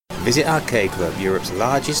Visit Arcade Club, Europe's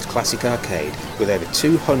largest classic arcade. With over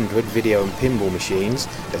 200 video and pinball machines,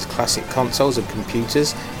 there's classic consoles and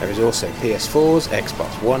computers. There is also PS4s,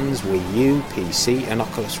 Xbox Ones, Wii U, PC and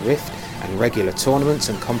Oculus Rift, and regular tournaments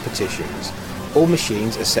and competitions. All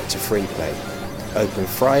machines are set to free play. Open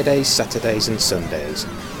Fridays, Saturdays and Sundays.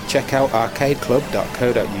 Check out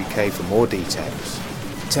arcadeclub.co.uk for more details.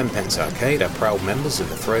 Tenpence Arcade are proud members of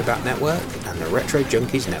the Throwback Network and the Retro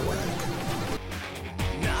Junkies Network.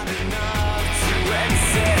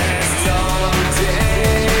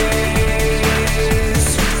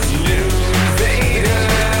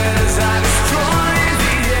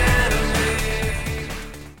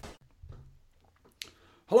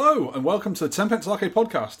 Hello and welcome to the Tenpence Arcade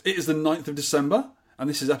Podcast. It is the 9th of December and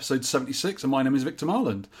this is episode 76 and my name is Victor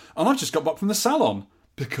Marland and I've just got back from the salon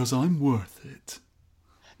because I'm worth it.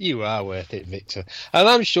 You are worth it, Victor. And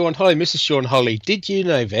I'm Sean Holly, Mrs. Sean Holly. Did you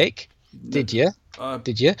know, Vic? Did you?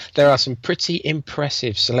 There are some pretty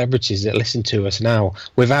impressive celebrities that listen to us now.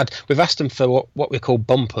 We've asked them for what we call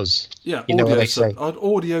bumpers. Yeah, you know what they say.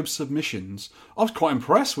 Audio submissions. I was quite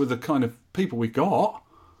impressed with the kind of people we got.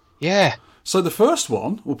 Yeah. So the first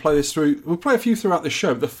one, we'll play a few throughout the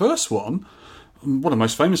show. But the first one of the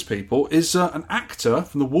most famous people, is an actor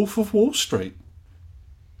from The Wolf of Wall Street.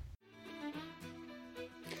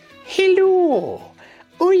 Hello,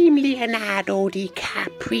 I'm Leonardo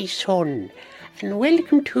DiCaprio, and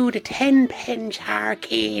welcome to the Tenpence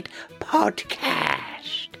Arcade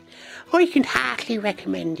Podcast. I can heartily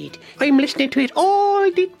recommend it. I'm listening to it all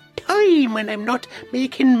the time when I'm not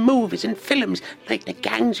making movies and films like The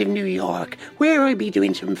Gangs of New York, where I'll be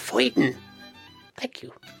doing some fighting. Thank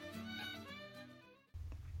you.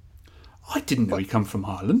 I didn't know he come from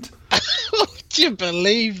Ireland. Would you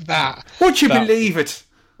believe that? Would you believe it?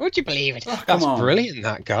 Would you believe it? Oh, that's brilliant,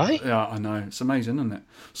 that guy. Yeah, I know. It's amazing, isn't it?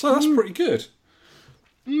 So that's pretty good.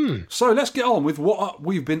 So let's get on with what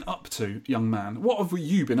we've been up to, young man. What have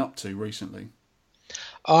you been up to recently?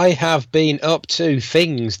 I have been up to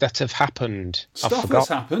things that have happened. Stuff that's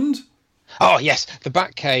happened? Oh, yes. The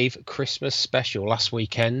Batcave Christmas special last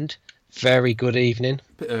weekend. Very good evening.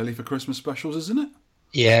 A bit early for Christmas specials, isn't it?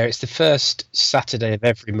 Yeah, it's the first Saturday of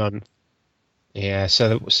every month. Yeah,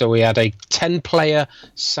 so we had a 10-player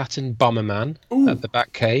Saturn Bomberman at the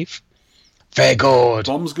Batcave. Very good.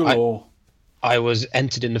 Bombs galore. I was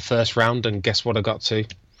entered in the first round, and guess what I got to?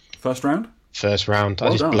 First round? First round. Well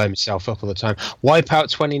I just done. blow myself up all the time. Wipeout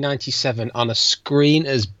 2097 on a screen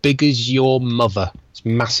as big as your mother. It's a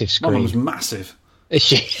massive screen. My mum's massive. Is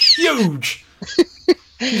she? Huge!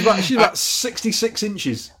 She's about 66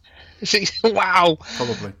 inches. Wow.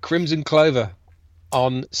 Probably. Crimson Clover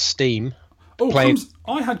on Steam. Oh,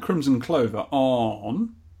 I had Crimson Clover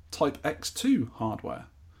on Type X2 hardware.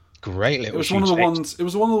 Great little. It was one of the ones. It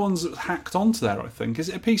was one of the ones that was hacked onto there. I think. Is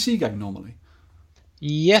it a PC game normally?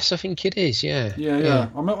 Yes, I think it is. Yeah. Yeah.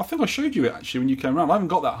 I think I showed you it actually when you came around. I haven't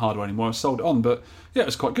got that hardware anymore. I sold it on, but yeah, it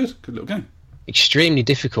was quite good. Good little game. Extremely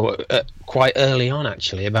difficult quite early on,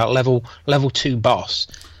 actually. About level 2 boss.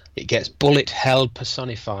 It gets bullet hell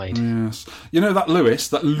personified. Yes. You know that Lewis,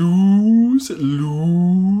 that lose.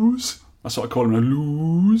 That's what I call him, a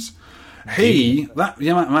lose. That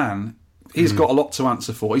man, he's got a lot to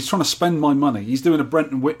answer for. He's trying to spend my money. He's doing a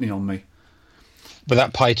Brenton Whitney on me. With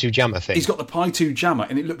that Pi 2 jammer thing? He's got the Pi 2 jammer,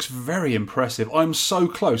 and it looks very impressive. I'm so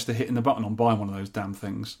close to hitting the button on buying one of those damn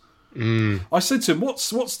things. I said to him,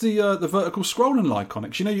 what's the vertical scrolling like on it?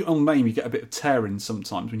 'Cause you know on MAME you get a bit of tearing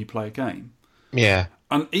sometimes when you play a game. Yeah.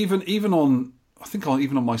 And even on... I think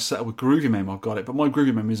even on my setup with Groovy MAME I've got it, but my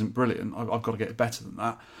Groovy MAME isn't brilliant. I've got to get it better than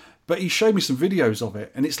that. But he showed me some videos of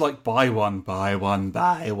it, and it's like, buy one. Yeah.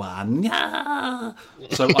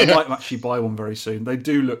 So I might actually buy one very soon. They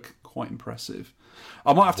do look quite impressive.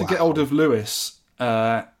 I might have to get hold of Lewis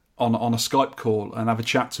on a Skype call and have a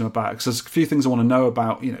chat to him about it, because there's a few things I want to know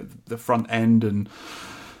about, you know, the front end and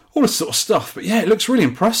all this sort of stuff. But yeah, it looks really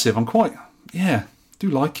impressive. Do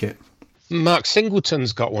like it. Mark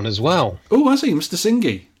Singleton's got one as well. Oh, has he? Mr.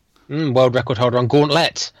 Singy. World record holder on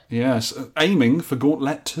Gauntlet. Yes, aiming for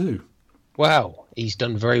Gauntlet 2. Well, he's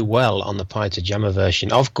done very well on the Pi 2 jammer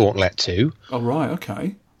version of Gauntlet 2. Oh, right,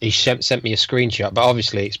 okay. He sent me a screenshot, but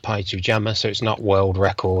obviously it's Pi 2 jammer, so it's not world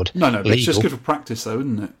record. No, but legal. it's just good for practice, though,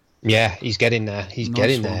 isn't it? Yeah, he's getting there.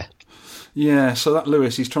 There. Yeah, so that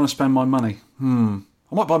Lewis, he's trying to spend my money. I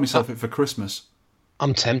might buy myself it for Christmas.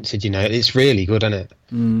 I'm tempted, you know. It's really good, isn't it?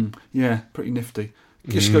 Yeah, pretty nifty.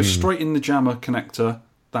 Just go straight in the jammer connector.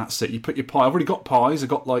 That's it. You put your Pi. I've already got Pis. I've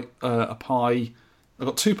got like a Pi. I've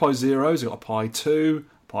got 2 Pi Zeros. I've got a Pi 2,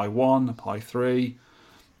 a Pi 1, a Pi 3.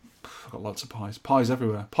 I've got lots of Pis. Pis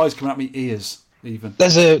everywhere. Pis coming out my ears. even.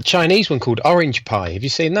 There's a Chinese one called Orange Pie. Have you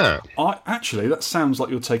seen that? Actually, that sounds like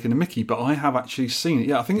you're taking a mickey, but I have actually seen it.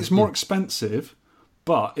 Yeah, I think it's more expensive,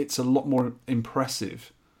 but it's a lot more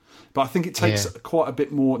impressive. But I think it takes quite a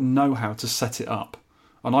bit more know-how to set it up.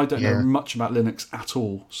 And I don't know much about Linux at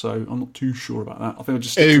all, so I'm not too sure about that. I think I'll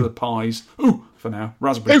just stick to the pies. For now.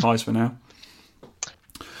 Raspberry Pis for now.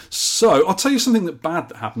 So, I'll tell you something bad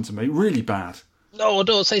that happened to me. Really bad. No,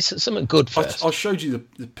 don't say something good first. I showed you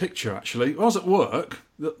the picture, actually. I was at work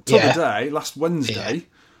the other day, last Wednesday. Yeah.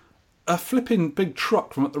 A flipping big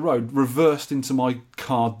truck from up the road reversed into my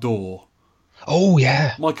car door. Oh,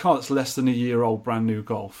 yeah. My car that's less than a year old, brand new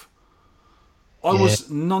Golf. I was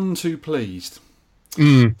none too pleased.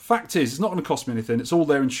 Fact is, it's not going to cost me anything. It's all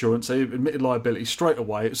their insurance. They admitted liability straight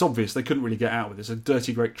away. It's obvious they couldn't really get out with it. It's a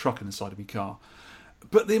dirty, great truck in the side of my car.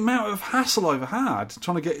 But the amount of hassle I've had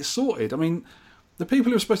trying to get it sorted. I mean, the people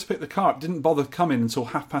who were supposed to pick the car up didn't bother coming until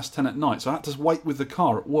 10:30 at night. So I had to wait with the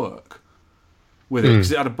car at work with it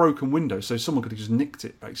because it had a broken window. So someone could have just nicked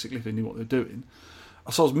it, basically, if they knew what they were doing.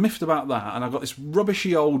 So I was miffed about that. And I got this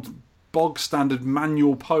rubbishy old bog standard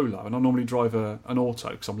manual Polo. And I normally drive an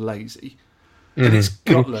auto because I'm lazy. And it's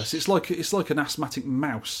gutless. It's like an asthmatic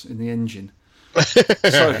mouse in the engine.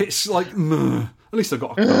 So it's like, at least I've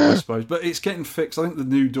got a car, I suppose. But it's getting fixed. I think the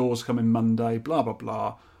new doors come in Monday, blah, blah,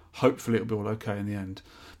 blah. Hopefully it'll be all okay in the end.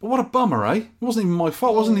 But what a bummer, eh? It wasn't even my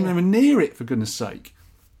fault. I wasn't even near it, for goodness sake.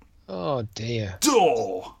 Oh, dear.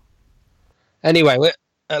 Door! Anyway,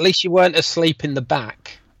 at least you weren't asleep in the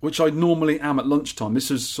back. Which I normally am at lunchtime. This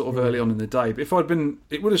was sort of early on in the day. But if I'd been...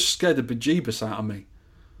 It would have scared the bejeebus out of me.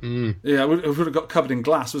 Yeah, it would have got covered in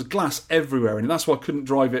glass. There was glass everywhere, and that's why I couldn't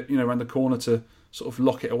drive it, around the corner to sort of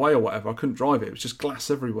lock it away or whatever. I couldn't drive it. It was just glass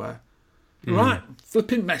everywhere. Right,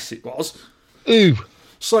 flipping mess it was. Ooh.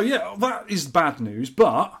 So yeah, that is bad news,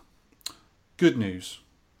 but good news.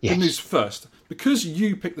 Yes. Good news first. Because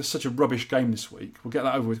you picked such a rubbish game this week, we'll get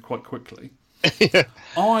that over with quite quickly.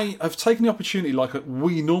 I have taken the opportunity, like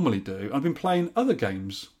we normally do. I've been playing other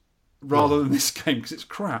games rather than this game because it's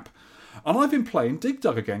crap. And I've been playing Dig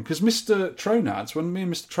Dug again because Mr. Tronads, when me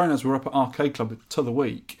and Mr. Tronads were up at Arcade Club the other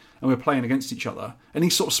week and we were playing against each other, and he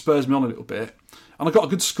sort of spurs me on a little bit. And I got a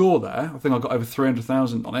good score there. I think I got over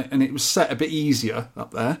 300,000 on it, and it was set a bit easier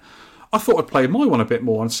up there. I thought I'd play my one a bit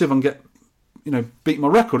more and see if I can get, beat my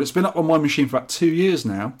record. It's been up on my machine for about 2 years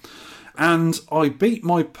now. And I beat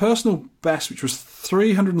my personal best, which was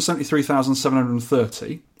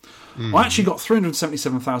 373,730. I actually got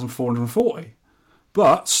 377,440.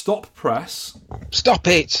 But stop press. Stop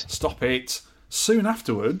it. Stop it. Soon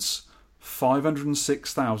afterwards,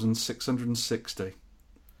 506,660.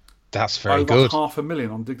 That's very over good. 500,000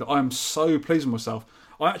 on Dig Dug. I am so pleased with myself.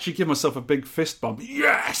 I actually give myself a big fist bump.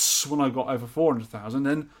 Yes! When I got over 400,000.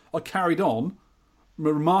 Then I carried on,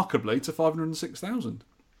 remarkably, to 506,000.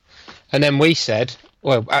 And then we said,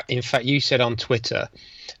 well, in fact, you said on Twitter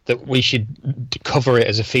that we should cover it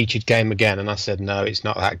as a featured game again, and I said no, it's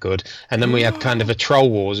not that good. And then we had kind of a troll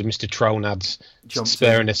wars with Mr. Trollnads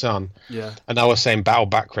spurring us on. Yeah. And I was saying Battle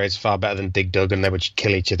Back Raid's far better than Dig Dug, and they would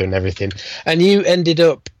kill each other and everything. And you ended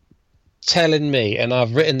up telling me, and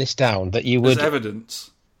I've written this down, that you would evidence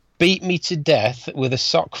beat me to death with a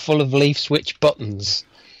sock full of leaf switch buttons.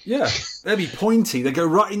 Yeah, they'd be pointy. They go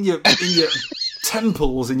right in your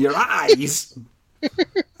temples, in your eyes.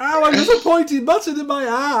 Oh, there's a pointy button in my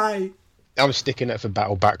eye. I'm sticking it for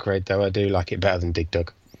Battle Back Raid, though. I do like it better than Dig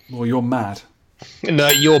Dug. Well, you're mad. No,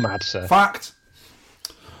 you're mad, sir. Fact.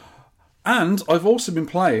 And I've also been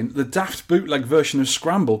playing the daft bootleg version of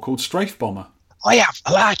Scramble called Strafe Bomber. I have.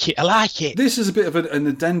 I like it. This is a bit of an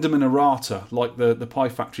addendum and errata, like the Pie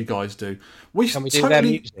Factory guys do. Can we do their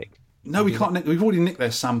music? No, we can't. We've already nicked their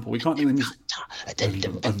sample. We can't nick their music.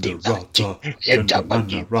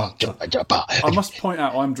 I must point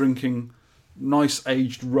out I'm drinking nice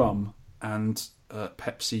aged rum and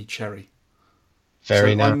Pepsi Cherry.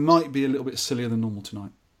 Very nice. I might be a little bit sillier than normal tonight.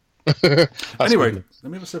 Anyway, let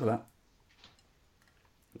me have a sip of that.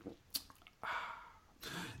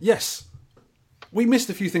 Yes. We missed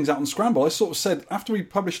a few things out on Scramble. I sort of said, after we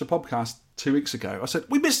published the podcast 2 weeks ago, I said,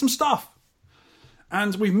 we missed some stuff.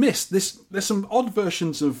 And we've missed this. There's some odd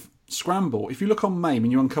versions of Scramble. If you look on MAME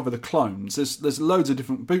and you uncover the clones, there's loads of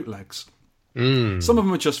different bootlegs. Some of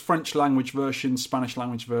them are just French language versions, Spanish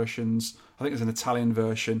language versions. I think there's an Italian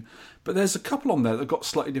version. But there's a couple on there that have got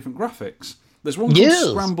slightly different graphics. There's one called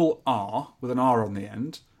Scramble R, with an R on the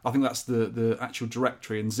end. I think that's the actual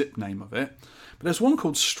directory and zip name of it. But there's one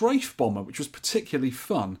called Strafe Bomber, which was particularly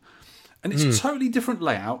fun. And it's totally different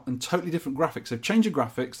layout and totally different graphics. They've changed the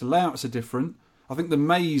graphics, the layouts are different. I think the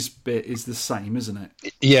maze bit is the same, isn't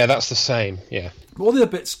it? Yeah, that's the same, yeah. But all the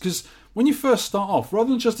other bits, because when you first start off, rather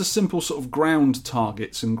than just a simple sort of ground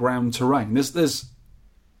targets and ground terrain, there's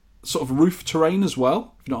sort of roof terrain as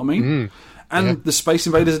well, if you know what I mean. And the Space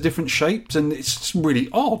Invaders are different shapes, and it's just really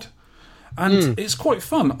odd. And it's quite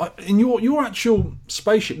fun. And your actual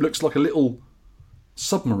spaceship looks like a little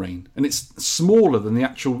submarine, and it's smaller than the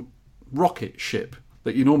actual rocket ship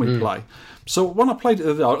that you normally play. So when I played it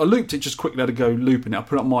the other day, I looped it just quickly, let it go looping it. I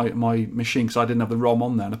put it on my machine because I didn't have the ROM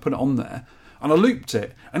on there, and I put it on there, and I looped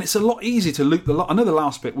it. And it's a lot easier to loop I know the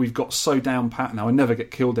last bit we've got so down pat now, I never get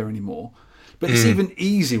killed there anymore. But it's even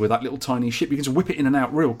easier with that little tiny ship. You can just whip it in and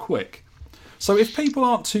out real quick. So if people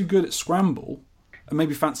aren't too good at Scramble, and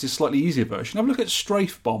maybe fancy a slightly easier version, have a look at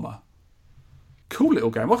Strafe Bomber. Cool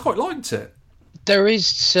little game. I quite liked it. There is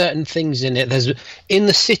certain things in it. There's in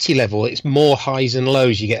the city level, it's more highs and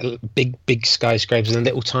lows. You get big skyscrapers and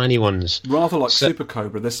little tiny ones. Rather like Super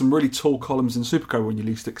Cobra. There's some really tall columns in Super Cobra when you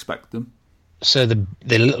least expect them. So the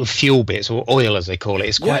little fuel bits, or oil as they call it,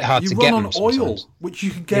 it's quite hard to get them. You run on oil, which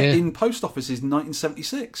you could get in post offices in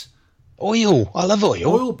 1976. Oil. I love oil.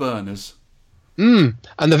 Oil burners. And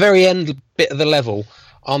the very end bit of the level,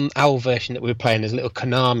 on our version that we were playing, there's a little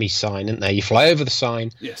Konami sign, isn't there? You fly over the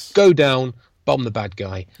sign, go down, bomb the bad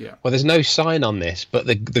guy. Yeah. Well, there's no sign on this, but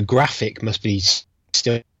the graphic must be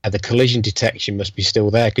still, the collision detection must be still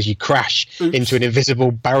there, because you crash into an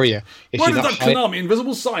invisible barrier. Where did that Konami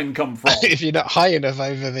invisible sign come from? If you're not high enough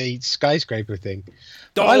over the skyscraper thing.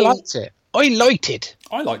 But I liked it. I liked it.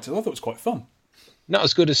 I thought it was quite fun. Not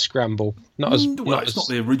as good as Scramble. It's not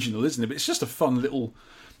the original, isn't it? But it's just a fun little...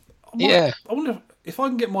 I wonder if I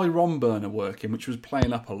can get my ROM burner working, which was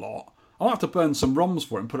playing up a lot. I'll have to burn some ROMs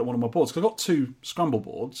for it and put it on one of my boards, because I've got 2 Scramble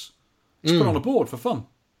boards. Just put it on a board for fun.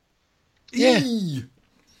 Yeah.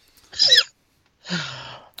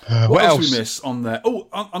 What else did we miss on there? Oh,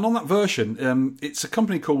 and on that version, it's a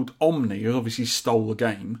company called Omni, who obviously stole the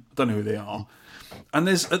game. I don't know who they are. And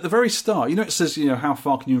there's, at the very start, it says, how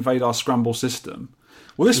far can you invade our Scramble system?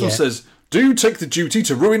 Well, this one says, do take the duty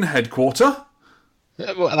to ruin headquarter.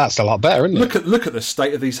 Well, that's a lot better, isn't it? Look at the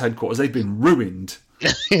state of these headquarters. They've been ruined.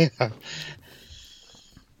 And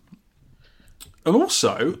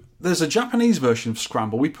also, there's a Japanese version of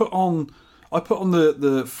Scramble. I put on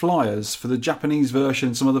the flyers for the Japanese version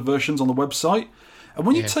and some other versions on the website. And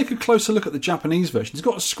when you take a closer look at the Japanese version, it's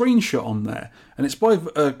got a screenshot on there. And it's by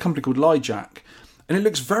a company called Lijack. And it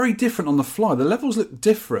looks very different on the fly. The levels look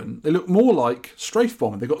different. They look more like Strafe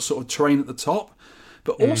Bomber. They've got sort of terrain at the top.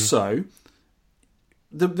 But also,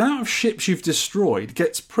 the amount of ships you've destroyed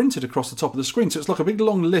gets printed across the top of the screen. So it's like a big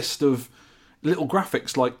long list of little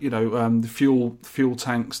graphics, like, the fuel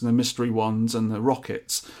tanks and the mystery ones and the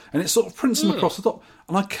rockets. And it sort of prints them across the top.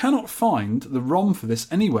 And I cannot find the ROM for this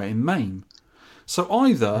anywhere in MAME. So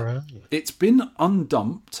either it's been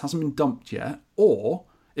undumped, hasn't been dumped yet, or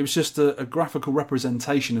it was just a graphical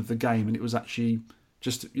representation of the game, and it was actually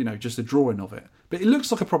just a drawing of it. But it looks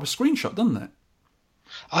like a proper screenshot, doesn't it?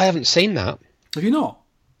 I haven't seen that. Have you not?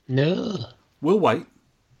 No. We'll wait.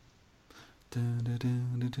 I'm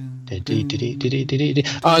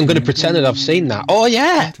going to pretend that I've seen that. Oh,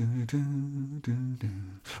 yeah.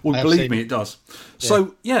 Well, believe me, it does.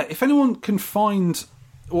 So, if anyone can find,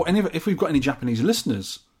 or if we've got any Japanese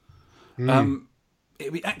listeners,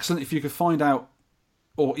 it'd be excellent if you could find out,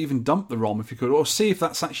 or even dump the ROM if you could, or see if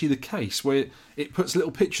that's actually the case, where it puts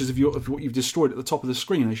little pictures of what you've destroyed at the top of the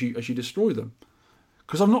screen as you destroy them.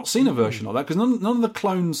 Because I've not seen a version of that, because none of the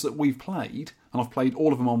clones that we've played, and I've played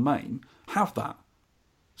all of them on MAME, have that.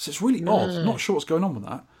 So it's really odd. I'm not sure what's going on with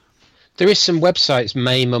that. There is some websites,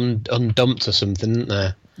 MAME undumped or something, isn't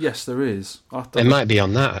there? Yes, there is. It might be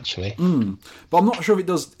on that, actually. But I'm not sure if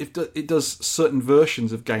it does certain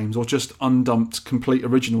versions of games, or just undumped complete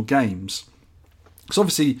original games. Because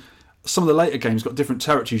obviously, some of the later games got different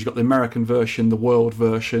territories. You've got the American version, the world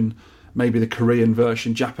version, maybe the Korean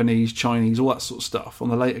version, Japanese, Chinese, all that sort of stuff on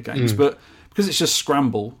the later games. But because it's just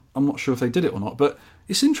Scramble, I'm not sure if they did it or not. But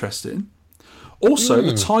it's interesting. Also,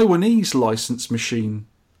 the Taiwanese licensed machine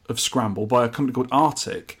of Scramble by a company called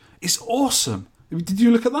Arctic is awesome. Did you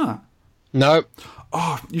look at that? No.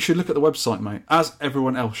 Oh, you should look at the website, mate, as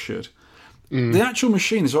everyone else should. The actual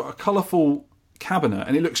machine is like a colourful cabinet,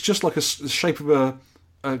 and it looks just like the shape of a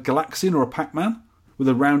Galaxian or a Pac-Man with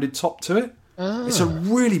a rounded top to it. It's a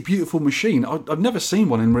really beautiful machine. I've never seen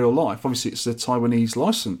one in real life. Obviously, it's a Taiwanese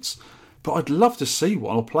license. But I'd love to see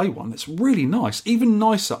one or play one. It's really nice. Even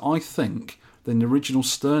nicer, I think, than the original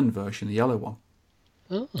Stern version, the yellow one.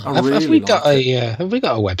 Have we got a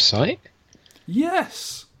website?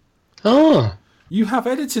 Yes. Oh. You have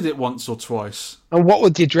edited it once or twice. And what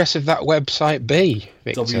would the address of that website be,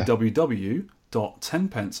 Victor?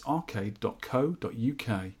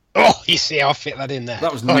 www.10pencearcade.co.uk. Oh, you see, I'll fit that in there.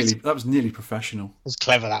 That was nearly professional. It was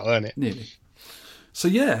clever, that, wasn't it? Nearly. So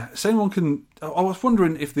yeah, so anyone can. I was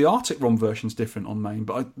wondering if the Arctic ROM version's different on MAME,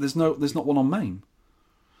 but there's not one on MAME.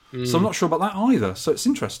 So I'm not sure about that either. So it's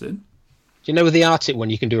interesting. Do you know with the Arctic one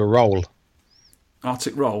you can do a roll?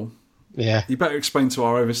 Arctic roll? Yeah. You better explain to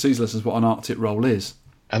our overseas listeners what an Arctic roll is.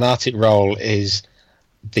 An Arctic roll is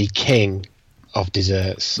the king of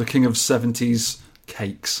desserts. The king of 70s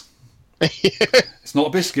cakes. It's not a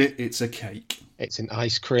biscuit, it's a cake. It's an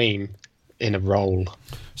ice cream in a roll.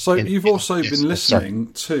 So you've also been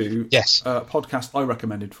listening to yes. a podcast I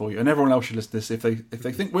recommended for you, and everyone else should listen to this. If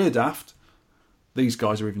they think we're daft, these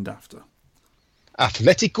guys are even dafter.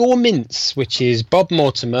 Athletico Mince, which is Bob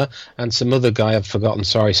Mortimer and some other guy, I've forgotten,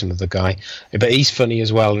 sorry, some other guy, but he's funny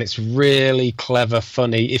as well, and it's really clever,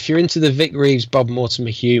 funny. If you're into the Vic Reeves, Bob Mortimer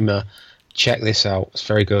humour, check this out. It's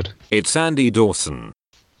very good. It's Andy Dawson.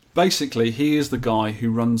 Basically, he is the guy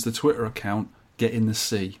who runs the Twitter account Get in the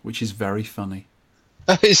Sea, which is very funny.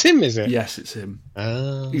 Oh, it's him, is it? Yes, it's him.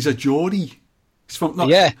 Oh. He's a Geordie. He's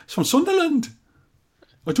from Sunderland.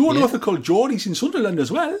 I don't know if they're called Geordies in Sunderland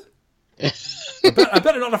as well. I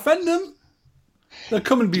better not offend them. They'll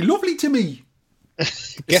come and be lovely to me.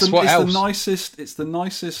 Guess what else? It's the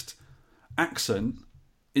nicest accent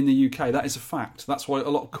in the UK. That is a fact. That's why a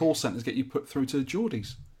lot of call centres get you put through to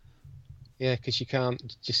Geordies. Yeah, because you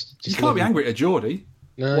can't just you can't be angry at a Geordie.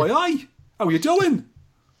 No. Why, aye? How are you doing?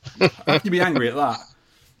 How can you be angry at that?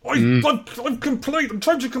 I'm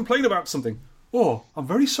trying to complain about something. Oh, I'm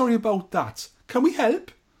very sorry about that. Can we help?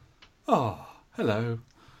 Oh, hello.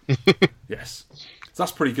 Yes. So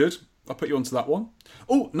that's pretty good. I'll put you onto that one.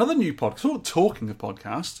 Oh, another new podcast. Talking of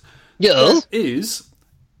podcasts. Yes. There is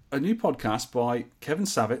a new podcast by Kevin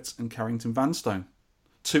Savitt and Carrington Vanstone.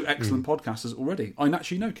 Two excellent podcasters already. I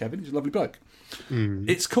actually know Kevin. He's a lovely bloke.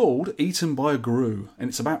 It's called Eaten by a Gru, and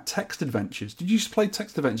it's about text adventures. Did you used to play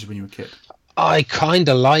text adventures when you were a kid? I kind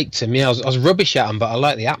of liked them. Yeah, I was rubbish at them, but I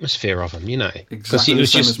like the atmosphere of them, you know. Exactly the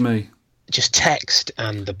same as me. Just text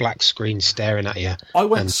and the black screen staring at you. I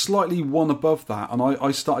went slightly one above that, and I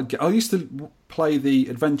used to play the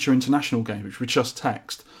Adventure International game, which was just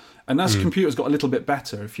text. And as computers got a little bit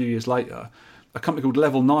better a few years later, a company called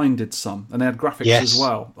Level 9 did some, and they had graphics as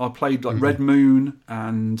well. I played like Red Moon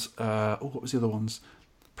and what was the other ones?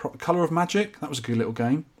 Colour of Magic. That was a good little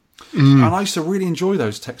game. And I used to really enjoy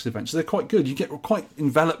those text adventures. They're quite good. You get quite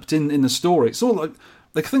enveloped in the story. It's all like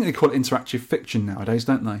they think they call it interactive fiction nowadays,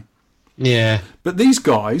 don't they? Yeah. But these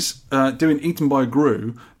guys doing Eaten by a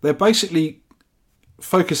Gru, they're basically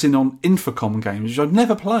focusing on Infocom games, which I've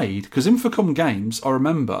never played, because Infocom games, I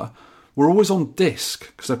remember, were always on disc,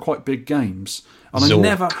 because they're quite big games. And Zork, I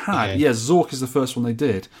never had... Yeah, Zork is the first one they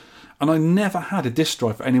did. And I never had a disc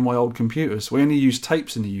drive for any of my old computers. We only used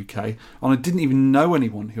tapes in the UK, and I didn't even know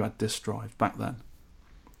anyone who had disc drive back then.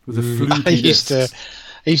 With the floopy discs.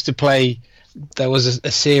 I used to play... There was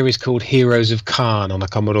a series called Heroes of Khan on a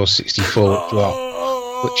Commodore 64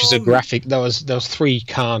 which is a graphic. There was 3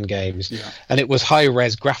 Khan games, and it was high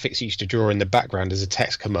res graphics you used to draw in the background as the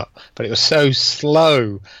text come up. But it was so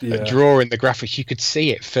slow at drawing the graphics, you could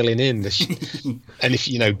see it filling in. And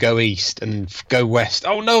if go east and go west,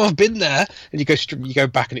 oh no, I've been there, and you go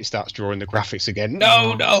back and it starts drawing the graphics again.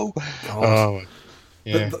 No. Oh,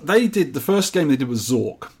 yeah. But they did the first game they did was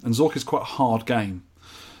Zork, and Zork is quite a hard game.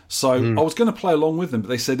 So I was going to play along with them, but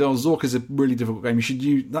they said, Zork is a really difficult game. You should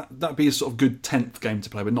use that'd be a sort of good 10th game to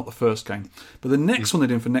play, but not the first game. But the next one they're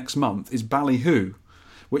doing for next month is Ballyhoo,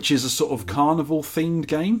 which is a sort of carnival-themed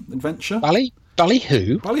game, adventure.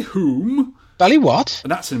 Ballyhoo? Ballyhoom. Bally what?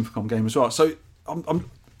 And that's an Infocom game as well. So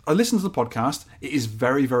I listened to the podcast. It is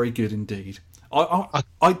very, very good indeed.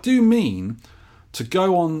 I do mean to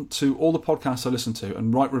go on to all the podcasts I listen to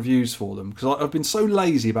and write reviews for them, because I've been so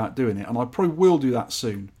lazy about doing it, and I probably will do that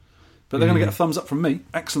soon. But they're going to get a thumbs up from me.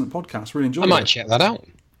 Excellent podcast. Really enjoyed it. I might check that out.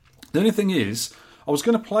 The only thing is, I was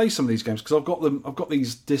going to play some of these games because I've got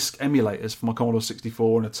these disc emulators for my Commodore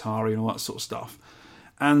 64 and Atari and all that sort of stuff.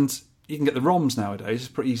 And you can get the ROMs nowadays. It's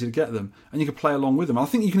pretty easy to get them. And you can play along with them. I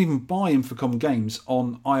think you can even buy Infocom games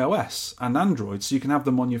on iOS and Android, so you can have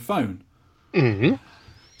them on your phone. Mm-hmm.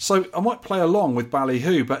 So I might play along with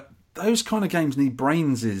Ballyhoo, but those kind of games need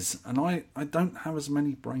brainses, and I don't have as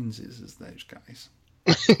many brainses as those guys.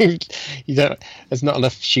 There's not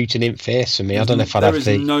enough shooting in face for me. I don't know if I'd have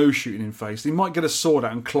There is no shooting in face. You might get a sword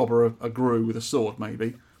out and clobber a Gru with a sword,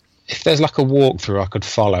 maybe. if there's like a walkthrough I could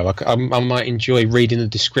follow, I might enjoy reading the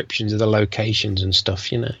descriptions of the locations and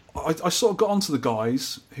stuff, you know. I sort of got onto the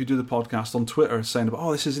guys who do the podcast on Twitter saying about,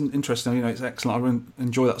 oh, this is interesting, you know, it's excellent, I really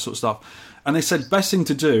enjoy that sort of stuff. And they said best thing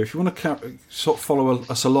to do, if you want to sort of follow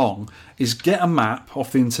us along, is get a map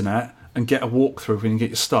off the internet and get a walkthrough when you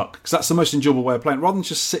get stuck. Because that's the most enjoyable way of playing. Rather than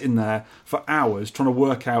just sitting there for hours trying to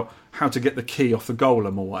work out how to get the key off the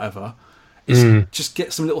golem or whatever, is just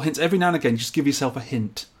get some little hints. Every now and again, just give yourself a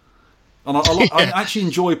hint. And I actually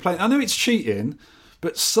enjoy playing. I know it's cheating,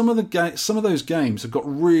 but some of those games have got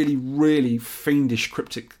really, really fiendish,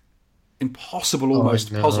 cryptic, impossible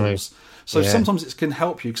almost puzzles. So sometimes it can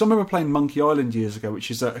help you. Because I remember playing Monkey Island years ago,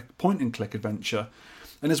 which is a point-and-click adventure.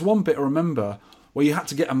 And there's one bit I remember where you had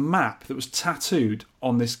to get a map that was tattooed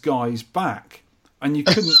on this guy's back, and you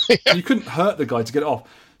couldn't hurt the guy to get it off.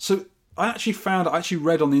 So I actually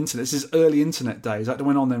read on the internet. This is early internet days. I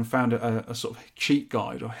went on there and found a sort of cheat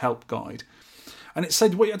guide or help guide, and it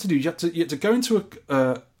said what you had to do. You had to go into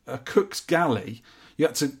a cook's galley. You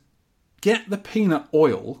had to get the peanut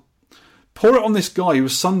oil, pour it on this guy who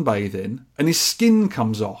was sunbathing, and his skin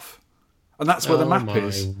comes off, and that's where the map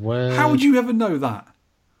is. Word. How would you ever know that?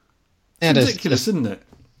 It's ridiculous, isn't it?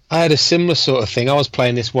 I had a similar sort of thing. I was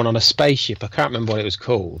playing this one on a spaceship. I can't remember what it was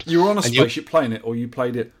called. You were on a spaceship playing it, or you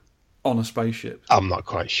played it on a spaceship? I'm not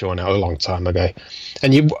quite sure now, a long time ago.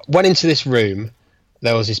 And you went into this room,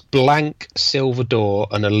 there was this blank silver door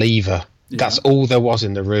and a lever. Yeah. That's all there was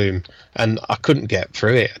in the room. And I couldn't get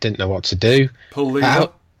through it. I didn't know what to do. Pull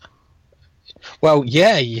lever? Well,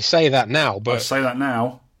 yeah, you say that now, but... I say that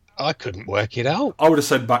now. I couldn't work it out. I would have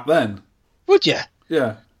said back then. Would you?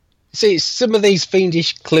 Yeah. See, some of these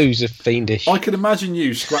fiendish clues are fiendish. I can imagine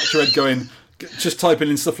you scratch your head going, just typing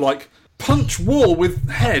in stuff like, punch wall with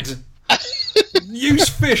head, use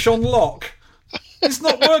fish on lock. It's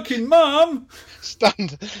not working, Mum.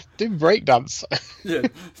 Stand, do breakdance. Yeah.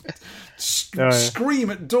 Scream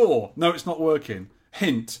at door. No, it's not working.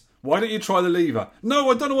 Hint, why don't you try the lever? No,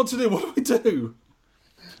 I don't know what to do. What do I do?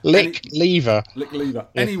 Lick lever. Lick lever.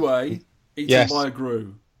 Yeah. Anyway, eaten by a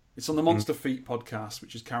Gru. It's on the Monster Feet podcast,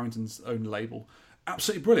 which is Carrington's own label.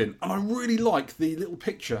 Absolutely brilliant. And I really like the little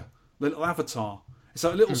picture, the little avatar. It's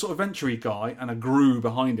like a little sort of adventure-y guy and a Gru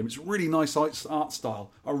behind him. It's really nice art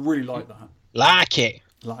style. I really like that. Like it.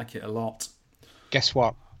 Like it a lot. Guess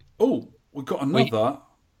what? Oh, we've got another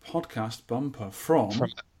podcast bumper from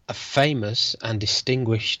a famous and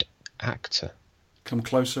distinguished actor. Come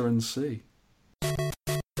closer and see.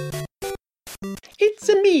 It's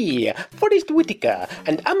me, Forrest Whitaker,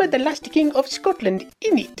 and I'm the last king of Scotland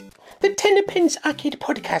in it. The Tenpence Arcade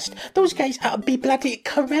Podcast. Those guys are be bloody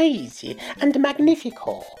crazy and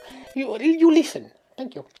magnifico. You listen.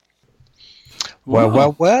 Thank you.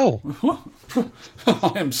 Well.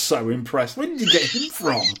 I am so impressed. Where did you get him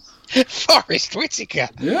from? Forrest Whitaker.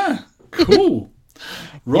 Yeah, cool.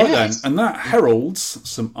 Right then, and that heralds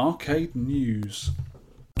some arcade news.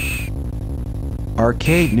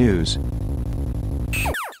 Arcade news.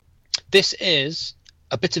 This is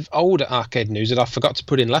a bit of older arcade news that I forgot to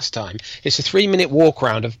put in last time. It's a 3-minute walk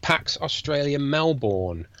around of PAX Australia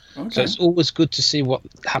Melbourne. Okay. So it's always good to see what's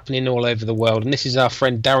happening all over the world. And this is our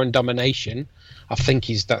friend Darren Domination. I think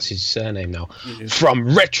that's his surname now.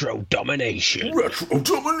 From Retro Domination. Retro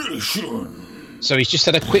Domination. So he's just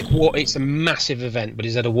had a quick walk. It's a massive event, but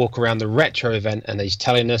he's had a walk around the retro event, and he's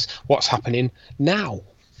telling us what's happening now.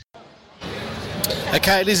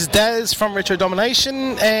 Okay, this is Daz from Retro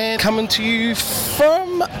Domination and coming to you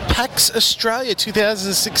from PAX Australia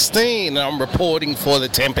 2016. I'm reporting for the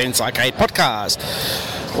Tenpence Arcade Podcast.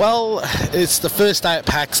 Well, it's the first day at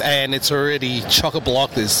PAX and it's already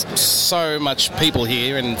chock-a-block. There's so much people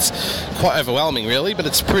here and it's quite overwhelming really, but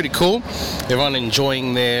it's pretty cool. Everyone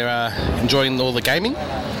enjoying all the gaming.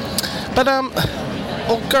 But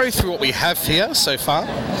I'll go through what we have here so far.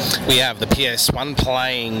 We have the PS1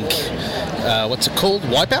 playing,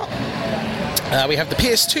 Wipeout. We have the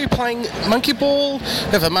PS2 playing Monkey Ball.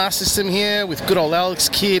 We have a Master System here with good old Alex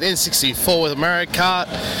Kidd, N64 with Mario Kart,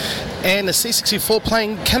 and the C64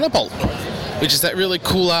 playing Cannonbolt, which is that really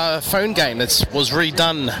cool phone game that was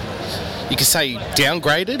redone, you could say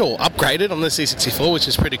downgraded or upgraded on the C64, which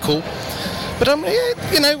is pretty cool. But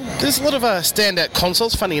there's a lot of standout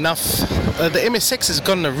consoles. Funny enough, the MSX has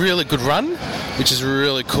gotten a really good run, which is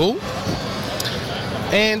really cool.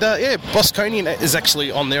 And Bosconian is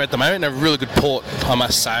actually on there at the moment. A really good port, I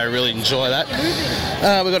must say. I really enjoy that.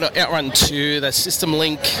 We've got Outrun 2, the System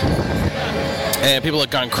Link, and people are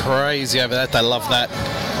going crazy over that. They love that.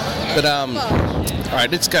 But all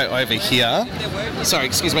right, let's go over here. Sorry,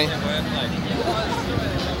 excuse me.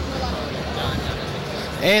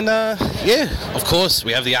 And yeah, of course,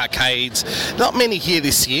 we have the arcades. Not many here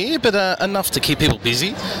this year, but enough to keep people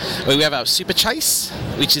busy. We have our Super Chase,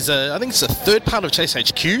 which is I think it's a third part of Chase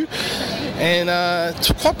HQ, and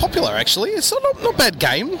it's quite popular actually. It's not a bad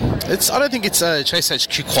game. I don't think it's Chase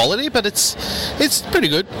HQ quality, but it's pretty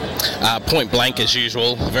good. Point Blank, as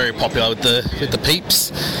usual, very popular with the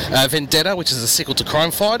peeps. Vendetta, which is a sequel to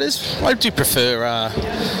Crime Fighters. I do prefer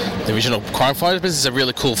the original Crime Fighters, but this is a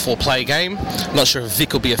really cool 4-player game. I'm not sure if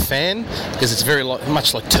Vic will be a fan, because it's very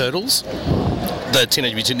much like Turtles, the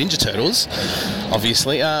Teenage Mutant Ninja Turtles,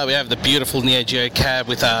 obviously. We have the beautiful Neo Geo cab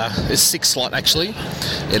with a 6-slot actually.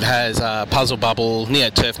 It has Puzzle Bubble, Neo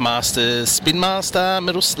Turf Masters, Spin Master,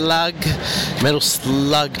 Metal Slug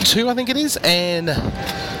 2 I think it is, and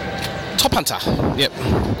Top Hunter. Yep.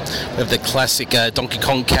 We have the classic Donkey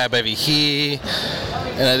Kong cab over here.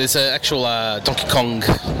 There's an actual Donkey Kong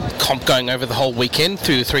comp going over the whole weekend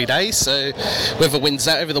through the 3 days, so whoever wins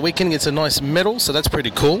that over the weekend gets a nice medal, so that's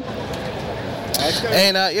pretty cool.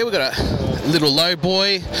 And yeah, we've got a little low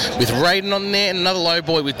boy with Raiden on there, and another low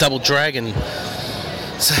boy with Double Dragon.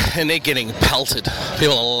 So, and they're getting pelted.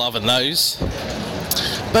 People are loving those.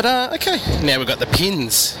 But okay, now we've got the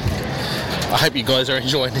pins. I hope you guys are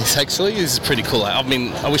enjoying this actually. This is pretty cool. I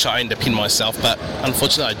mean, I wish I owned a pin myself, but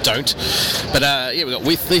unfortunately I don't. But yeah, we've got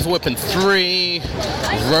Lethal Weapon 3,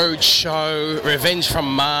 Roadshow, Revenge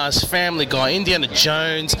from Mars, Family Guy, Indiana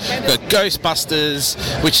Jones, we've got Ghostbusters,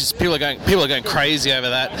 which is people are going crazy over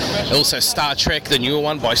that. Also Star Trek, the newer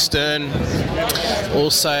one by Stern.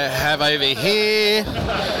 Also have over here,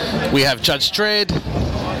 we have Judge Dredd.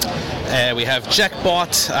 We have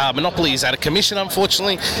Jackbot. Monopoly is out of commission,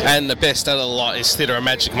 unfortunately, and the best out of the lot is Theatre of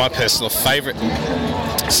Magic, my personal favourite.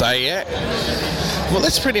 So yeah, well,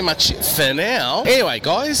 that's pretty much it for now. Anyway,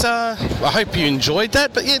 guys, I hope you enjoyed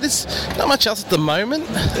that. But yeah, there's not much else at the moment.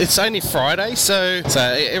 It's only Friday, so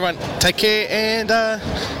everyone take care, and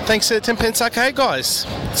thanks to 10 Pence Arcade, guys.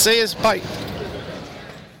 See yous, bye.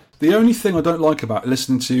 The only thing I don't like about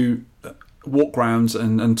listening to walk-rounds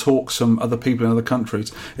and talk some other people in other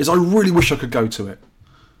countries is I really wish I could go to it.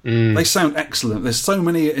 They sound excellent. There's so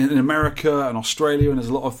many in America and Australia, and there's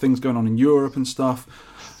a lot of things going on in Europe and stuff.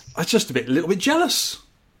 I'm just a little bit jealous.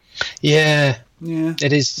 Yeah,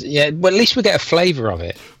 it is. Yeah, well, at least we get a flavour of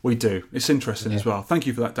it. We do. It's interesting as well. Thank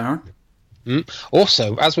you for that, Darren.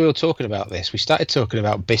 Also, as we were talking about this, we started talking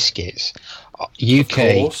about biscuits.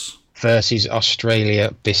 UK versus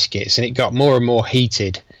Australia biscuits, and it got more and more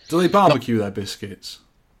heated. Do they barbecue their biscuits?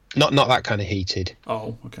 Not that kind of heated.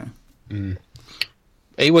 Oh, okay.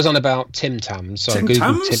 It was on about Tim Tams. So Tim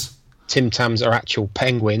Tams? Tim Tams are actual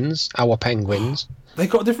penguins, our penguins. They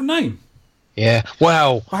got a different name? Yeah.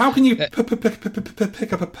 Well, how can you pick up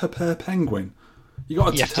a penguin? You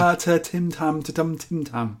got a Tim Tam Tim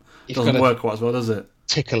Tam. Doesn't work quite as well, does it?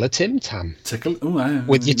 Tickle a Tim Tam. Tickle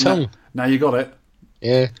with your tongue. Now you got it.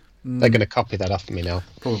 Yeah. They're going to copy that off me now.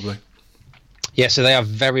 Probably. Yeah, so they are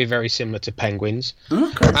very, very similar to penguins.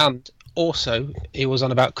 Okay. And also, he was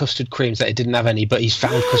on about custard creams that he didn't have any, but he's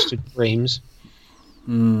found custard creams.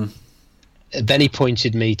 Then he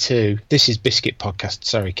pointed me to... This is Biscuit Podcast,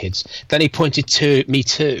 sorry, kids. Then he pointed to me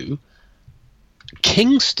to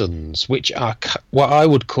Kingston's, which are what I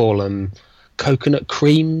would call them coconut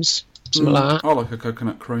creams, something like that. I like a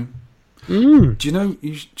coconut cream. Do you know,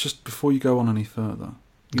 just before you go on any further,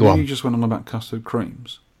 you just went on about custard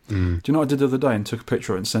creams. Do you know what I did the other day and took a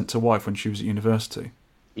picture of it and sent to wife when she was at university?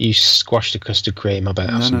 You squashed a custard cream, I bet.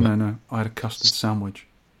 No. I had a custard sandwich.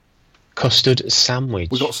 Custard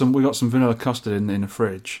sandwich? We got some vanilla custard in the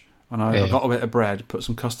fridge, and I got a bit of bread, put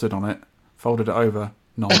some custard on it, folded it over,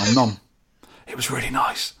 nom. It was really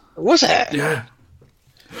nice. Was it? Yeah.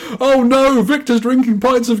 Oh no, Victor's drinking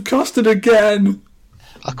pints of custard again.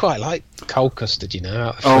 I quite like cold custard, out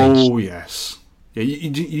of the fridge. Oh yes. Yeah,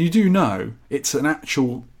 you do know it's an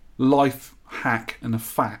actual life hack and a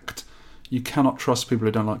fact. You cannot trust people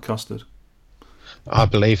who don't like custard. I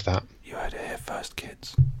believe that. You heard it here first,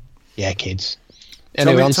 kids. Yeah, kids.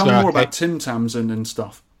 Anyway, tell me more about Tim Tams and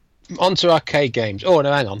stuff. On to arcade games. Oh,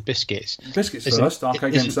 no, hang on. Biscuits. Biscuits first,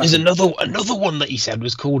 arcade games second. There's another one that he said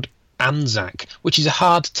was called Anzac, which is a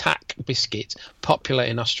hard tack biscuit popular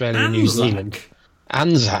in Australia and New Zealand.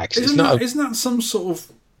 Anzac. Isn't that some sort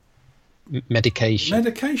of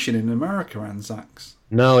medication in America, Anzacs?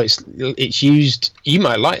 No, it's used. You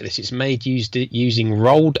might like this. It's made using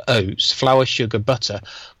rolled oats, flour, sugar, butter,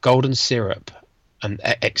 golden syrup, and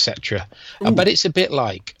etc. I bet it's a bit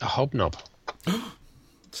like a hobnob.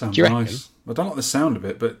 Sounds nice. I don't like the sound of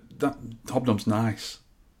it, but that hobnob's nice.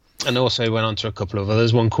 And also went on to a couple of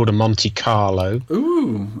others. One called a Monte Carlo.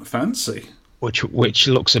 Ooh, fancy. Which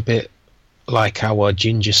looks a bit like our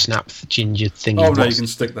ginger thingy. Oh no, you can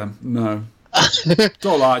stick them. No,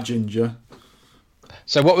 don't like ginger.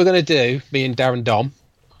 So what we're going to do, me and Darren Dom,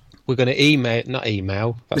 we're going to email.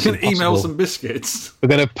 We're going to email some biscuits. We're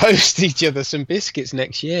going to post each other some biscuits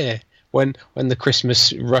next year when the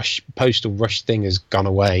Christmas postal rush thing has gone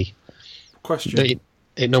away. Question.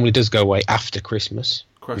 It normally does go away after Christmas.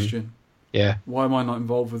 Question. Yeah. Why am I not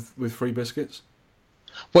involved with free biscuits?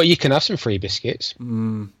 Well, you can have some free biscuits.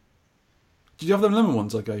 Did you have them lemon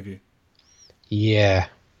ones I gave you? Yeah.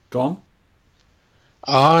 Gone?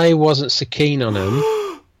 I wasn't so keen on them.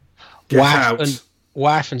 Out.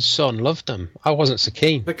 Wife and son loved them. I wasn't so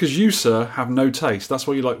keen. Because you, sir, have no taste. That's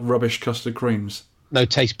why you like rubbish custard creams. No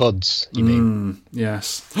taste buds, you mean?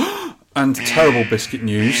 Yes. And terrible biscuit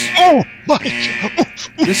news. Oh, my God.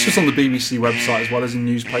 This was on the BBC website as well as in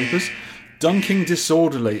newspapers. Dunking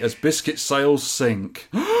disorderly as biscuit sales sink.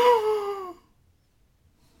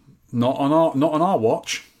 Not on our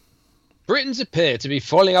watch. Britons appear to be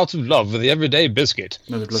falling out of love with the everyday biscuit.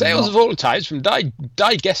 No, Sales of all types, from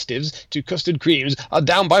digestives to custard creams, are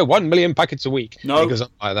down by 1 million packets a week. No. It goes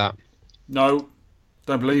up like that. No.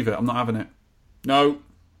 Don't believe it. I'm not having it. No.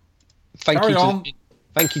 Thank you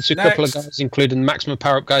to a couple of guys, including the Maximum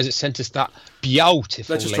Power Up guys that sent us that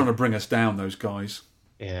beautiful They're just trying to bring us down, those guys.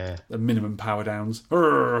 Yeah. The minimum power downs.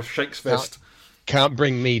 Shakes fist. Can't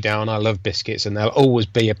bring me down. I love biscuits and they'll always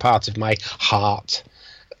be a part of my heart.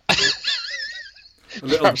 A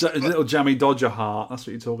little jammy Dodger heart. That's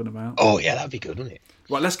what you're talking about. Oh, yeah, that'd be good, wouldn't it?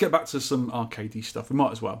 Right, let's get back to some arcadey stuff. We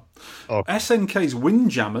might as well. Okay. SNK's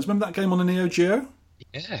Windjammers. Remember that game on the Neo Geo?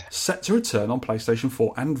 Yeah. Set to return on PlayStation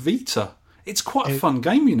 4 and Vita. It's quite a fun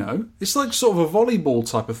game, you know. It's like sort of a volleyball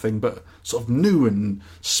type of thing, but sort of new and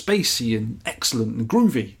spacey and excellent and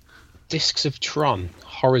groovy. Discs of Tron,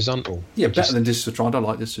 horizontal. Yeah, better than Discs of Tron. I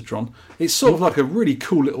like Discs of Tron. It's sort of like a really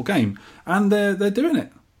cool little game, and they're doing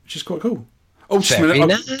it, which is quite cool. Oh, just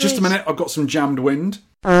a minute. I've got some jammed wind.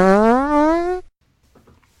 There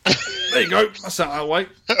you go. That's out of the way.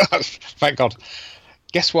 Thank God.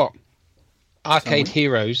 Guess what? Arcade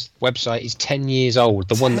Heroes website is 10 years old.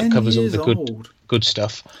 The one that covers all the good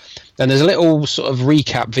stuff. And there's a little sort of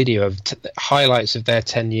recap video of highlights of their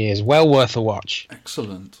 10 years. Well worth a watch.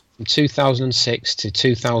 Excellent. From 2006 to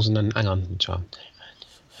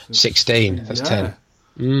 2016. That's 10.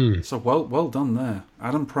 So well done there.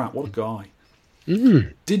 Adam Pratt, what a guy.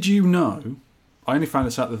 Did you know, I only found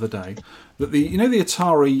this out the other day, that the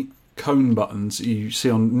Atari cone buttons you see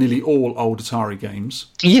on nearly all old Atari games,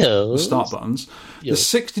 the start buttons, the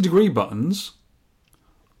 60-degree buttons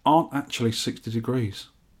aren't actually 60 degrees.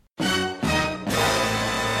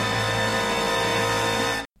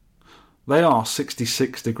 They are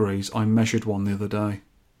 66 degrees. I measured one the other day.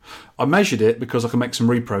 I measured it because I can make some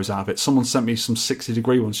repros out of it. Someone sent me some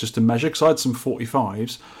 60-degree ones just to measure, because I had some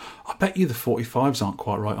 45s. I bet you the 45s aren't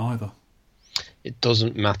quite right either. It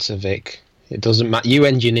doesn't matter, Vic. It doesn't matter. You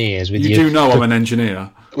engineers with you do know I'm an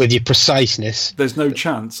engineer. With your preciseness. There's no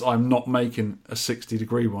chance I'm not making a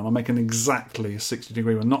 60-degree one. I'm making exactly a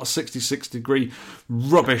 60-degree one, not a 66-degree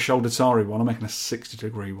rubbish old Atari one. I'm making a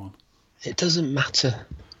 60-degree one. It doesn't matter.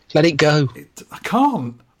 Let it go. I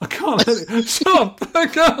can't let it stop. I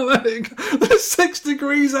can't let it go. They're 6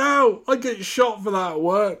 degrees out. I get shot for that at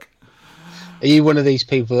work. Are you one of these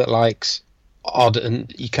people that likes odd,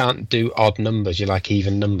 and you can't do odd numbers? You like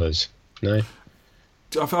even numbers? No.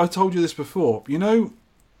 I told you this before. You know,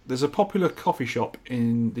 there's a popular coffee shop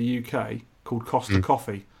in the UK called Costa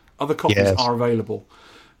Coffee. Other coffees are available.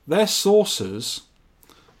 Their saucers,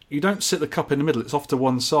 you don't sit the cup in the middle. It's off to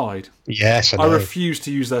one side. Yes, I refuse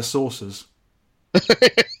to use their saucers.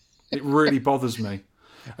 It really bothers me.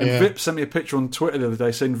 And Vip sent me a picture on Twitter the other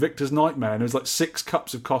day saying Victor's Nightmare, and it was like 6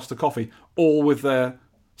 cups of Costa Coffee, all with their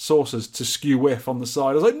saucers to skew whiff on the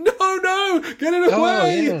side. I was like, no, get it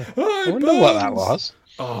away! Yeah. I wonder what that was.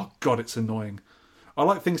 Oh, God, it's annoying. I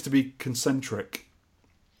like things to be concentric.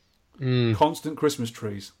 Constant Christmas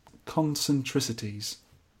trees. Concentricities.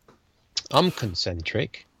 I'm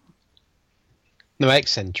concentric. No,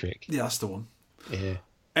 eccentric. Yeah, that's the one. Yeah.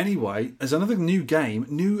 Anyway, there's another new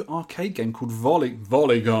arcade game called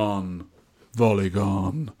Volleygon.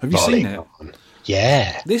 Have you seen it?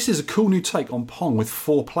 Yeah. This is a cool new take on Pong with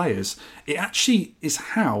 4 players. It actually is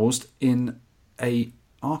housed in a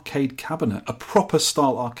arcade cabinet, a proper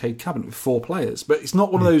style arcade cabinet with 4 players. But it's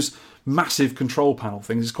not one of those massive control panel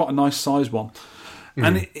things. It's quite a nice size one.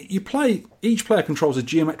 And each player controls a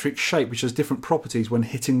geometric shape which has different properties when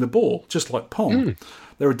hitting the ball, just like Pong.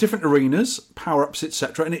 There are different arenas, power-ups,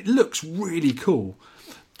 etc., and it looks really cool.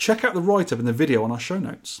 Check out the write-up in the video on our show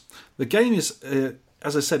notes. The game is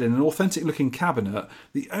as I said, in an authentic-looking cabinet.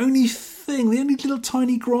 The only little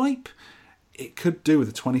tiny gripe, it could do with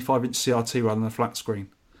a 25-inch CRT rather than a flat screen.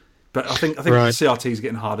 But I think Right. the CRT is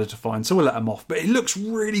getting harder to find, so we'll let them off. But it looks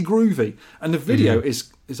really groovy, and the video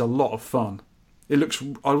is a lot of fun. It looks.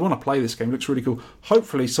 I want to play this game. It looks really cool.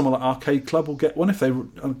 Hopefully, someone like Arcade Club will get one if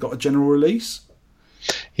they've got a general release.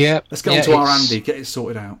 Yeah. Let's get on to our Andy. Get it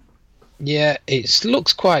sorted out. Yeah, it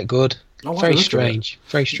looks quite good. I like Very the look of strange.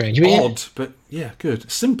 Very strange. Odd, but yeah,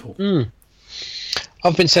 good. Simple.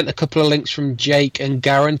 I've been sent a couple of links from Jake and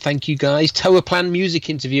Garen. Thank you, guys. Tower Plan music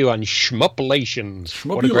interview on Shmuplations.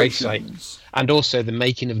 What a great site. And also the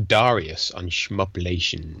making of Darius on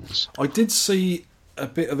Shmuplations. I did see a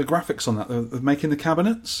bit of the graphics on that. The making the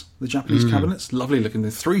cabinets, the Japanese cabinets. Lovely looking. The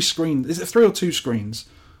 3 screens. Is it 3 or 2 screens?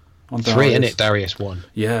 On Darius? 3, innit? Darius 1.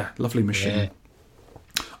 Yeah, lovely machine.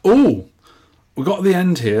 Yeah. Oh, we got at the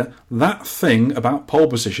end here. That thing about pole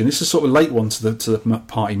position. This is sort of a late one to the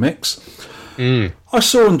party mix. I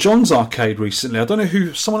saw on John's Arcade recently. I don't know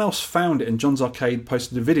who. Someone else found it, and John's Arcade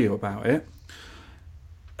posted a video about it.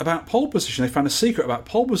 About pole position. They found a secret about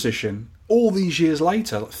pole position all these years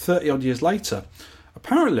later, like 30 odd years later.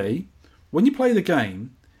 Apparently, when you play the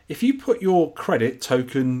game, if you put your credit,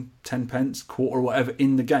 token, 10 pence, quarter, or whatever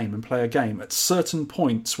in the game and play a game, at certain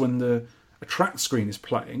points when a track screen is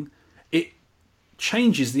playing, it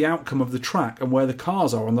changes the outcome of the track and where the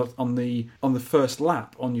cars are on the first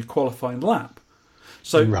lap, on your qualifying lap.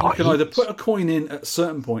 So you can either put a coin in at a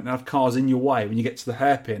certain point and have cars in your way when you get to the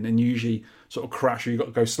hairpin and you usually sort of crash or you've got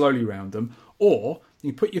to go slowly around them, or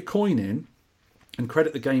you put your coin in and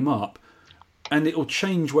credit the game up and it'll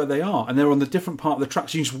change where they are, and they're on the different part of the track,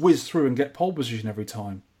 so you just whiz through and get pole position every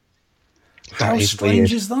time. How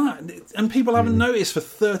strange is that? And people haven't noticed for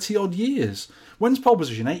 30 odd years. When's pole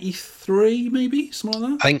position? 83 maybe? Something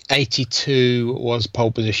like that? I think 82 was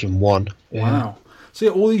pole position 1. Yeah. Wow. So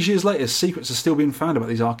yeah, all these years later, secrets are still being found about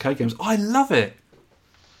these arcade games. I love it.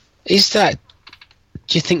 Do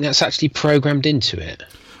you think that's actually programmed into it?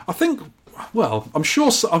 I think, well, I'm sure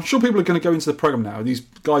people are going to go into the program now, these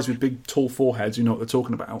guys with big tall foreheads who know what they're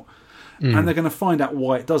talking about. And they're going to find out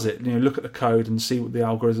why it does it. You know, look at the code and see what the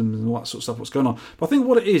algorithms and all that sort of stuff, what's going on. But I think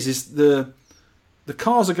what it is the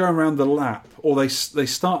cars are going around the lap, or they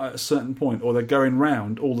start at a certain point, or they're going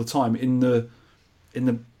round all the time in the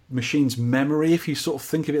machine's memory, if you sort of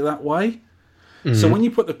think of it that way. So when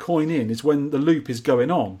you put the coin in, it's when the loop is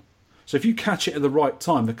going on. So if you catch it at the right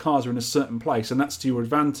time, the cars are in a certain place, and that's to your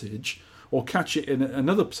advantage. Or catch it in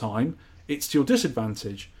another time, it's to your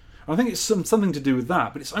disadvantage. I think it's something to do with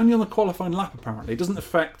that, but it's only on the qualifying lap apparently. It doesn't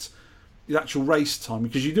affect the actual race time,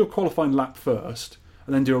 because you do a qualifying lap first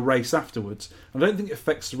and then do a race afterwards. I don't think it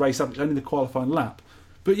affects the race after, it's only the qualifying lap.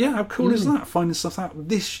 But yeah, how cool is that, finding stuff out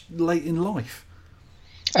this late in life?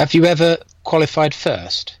 Have you ever qualified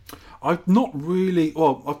first? I've not really...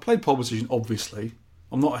 Well, I've played pole position, obviously.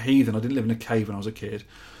 I'm not a heathen. I didn't live in a cave when I was a kid.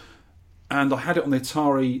 And I had it on the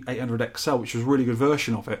Atari 800 XL, which was a really good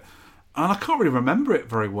version of it. And I can't really remember it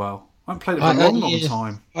very well. I haven't played it for a long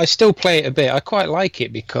time. I still play it a bit. I quite like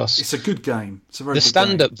it because... It's a good game. It's a very the good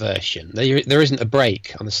stand-up game. version, there isn't a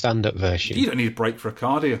brake on the stand-up version. You don't need a brake for a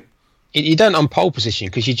car, do you? You don't on pole position,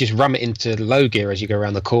 because you just ram it into low gear as you go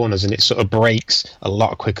around the corners, and it sort of brakes a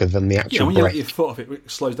lot quicker than the actual when you brake. let your foot off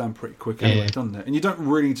it slows down pretty quick anyway, doesn't it? And you don't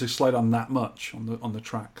really need to slow down that much on the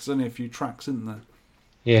track, because there's only a few tracks, isn't there?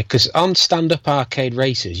 Yeah, because on stand-up arcade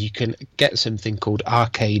races, you can get something called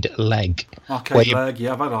arcade leg. Arcade leg,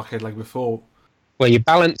 yeah, I've had arcade leg before. Where you're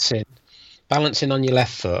balancing on your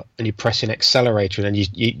left foot, and you're pressing accelerator, and then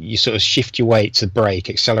you sort of shift your weight to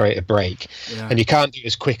brake, accelerator, brake, and you can't do it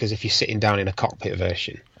as quick as if you're sitting down in a cockpit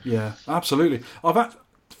version. Yeah, absolutely.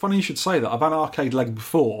 Funny you should say that. I've had arcade leg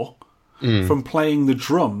before from playing the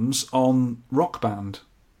drums on Rock Band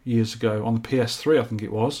years ago on the PS3, I think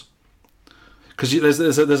it was. Because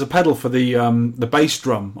there's a pedal for the bass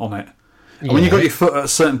drum on it. And when you've got your foot at a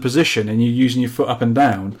certain position and you're using your foot up and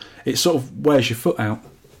down, it sort of wears your foot out.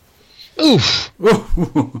 Oof!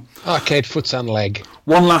 Arcade foot and leg.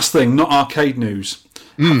 One last thing, not arcade news.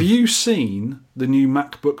 Have you seen the new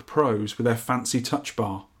MacBook Pros with their fancy touch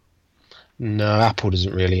bar? No, Apple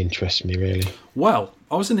doesn't really interest me, really. Well,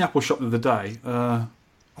 I was in the Apple shop the other day. I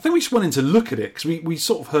think we just went in to look at it, because we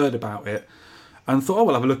sort of heard about it. And thought,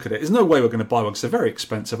 we'll have a look at it. There's no way we're going to buy one because they're very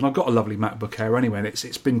expensive. And I've got a lovely MacBook Air anyway, and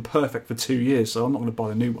it's been perfect for 2 years, so I'm not going to buy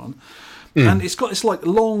the new one. And it's got this like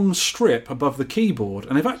long strip above the keyboard,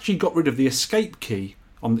 and they've actually got rid of the escape key.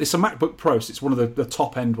 It's a MacBook Pro, so it's one of the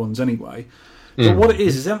top end ones anyway. But what it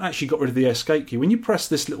is they haven't actually got rid of the escape key. When you press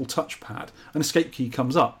this little touchpad, an escape key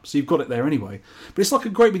comes up, so you've got it there anyway. But it's like a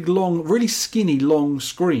great big long, really skinny long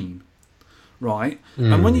screen right?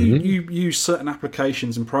 And when you use certain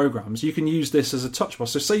applications and programs, you can use this as a touch bar.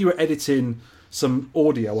 So say you were editing some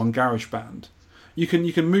audio on GarageBand, you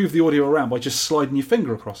can move the audio around by just sliding your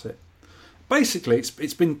finger across it. Basically, it's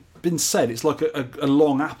been said it's like a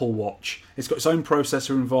long Apple Watch. It's got its own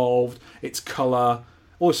processor involved, its colour,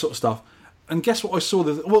 all this sort of stuff. And guess what I saw?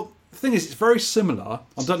 The thing is, it's very similar.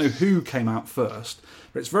 I don't know who came out first,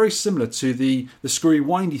 but it's very similar to the screwy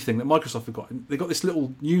windy thing that Microsoft have got. They've got this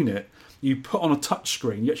little unit you put on a touch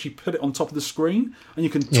screen. You actually put it on top of the screen, and you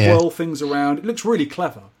can twirl things around. It looks really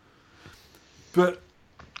clever. But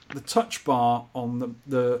the touch bar on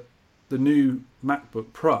the new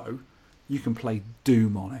MacBook Pro, you can play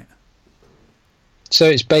Doom on it. So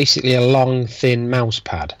it's basically a long, thin mouse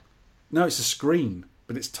pad? No, it's a screen,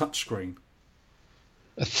 but it's touch screen.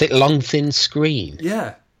 A long, thin screen?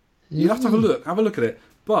 Yeah. You have to have a look. Have a look at it.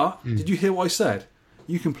 But, did you hear what I said?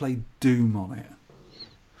 You can play Doom on it.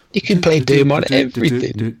 You can play Doom on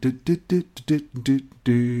everything.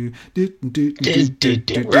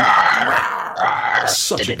 It's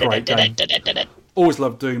such a great game. Always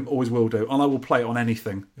love Doom, always will do. And I will play it on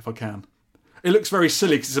anything if I can. It looks very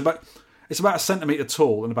silly because it's about a centimetre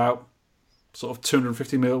tall and about sort of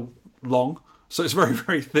 250 mil long. So it's very,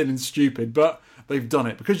 very thin and stupid. But they've done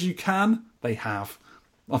it. Because you can, they have.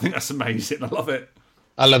 I think that's amazing. I love it.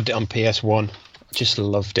 I loved it on PS1. Just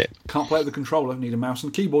loved it. Can't play with the controller. Need a mouse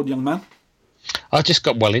and keyboard, young man. I just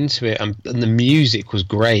got well into it, and the music was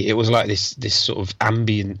great. It was like this sort of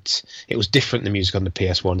ambient. It was different, the music on the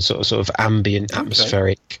PS1, sort of ambient,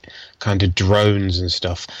 atmospheric kind of drones and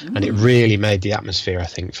stuff. And it really made the atmosphere, I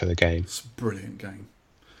think, for the game. It's a brilliant game.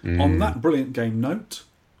 On that brilliant game note...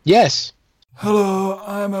 Yes. Hello,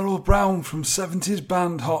 I'm Errol Brown from 70s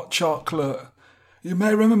band Hot Chocolate. You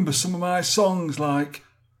may remember some of my songs like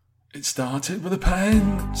It Started With a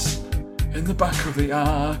Pence in the back of the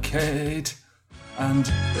arcade, and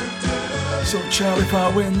So Charlie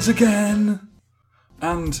Parr Wins Again,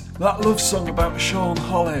 and that love song about Sean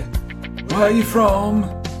Holly, Where You From,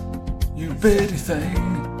 You Beardy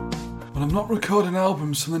Thing. But I'm not recording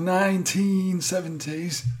albums from the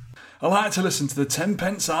 1970s. I like to listen to the 10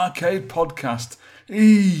 Pence Arcade podcast.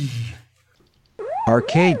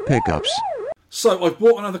 Arcade pickups. So I've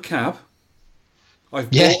bought another cab.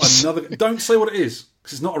 Bought another. Don't say what it is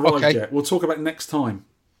because it's not arrived yet. We'll talk about it next time.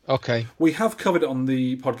 Okay. We have covered it on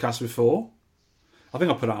the podcast before. I think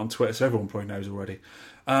I put it on Twitter, so everyone probably knows already.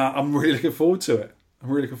 I'm really looking forward to it.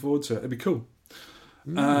 It'd be cool.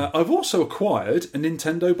 I've also acquired a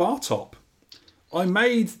Nintendo bar top. I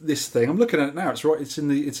made this thing. I'm looking at it now. It's right. It's in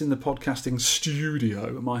the podcasting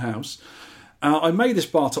studio at my house. I made this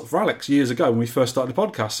bar top for Alex years ago when we first started the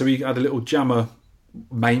podcast. So he had a little jammer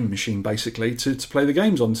main machine basically to play the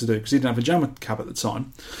games on to do because he didn't have a jammer cab at the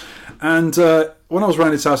time. And when I was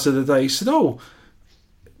around his house the other day, he said, "Oh,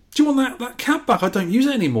 do you want that cab back? I don't use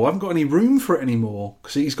it anymore. I haven't got any room for it anymore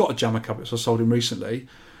because he's got a jammer cab so I sold him recently."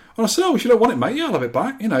 And I said, "Oh, if you don't want it, mate, yeah, I'll have it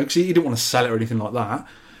back." You know, because he didn't want to sell it or anything like that.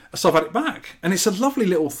 So I've had it back, and it's a lovely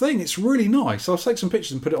little thing. It's really nice. I'll take some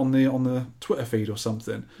pictures and put it on the Twitter feed or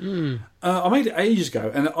something. I made it ages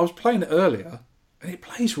ago, and I was playing it earlier, and it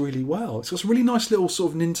plays really well. It's got some really nice little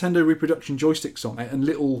sort of Nintendo reproduction joysticks on it, and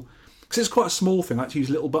little, because it's quite a small thing. I like to use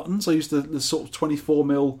little buttons. I use the sort of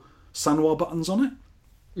 24mm Sanwa buttons on it.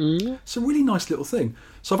 It's a really nice little thing.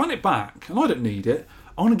 So I've had it back, and I don't need it.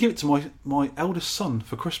 I want to give it to my eldest son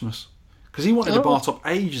for Christmas. Because he wanted a bar top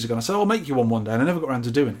ages ago. And I said, I'll make you one day. And I never got around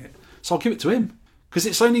to doing it. So I'll give it to him. Because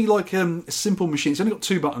it's only like a simple machine. It's only got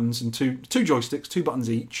 2 buttons and two joysticks, 2 buttons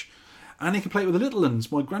each. And he can play it with the little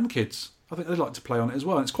ones, my grandkids. I think they'd like to play on it as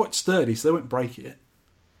well. And it's quite sturdy, so they won't break it.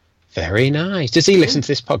 Very nice. Does he listen to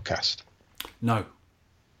this podcast? No.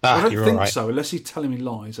 I don't think right. so, unless he's telling me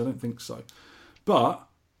lies. I don't think so. But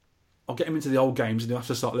I'll get him into the old games and he'll have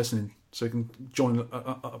to start listening so he can join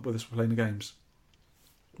up with us for playing the games.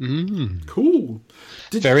 Cool.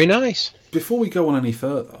 Very nice. Before we go on any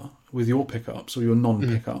further with your pickups or your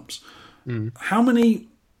non-pickups, how many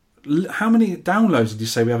downloads did you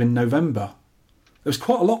say we have in November? There was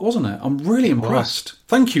quite a lot, wasn't it? I'm really impressed.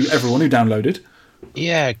 Thank you, everyone who downloaded.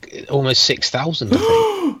 Yeah, almost 6,000, I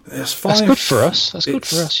think. That's good for us.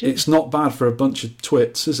 Yeah. It's not bad for a bunch of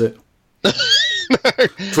twits, is it?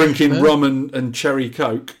 Drinking rum and cherry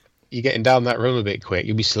coke. You're getting down that rum a bit quick.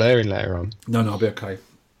 You'll be slurring later on. No, I'll be okay.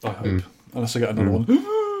 I hope. Unless I get another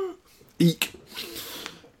one. Eek.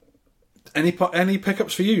 Any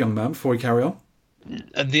pickups for you, young man, before we carry on?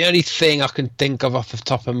 The only thing I can think of off the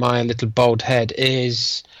top of my little bald head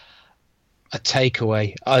is a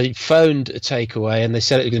takeaway. I phoned a takeaway and they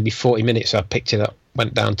said it was going to be 40 minutes, so I picked it up,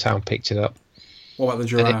 went downtown, picked it up. What about the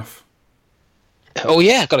giraffe? Oh,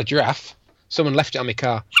 yeah, I got a giraffe. Someone left it on my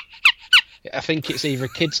car. I think it's either a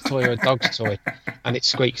kid's toy or a dog's toy, and it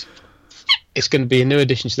squeaks. It's going to be a new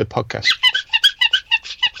addition to the podcast.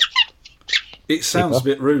 It sounds a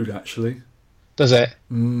bit rude, actually. Does it?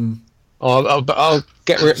 Mm. Oh, I'll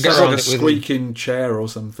get around like a it squeaking chair or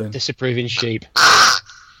something. Disapproving sheep.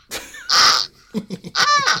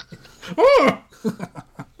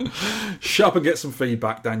 Shut up and get some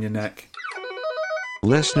feedback down your neck.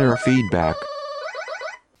 Listener feedback.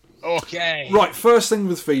 Okay. Right, first thing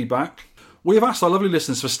with feedback. We have asked our lovely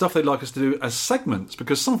listeners for stuff they'd like us to do as segments,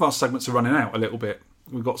 because some of our segments are running out a little bit.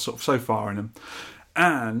 We've got sort of so far in them.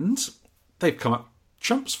 And they've come up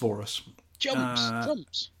chumps for us.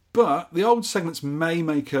 Jumps. But the old segments may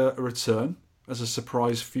make a return as a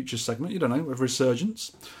surprise future segment. You don't know, a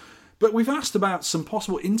resurgence. But we've asked about some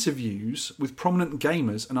possible interviews with prominent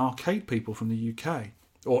gamers and arcade people from the UK.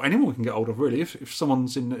 Or anyone we can get hold of, really. If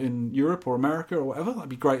someone's in Europe or America or whatever, that'd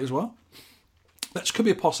be great as well. That could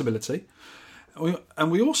be a possibility.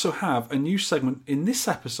 And we also have a new segment in this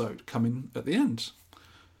episode coming at the end.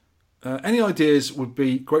 Any ideas would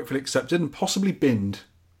be gratefully accepted and possibly binned.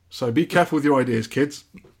 So be careful with your ideas, kids.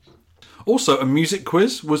 Also, a music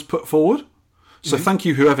quiz was put forward. So thank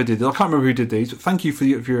you, whoever did it. I can't remember who did these, but thank you for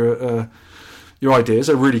your ideas.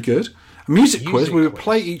 They're really good. A music quiz, we would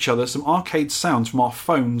play each other some arcade sounds from our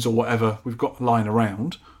phones or whatever we've got lying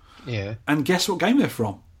around. Yeah. And guess what game they're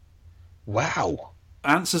from. Wow.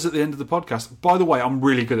 Answers at the end of the podcast. By the way, I'm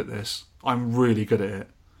really good at this. I'm really good at it.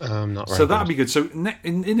 Not very So that'd be good. So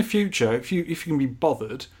in the future, if you can be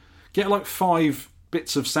bothered, get like 5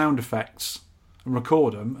 bits of sound effects and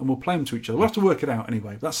record them, and we'll play them to each other. We'll have to work it out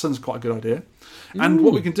anyway. That sounds quite a good idea. And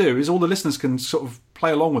what we can do is all the listeners can sort of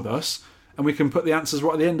play along with us, and we can put the answers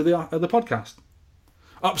right at the end of the podcast.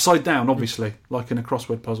 Upside down, obviously, like in a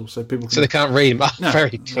crossword puzzle, so people can... So they can't read them. No.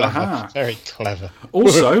 Very clever. Aha. Very clever.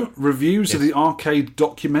 Also, reviews of the arcade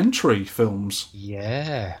documentary films.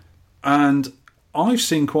 Yeah. And I've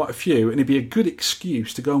seen quite a few, and it'd be a good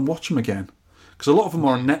excuse to go and watch them again. Because a lot of them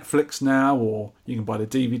are on Netflix now, or you can buy the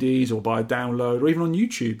DVDs, or buy a download, or even on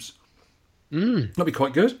YouTube's. That'd be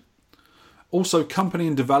quite good. Also, company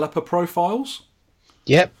and developer profiles.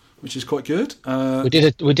 Yep. Which is quite good. We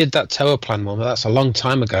did that Tower Plan one, but that's a long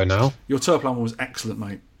time ago now. Your Tower Plan one was excellent,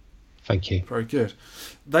 mate. Thank you. Very good.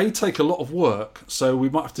 They take a lot of work, so we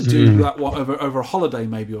might have to do that one over a holiday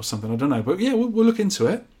maybe or something. I don't know. But yeah, we'll look into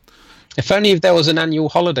it. If only if there was an annual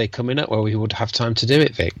holiday coming up where we would have time to do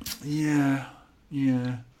it, Vic. Yeah.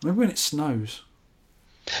 Maybe when it snows.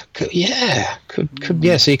 Could yeah,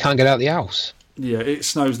 so you can't get out the house. Yeah, it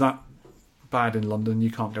snows that bad in London,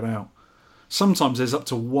 you can't get out. Sometimes there's up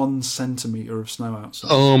to 1 centimetre of snow outside.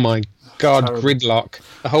 Oh my God, terrible. Gridlock.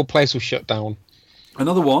 The whole place will shut down.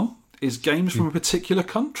 Another one is games from a particular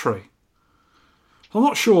country. I'm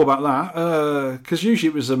not sure about that, because usually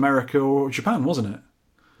it was America or Japan, wasn't it?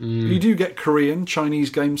 You do get Korean, Chinese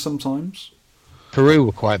games sometimes. Peru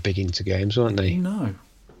were quite big into games, weren't they? No.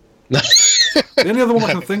 The only other one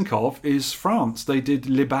I can think of is France. They did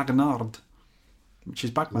Le Bagnard, which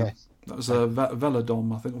is Bagman. Yes. That was a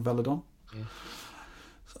Velodon, I think, or Velodon.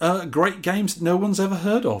 Yeah. Great games no one's ever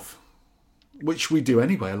heard of, which we do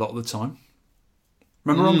anyway a lot of the time.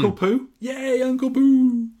 Remember Uncle Pooh? Yay, Uncle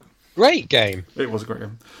Pooh! Great game. It was a great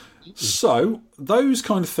game. So, those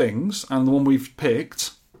kind of things, and the one we've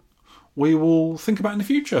picked, we will think about in the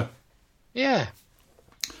future. Yeah.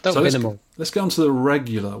 Don't win them all. Let's get on to the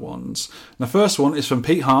regular ones. And the first one is from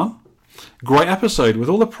Pete Hahn. Great episode. With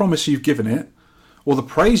all the promise you've given it, or the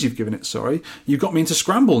praise you've given it, sorry, you've got me into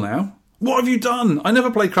Scramble now. What have you done? I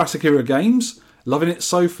never played classic era games. Loving it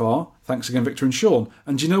so far. Thanks again, Victor and Sean.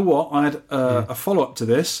 And do you know what? I had a follow-up to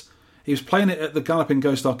this. He was playing it at the Galloping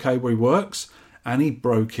Ghost Arcade where he works, and he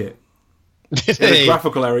broke it. Did In a he?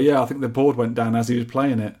 graphical error, yeah. I think the board went down as he was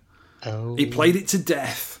playing it. Oh. He played it to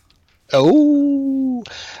death. Oh.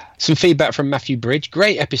 Some feedback from Matthew Bridge.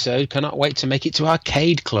 Great episode. Cannot wait to make it to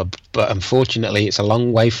Arcade Club. But unfortunately, it's a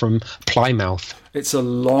long way from Plymouth. It's a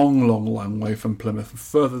long, long, long way from Plymouth.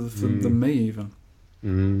 Further than me, even.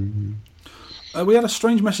 We had a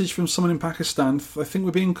strange message from someone in Pakistan. I think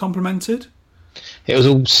we're being complimented. It was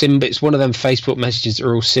all it's one of them Facebook messages that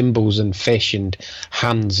are all symbols and fish and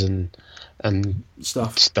hands and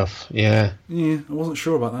stuff. Yeah. Yeah, I wasn't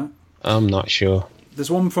sure about that. I'm not sure. There's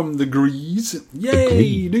one from The Grease.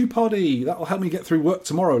 Yay, new poddy. That'll help me get through work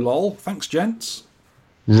tomorrow, lol. Thanks, gents.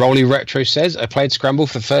 Rolly Retro says, I played Scramble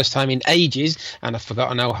for the first time in ages and I've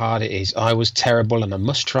forgotten how hard it is. I was terrible and I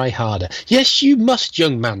must try harder. Yes, you must,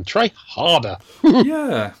 young man. Try harder.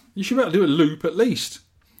 Yeah, you should be able to do a loop at least.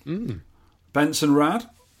 Benson Rad,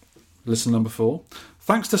 listen number 4.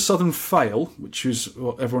 Thanks to Southern Fail, which is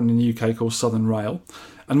what everyone in the UK calls Southern Rail,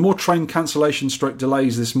 and more train cancellation stroke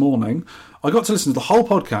delays this morning, I got to listen to the whole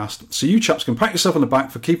podcast, so you chaps can pat yourself on the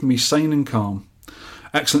back for keeping me sane and calm.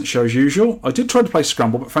 Excellent show as usual. I did try to play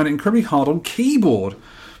Scramble, but found it incredibly hard on keyboard,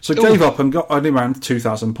 so gave up and got only around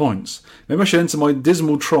 2,000 points. Maybe I should enter my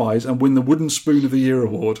dismal tries and win the Wooden Spoon of the Year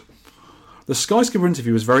award. The Skyscraper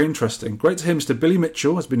interview was very interesting. Great to hear Mr. Billy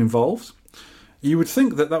Mitchell has been involved. You would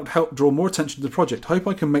think that would help draw more attention to the project. Hope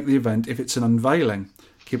I can make the event if it's an unveiling.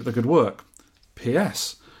 Keep up the good work.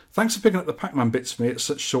 P.S. Thanks for picking up the Pac-Man bits for me at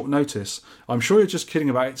such short notice. I'm sure you're just kidding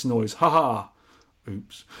about its noise. Ha ha.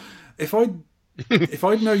 Oops. If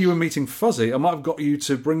I'd know you were meeting Fuzzy, I might have got you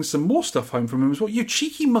to bring some more stuff home from him as well. You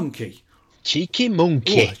cheeky monkey. Cheeky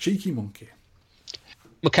monkey. Oh, cheeky monkey.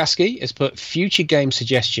 McCaskey has put future game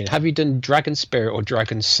suggestion. Have you done Dragon Spirit or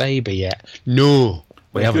Dragon Saber yet? No,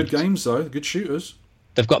 we haven't. Good games though, good shooters.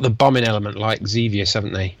 They've got the bombing element like Xevious,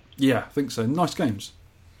 haven't they? Yeah, I think so. Nice games.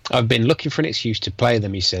 I've been looking for an excuse to play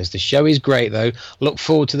them, he says. The show is great though. Look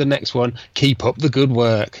forward to the next one. Keep up the good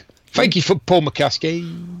work. Thank you for Paul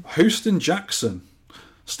McCaskey. Houston Jackson.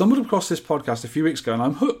 Stumbled across this podcast a few weeks ago and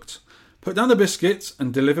I'm hooked. Put down the biscuits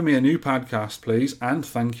and deliver me a new podcast, please, and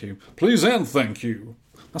thank you. Please and thank you.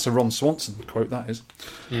 That's a Ron Swanson quote, that is.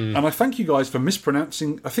 And I thank you guys for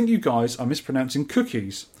mispronouncing... I think you guys are mispronouncing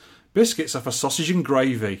cookies. Biscuits are for sausage and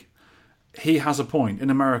gravy. He has a point. In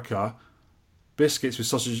America, biscuits with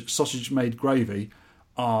sausage-made gravy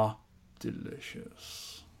are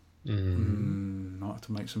delicious. I'll have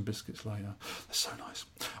to make some biscuits later. They're so nice.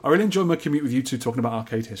 I really enjoy my commute with you two talking about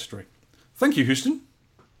arcade history. Thank you, Houston.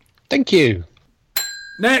 Thank you.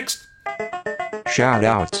 Next. Shout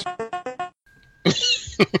outs.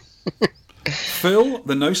 Phil,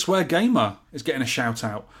 the No Swear Gamer, is getting a shout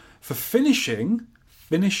out for finishing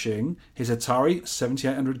his Atari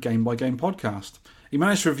 7800 game by game podcast. He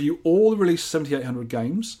managed to review all the released 7800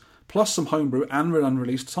 games, plus some homebrew and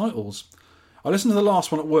unreleased titles. I listened to the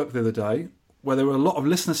last one at work the other day, where there were a lot of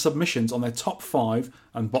listener submissions on their top 5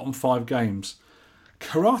 and bottom 5 games.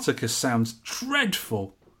 Karateka sounds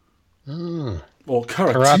dreadful. Or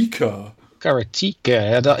Karateka.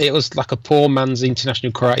 Karateka. It was like a poor man's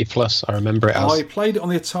International Karate Plus. I remember it as. I played it on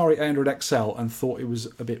the Atari 800 XL and thought it was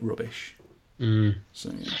a bit rubbish. So,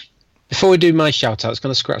 yeah. Before we do my shout out, it's going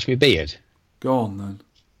to scratch my beard. Go on then.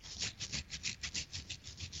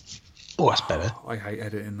 Oh, that's better. I hate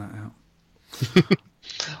editing that out.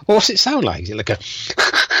 Well, what's it sound like? Is it like a...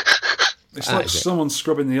 It's like someone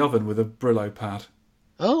scrubbing the oven with a Brillo pad.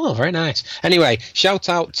 Oh, very nice. Anyway, shout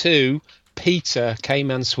out to Peter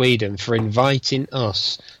Cayman Sweden for inviting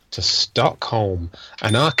us to Stockholm,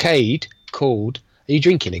 an arcade called... Are you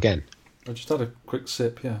drinking again? I just had a quick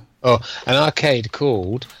sip, yeah. Oh, an arcade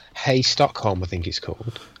called Hey Stockholm, I think it's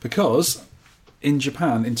called. Because in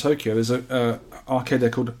Japan, in Tokyo, there's a arcade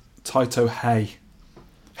there called Taito Hei.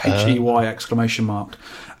 H-E-Y exclamation mark.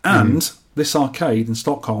 And this arcade in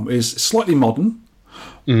Stockholm is slightly modern.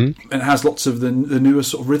 And it has lots of the newer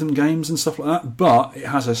sort of rhythm games and stuff like that. But it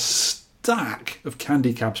has a stack of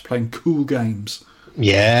candy cabs playing cool games.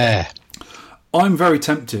 Yeah. I'm very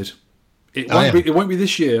tempted. It won't be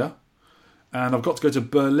this year. And I've got to go to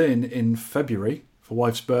Berlin in February for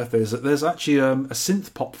wife's birthday. There's actually a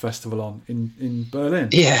synth pop festival on in Berlin.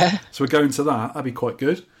 Yeah. So we're going to that. That'd be quite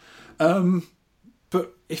good.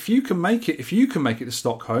 But if you can make it to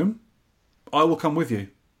Stockholm, I will come with you.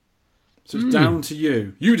 So it's down to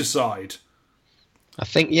you. You decide. I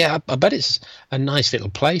think, yeah, I bet it's a nice little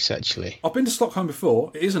place, actually. I've been to Stockholm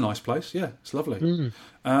before. It is a nice place. Yeah, it's lovely.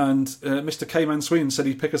 And Mr. Cayman Sweden said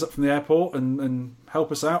he'd pick us up from the airport and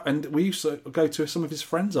help us out. And we used to go to some of his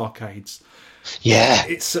friends' arcades. Yeah.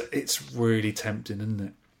 It's really tempting, isn't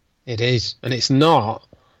it? It is. And it's not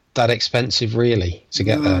that expensive, really, to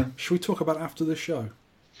get there. Should we talk about it after the show?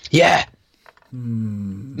 Yeah.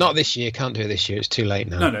 Not this year. Can't do it this year. It's too late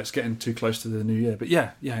now. No, it's getting too close to the new year. But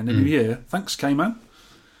yeah, in the new year. Thanks, Cayman.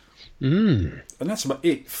 And that's about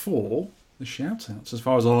it for the shout-outs, as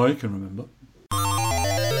far as I can remember.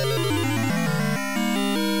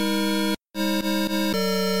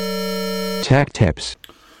 Tech tips.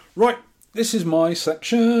 Right, this is my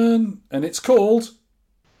section, and it's called...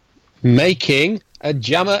 Making a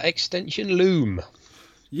Jammer Extension Loom.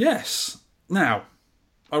 Yes. Now,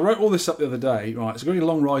 I wrote all this up the other day. Right, it's a very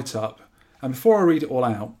long write-up. And before I read it all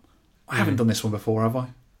out, I haven't done this one before, have I?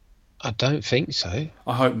 I don't think so.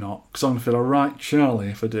 I hope not, because I'm going to feel a right Charlie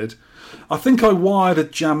if I did. I think I wired a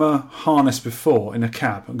jammer harness before in a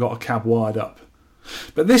cab and got a cab wired up.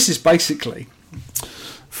 But this is basically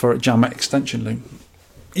for a jammer extension loom.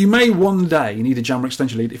 You may one day need a jammer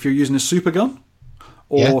extension lead if you're using a super gun,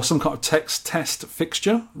 or some kind of text test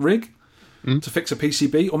fixture rig to fix a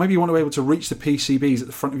PCB, or maybe you want to be able to reach the PCBs at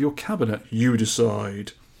the front of your cabinet. You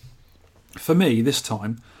decide. For me, this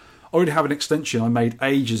time, I already have an extension I made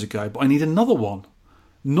ages ago, but I need another one.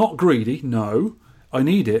 Not greedy, no. I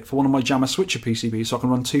need it for one of my Jammer switcher PCBs so I can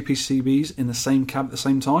run 2 PCBs in the same cab at the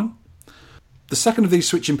same time. The second of these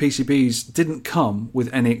switching PCBs didn't come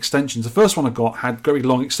with any extensions. The first one I got had very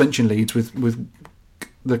long extension leads with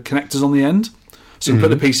the connectors on the end. So you can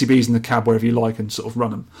put the PCBs in the cab wherever you like and sort of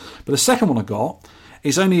run them. But the second one I got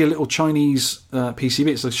is only a little Chinese PCB.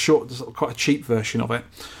 It's a short, quite a cheap version of it.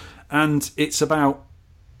 And it's about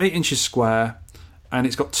 8 inches square, and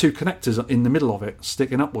it's got 2 connectors in the middle of it,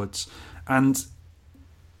 sticking upwards. And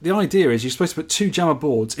the idea is you're supposed to put 2 Jammer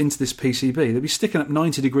boards into this PCB. They'll be sticking up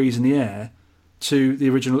 90 degrees in the air to the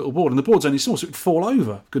original little board. And the board's only small, so it would fall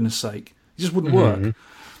over, for goodness sake. It just wouldn't work.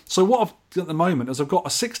 So what I've done at the moment is I've got a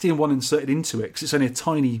 60-in-1 inserted into it, because it's only a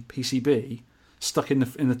tiny PCB stuck in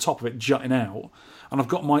the top of it, jutting out. And I've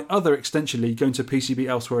got my other extension lead going to a PCB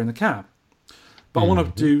elsewhere in the cab. But I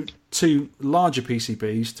want to do 2 larger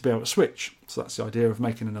PCBs to be able to switch. So that's the idea of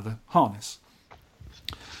making another harness.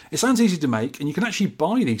 It sounds easy to make, and you can actually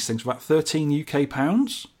buy these things for about £13 UK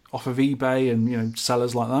off of eBay and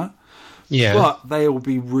sellers like that. Yeah. But they will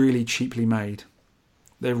be really cheaply made.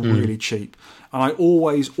 They're really cheap. And I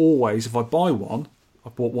always, if I buy one,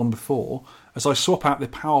 I've bought one before, as I swap out the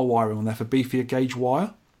power wiring on there for beefier gauge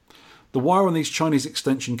wire. The wire on these Chinese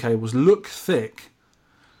extension cables look thick,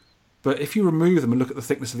 but if you remove them and look at the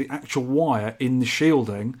thickness of the actual wire in the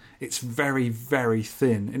shielding, it's very, very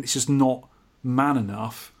thin, and it's just not man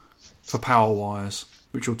enough for power wires,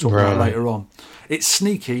 which we'll talk about later on. It's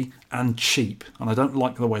sneaky and cheap, and I don't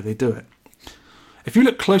like the way they do it. If you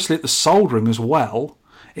look closely at the soldering as well,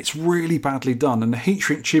 it's really badly done, and the heat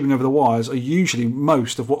shrink tubing over the wires are usually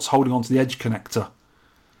most of what's holding onto the edge connector.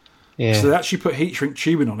 Yeah. So they actually put heat shrink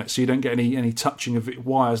tubing on it so you don't get any touching of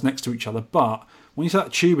wires next to each other, but when you take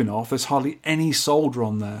that tubing off, there's hardly any solder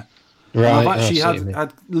on there. Right. And I've actually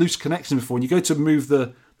had loose connections before, and you go to move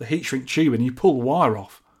the heat shrink tubing and you pull the wire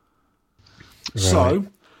off. Right. So,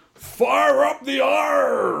 fire up the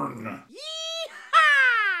iron!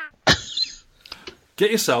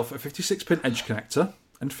 Get yourself a 56-pin edge connector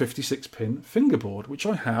and 56-pin fingerboard, which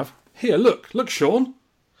I have here. Look, Sean.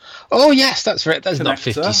 Oh, yes, that's right. There's not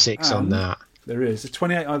 56 on that. There is. There's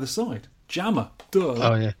 28 either side. Jammer. Duh.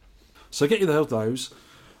 Oh, yeah. So get you those.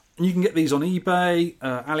 And you can get these on eBay,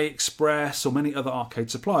 AliExpress, or many other arcade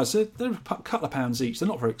suppliers. They're a couple of pounds each. They're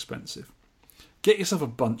not very expensive. Get yourself a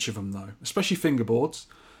bunch of them, though, especially fingerboards,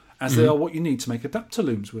 as they are what you need to make adapter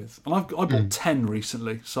looms with. And I bought 10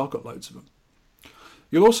 recently, so I've got loads of them.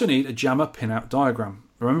 You'll also need a Jammer pin-out diagram.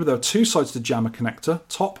 Remember, there are 2 sides to the Jammer connector,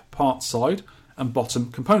 top part side and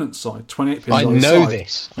bottom component side, 28 pins either side. I know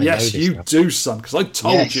this. You do, son, because I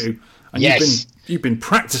told you. And you've been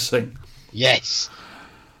practicing. Yes.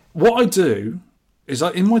 What I do is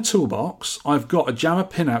in my toolbox, I've got a Jammer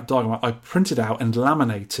pin-out diagram I printed out and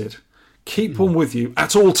laminated. Keep one with you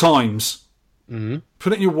at all times.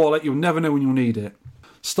 Put it in your wallet. You'll never know when you'll need it.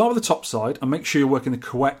 Start with the top side and make sure you're working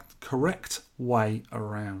the correct way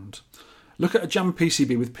around. Look at a Jammer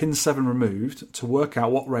PCB with pin 7 removed to work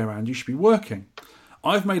out what way around you should be working.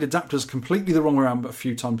 I've made adapters completely the wrong way around a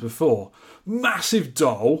few times before. Massive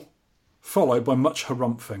dole, followed by much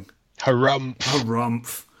harumphing.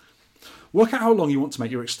 Harumph. Work out how long you want to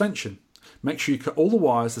make your extension. Make sure you cut all the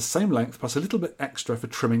wires the same length plus a little bit extra for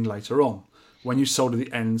trimming later on, when you solder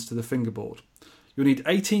the ends to the fingerboard. You'll need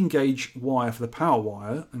 18 gauge wire for the power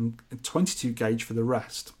wire and 22 gauge for the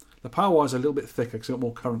rest. The power wires are a little bit thicker because they've got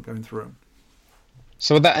more current going through them.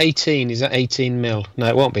 So that 18, is that 18 mil? No,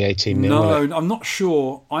 it won't be 18 mil. No, I'm not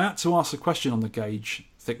sure. I had to ask a question on the gauge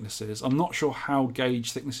thicknesses. I'm not sure how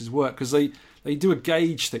gauge thicknesses work, because they do a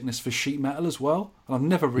gauge thickness for sheet metal as well, and I've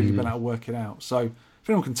never really been able to work it out. So if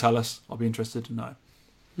anyone can tell us, I'll be interested to know.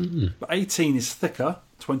 But 18 is thicker,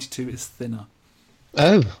 22 is thinner.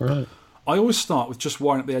 Oh, right. I always start with just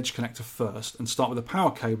wiring up the edge connector first and start with the power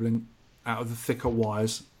cabling out of the thicker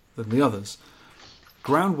wires than the others.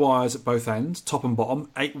 Ground wires at both ends, top and bottom,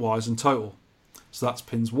 8 wires in total. So that's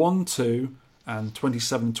pins 1, 2 and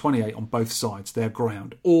 27 and 28 on both sides. They're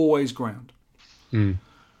ground, always ground.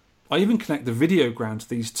 I even connect the video ground to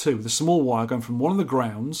these 2 with a small wire going from one of the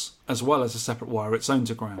grounds as well as a separate wire its own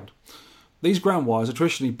to ground. These ground wires are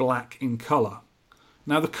traditionally black in colour.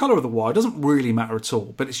 Now the colour of the wire doesn't really matter at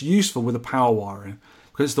all, but it's useful with the power wiring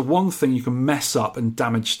because it's the one thing you can mess up and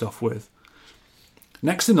damage stuff with.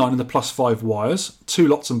 Next in line are the +5 wires, 2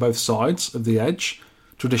 lots on both sides of the edge,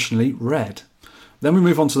 traditionally red. Then we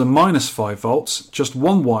move on to the -5 volts, just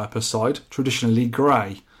one wire per side, traditionally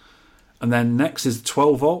grey. And then next is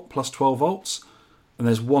 12 volt plus 12 volts, and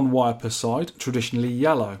there's one wire per side, traditionally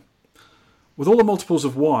yellow. With all the multiples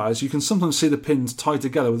of wires, you can sometimes see the pins tied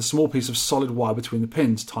together with a small piece of solid wire between the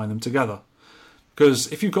pins, tying them together. Because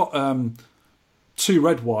if you've got 2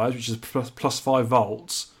 red wires, which is plus 5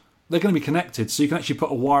 volts, they're going to be connected, so you can actually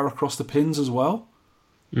put a wire across the pins as well.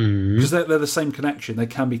 Because they're the same connection, they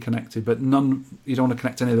can be connected, but none. You don't want to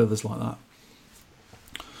connect any of the others like that,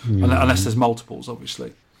 unless there's multiples,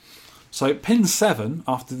 obviously. So pin 7,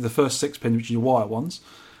 after the first 6 pins, which are your wire ones,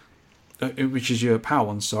 which is your power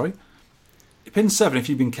ones, sorry. Pin 7, if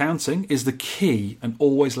you've been counting, is the key and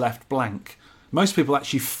always left blank. Most people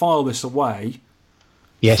actually file this away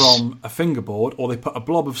from a fingerboard, or they put a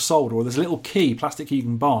blob of solder, or there's a little key, plastic key you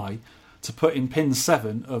can buy, to put in pin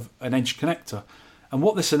 7 of an edge connector. And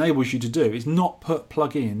what this enables you to do is not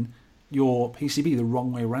plug in your PCB the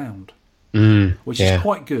wrong way around, which is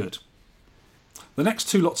quite good. The next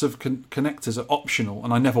 2 lots of connectors are optional,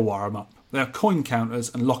 and I never wire them up. They are coin counters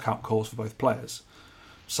and lockout cores for both players.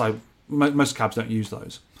 So most cabs don't use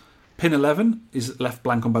those. Pin 11 is left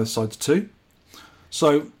blank on both sides too.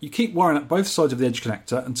 So you keep wiring up both sides of the edge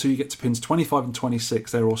connector until you get to pins 25 and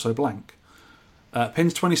 26. They're also blank.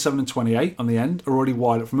 Pins 27 and 28 on the end are already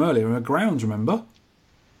wired up from earlier and are grounds, remember?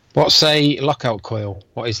 What's a lockout coil?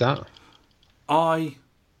 What is that? I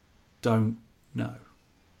don't know.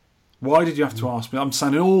 Why did you have to ask me? I'm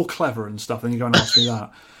sounding all clever and stuff, and you go and ask me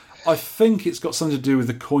that. I think it's got something to do with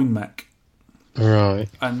the coin mech. Right.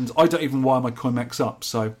 And I don't even wire my coin mechs up,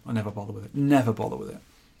 so I never bother with it. Never bother with it.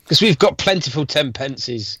 Because we've got plentiful 10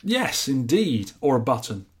 pences. Yes, indeed. Or a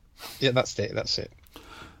button. Yeah, that's it.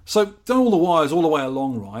 So, done all the wires all the way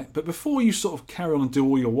along, right? But before you sort of carry on and do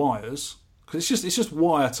all your wires, because it's just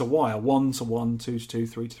wire to wire, 1 to 1, 2 to 2,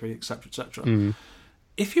 3 to 3, etc., etc.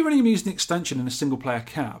 If you're only using an extension in a single player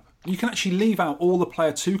cab, you can actually leave out all the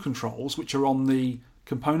player 2 controls, which are on the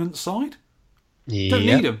component side. Don't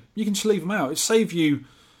need them. You can just leave them out. It saves you,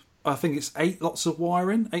 I think it's 8 lots of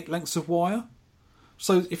wiring, 8 lengths of wire.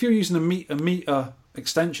 So if you're using a meter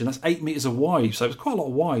extension, that's 8 meters of wire you save. It's quite a lot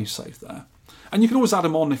of wire you save there. And you can always add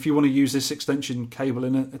them on if you want to use this extension cable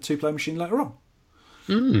in a 2-player machine later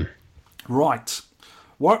on. Right.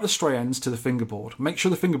 Wire up the stray ends to the fingerboard. Make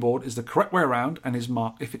sure the fingerboard is the correct way around and is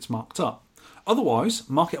marked if it's marked up. Otherwise,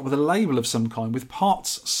 mark it up with a label of some kind with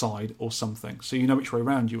parts side or something, so you know which way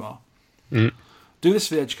around you are. Do this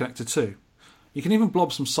for the edge connector too. You can even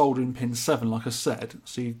blob some solder in pin 7, like I said,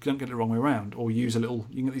 so you don't get it the wrong way around, or use you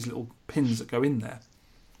can get these little pins that go in there.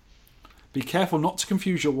 Be careful not to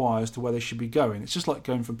confuse your wires to where they should be going. It's just like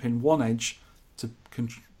going from pin 1 edge to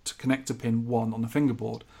connect to pin 1 on the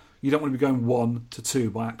fingerboard. You don't want to be going 1 to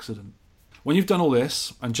 2 by accident. When you've done all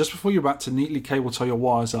this, and just before you're about to neatly cable tie your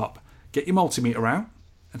wires up, get your multimeter out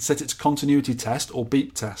and set it to continuity test or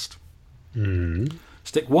beep test.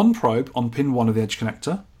 Stick one probe on pin 1 of the edge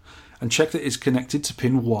connector and check that it's connected to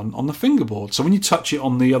pin 1 on the fingerboard. So when you touch it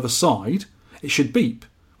on the other side, it should beep,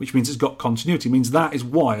 which means it's got continuity. It means that is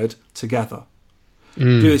wired together.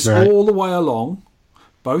 Do this all the way along,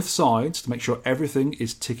 both sides, to make sure everything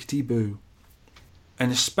is tickety-boo.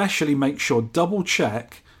 And especially make sure, double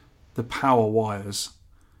check the power wires.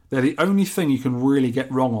 They're the only thing you can really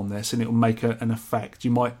get wrong on this, and it'll make an effect. You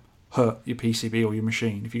might hurt your PCB or your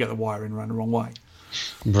machine if you get the wiring around the wrong way.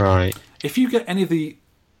 Right. If you get any of the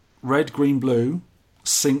red, green, blue,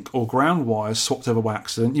 sync or ground wires swapped over by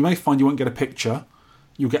accident, you may find you won't get a picture.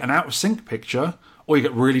 You'll get an out of sync picture, or you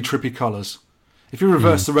get really trippy colours. If you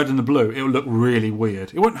reverse the red and the blue, it'll look really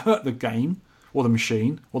weird. It won't hurt the game, or the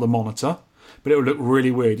machine, or the monitor, but it'll look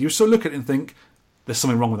really weird. You still look at it and think, there's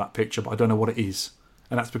something wrong with that picture, but I don't know what it is.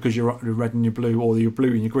 And that's because your red and your blue, or your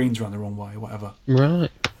blue and your greens around the wrong way, or whatever.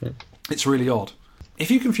 Right. It's really odd.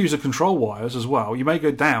 If you confuse the control wires as well, you may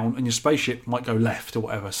go down and your spaceship might go left or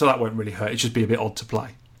whatever, so that won't really hurt. It'll just be a bit odd to play.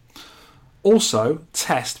 Also,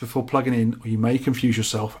 test before plugging in, or you may confuse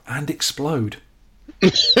yourself and explode.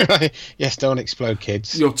 Yes, don't explode,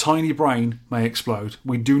 kids. Your tiny brain may explode.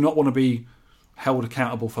 We do not want to be held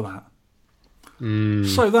accountable for that.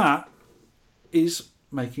 So that is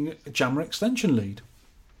making a jammer extension lead.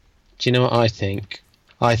 Do you know what I think?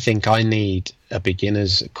 I think I need a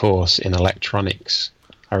beginner's course in electronics.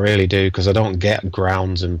 I really do, because I don't get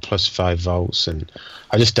grounds and plus 5 volts, and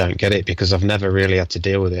I just don't get it because I've never really had to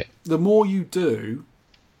deal with it. The more you do,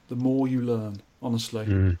 the more you learn,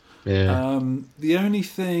 honestly. The only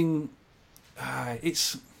thing,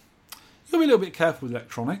 it's you've got to be a little bit careful with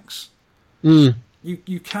electronics.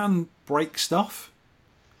 You can break stuff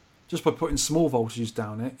just by putting small voltages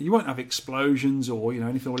down it. You won't have explosions or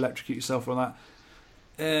anything will electrocute yourself or that.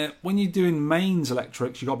 when you're doing mains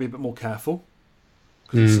electrics, you've got to be a bit more careful.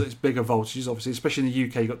 Because it's bigger voltages, obviously. Especially in the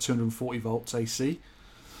UK, you've got 240 volts AC.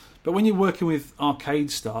 But when you're working with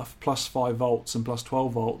arcade stuff, plus 5 volts and plus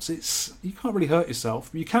 12 volts, you can't really hurt yourself.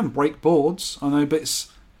 You can break boards, I know, but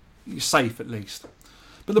you're safe at least.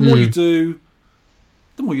 But the more you do,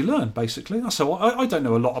 the more you learn, basically. So I don't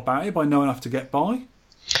know a lot about it, but I know enough to get by.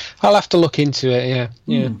 I'll have to look into it,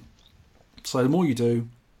 yeah. So the more you do,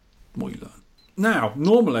 the more you learn. Now,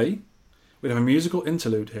 normally, we'd have a musical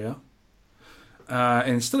interlude here.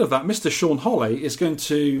 Instead of that, Mr. Sean Holly is going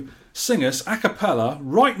to sing us a cappella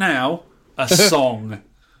right now a song.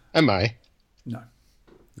 Am I? No.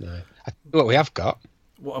 What we have got.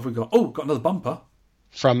 What have we got? Oh, got another bumper.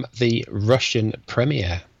 From the Russian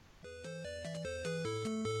premiere.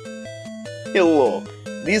 Hello,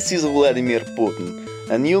 this is Vladimir Putin,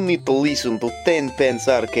 and you need to listen to 10 Pence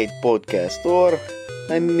Arcade Podcast, or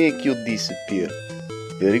I make you disappear.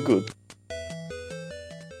 Very good.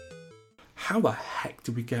 How the heck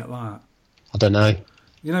did we get that? I don't know.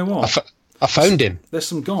 You know what? I phoned him. There's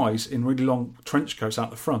some guys in really long trench coats out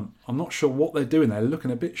the front. I'm not sure what they're doing there. They're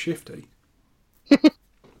looking a bit shifty.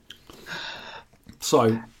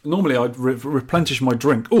 So, normally I'd replenish my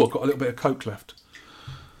drink. Oh, I've got a little bit of Coke left.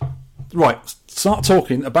 Right, start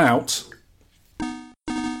talking about...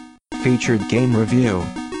 Featured game review.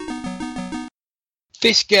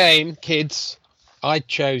 This game, kids, I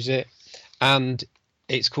chose it, and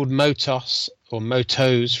it's called Motos, or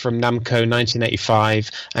Motos from Namco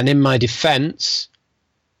 1985, and in my defence...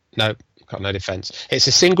 No, got no defence. It's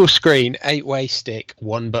a single screen, 8-way stick,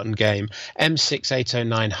 1-button game.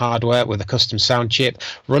 M6809 hardware with a custom sound chip.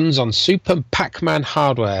 Runs on Super Pac-Man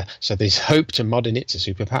hardware, so there's hope to modding it to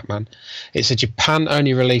Super Pac-Man. It's a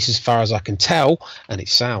Japan-only release as far as I can tell, and it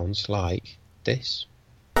sounds like this.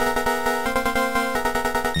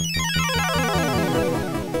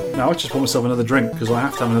 Now I just pour myself another drink, because I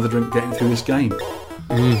have to have another drink getting through this game.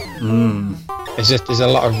 There's a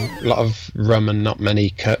lot of rum and not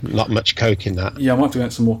much Coke in that. Yeah, I might have to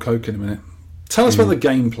get some more Coke in a minute. Tell us about the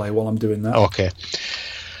gameplay while I'm doing that. Okay.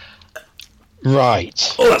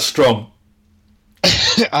 Right. Oh, that's strong.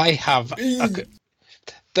 I have...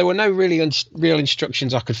 There were no real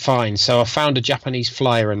instructions I could find, so I found a Japanese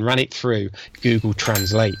flyer and ran it through Google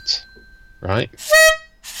Translate. Right?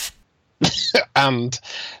 And...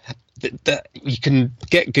 you can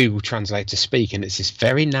get Google Translate to speak, and it's this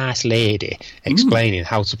very nice lady explaining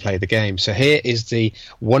how to play the game. So here is the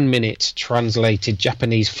 1-minute translated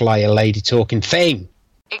Japanese flyer lady talking thing.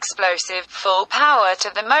 Explosive, full power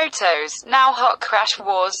to the Motos. Now hot crash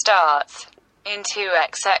war starts. In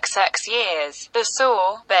 2xxx years, the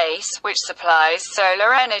SOAR base, which supplies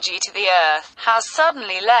solar energy to the Earth, has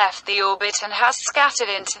suddenly left the orbit and has scattered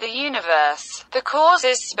into the universe. The cause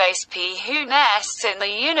is Space P, who nests in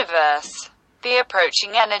the universe. The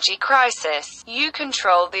approaching energy crisis. You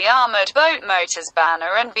control the armored boat Motors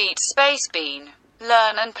banner and beat Space Bean.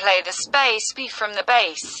 Learn and play the Space P from the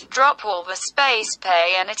base. Drop all the Space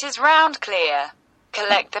Pay and it is round clear.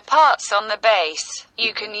 Collect the parts on the base.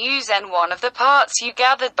 You can use any one of the parts you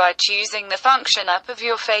gathered by choosing the function up of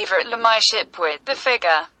your favorite Lemai ship with the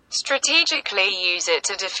figure. Strategically use it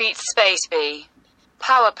to defeat Space B.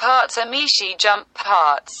 Power parts are Mishi jump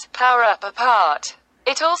parts. Power up a part.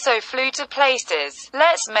 It also flew to places.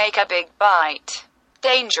 Let's make a big bite.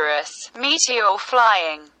 Dangerous. Meteor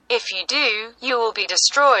flying. If you do, you will be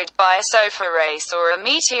destroyed by a sofa race or a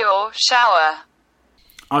meteor shower.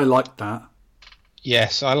 I like that.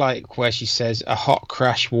 Yes, I like where she says a hot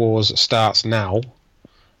crash wars starts now.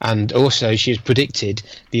 And also she's predicted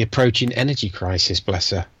the approaching energy crisis,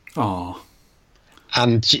 bless her. Oh.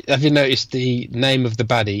 And have you noticed the name of the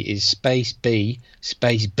baddie is Space B,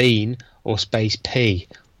 Space Bean, or Space P?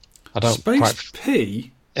 I don't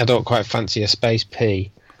quite fancy a Space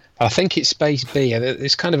P. I think it's Space B.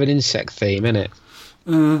 It's kind of an insect theme, isn't it?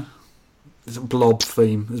 It's a blob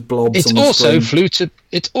theme. There's blobs It on the screen.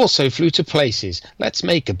 also flew to places. Let's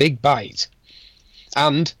make a big bite.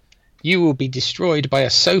 And you will be destroyed by a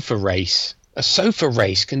sofa race. A sofa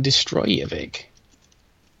race can destroy you, Vic.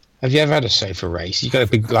 Have you ever had a sofa race? You've got a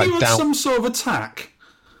big Have you had some sort of attack?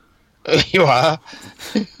 You are.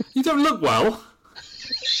 You don't look well.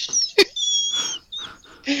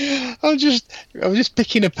 I'm just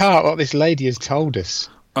picking apart what this lady has told us.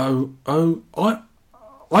 I'm.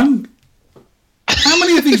 How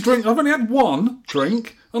many of these drinks? I've only had one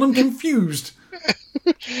drink, and I'm confused.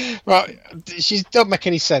 Right, she don't make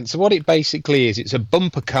any sense. So what it basically is, it's a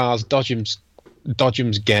bumper cars Dodgems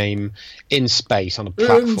Dodgem's game in space on a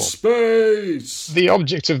platform. In space! The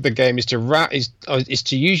object of the game is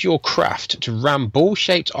to use your craft to ram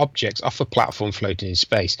ball-shaped objects off a platform floating in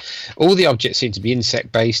space. All the objects seem to be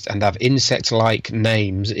insect-based and have insect-like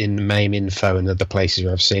names in MAME info and other places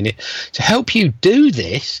where I've seen it. To help you do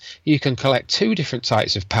this, you can collect 2 different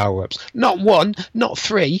types of power-ups. Not 1, not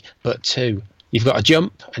 3, but 2. You've got a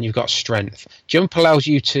jump and you've got strength. Jump allows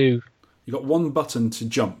you to... You've got 1 button to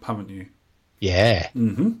jump, haven't you? Yeah.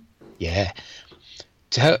 Mm-hmm. Yeah.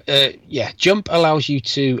 Jump allows you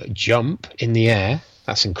to jump in the air.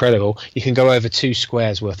 That's incredible. You can go over 2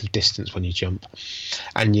 squares worth of distance when you jump.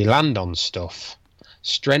 And you land on stuff.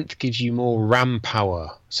 Strength gives you more ram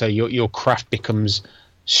power. So your craft becomes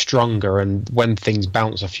stronger, and when things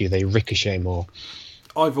bounce off you, they ricochet more.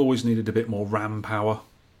 I've always needed a bit more ram power.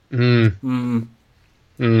 3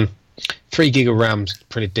 gig of RAM's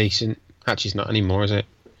pretty decent. Actually, it's not anymore, is it?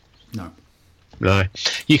 No.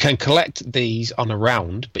 You can collect these on a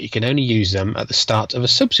round, but you can only use them at the start of a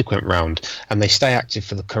subsequent round, and they stay active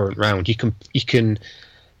for the current round. You can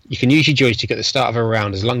use your joystick at the start of a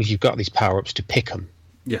round as long as you've got these power-ups to pick them.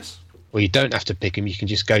 Yes. Well, you don't have to pick them. You can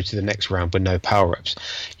just go to the next round with no power-ups.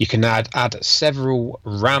 You can add several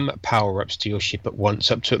RAM power-ups to your ship at once,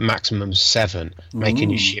 up to a maximum of 7, making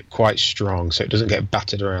your ship quite strong so it doesn't get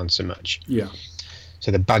battered around so much. Yeah. So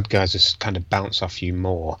the bad guys just kind of bounce off you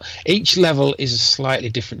more. Each level is a slightly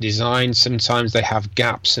different design. Sometimes they have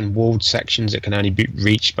gaps and walled sections that can only be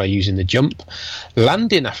reached by using the jump.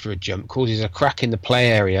 Landing after a jump causes a crack in the play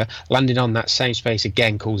area. Landing on that same space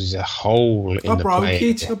again causes a hole in the play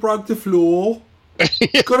area. I broke the floor.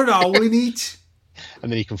 Got an hole in it.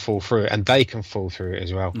 And then you can fall through it, and they can fall through it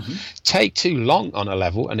as well. Mm-hmm. Take too long on a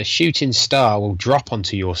level, and a shooting star will drop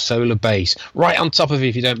onto your solar base, right on top of you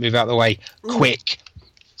if you don't move out of the way. Quick.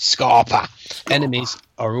 Scarpa. Enemies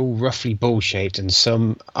are all roughly ball-shaped, and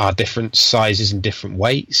some are different sizes and different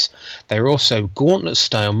weights. There are also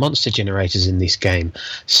gauntlet-style monster generators in this game.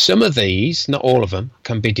 Some of these, not all of them,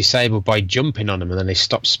 can be disabled by jumping on them, and then they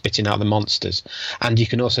stop spitting out the monsters. And you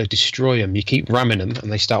can also destroy them. You keep ramming them,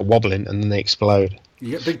 and they start wobbling, and then they explode. You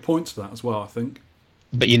get big points for that as well, I think.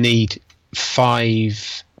 But you need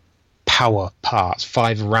 5 power parts,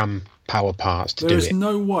 5 RAM power parts to do it. There is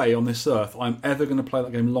no way on this earth I'm ever going to play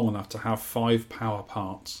that game long enough to have 5 power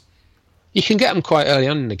parts. You can get them quite early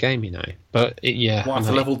on in the game, you know. But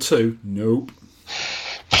After level 2? Nope.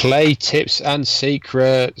 Play tips and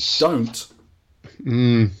secrets. Don't.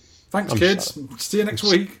 Thanks, kids. Sorry. See you next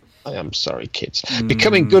week. I am sorry, kids.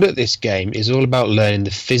 Becoming good at this game is all about learning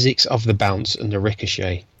the physics of the bounce and the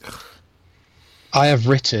ricochet. I have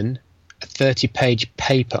written a 30-page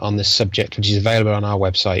paper on this subject, which is available on our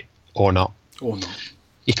website. Or not.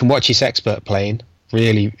 You can watch his expert playing.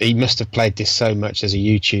 Really, he must have played this so much. There's a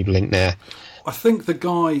YouTube link there. I think the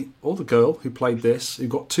guy or the girl who played this, who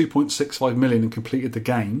got 2.65 million and completed the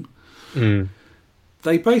game,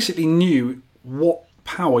 they basically knew what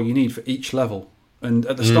power you need for each level. And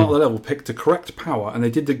at the start of the level, picked the correct power, and they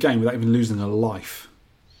did the game without even losing a life.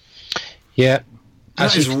 Yeah.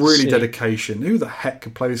 That is really dedication. Who the heck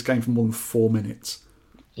could play this game for more than 4 minutes?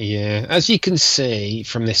 Yeah, as you can see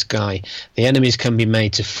from this guy, the enemies can be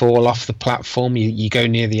made to fall off the platform. You go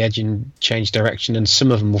near the edge and change direction, and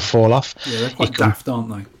some of them will fall off. Yeah, they're quite daft, aren't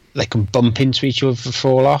they? They can bump into each other,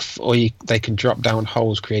 fall off, or they can drop down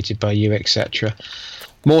holes created by you, etc.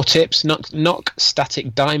 More tips: knock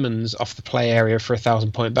static diamonds off the play area for a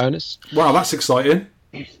 1,000-point bonus. Wow, that's exciting.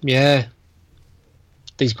 Yeah.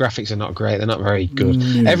 These graphics are not great. They're not very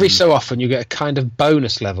good. Every so often you get a kind of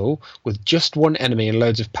bonus level with just one enemy and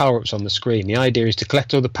loads of power-ups on the screen. The idea is to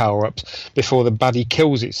collect all the power-ups before the baddie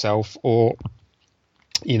kills itself, or,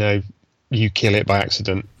 you kill it by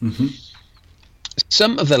accident. Mm-hmm.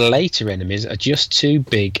 Some of the later enemies are just too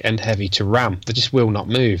big and heavy to ram. They just will not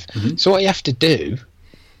move. Mm-hmm. So what you have to do...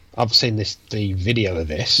 I've seen the video of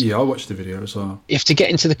this. Yeah, I watched the video as well. You have to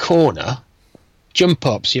get into the corner, jump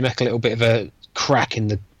up so you make a little bit of a crack in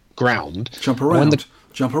the ground. Jump around.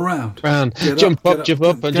 Jump around. Jump up,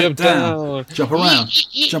 jump and jump down. Jump around.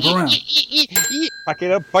 Jump around. Pack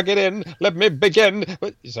it up, pack it in. Let me begin.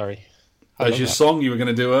 Sorry. There's your song you were going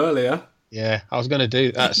to do earlier. Yeah, I was going to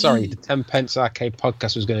do that. Sorry, the 10 Pence Arcade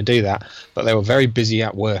podcast was going to do that, but they were very busy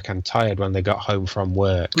at work and tired when they got home from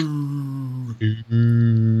work.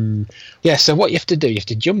 Yeah, so what you have to do, you have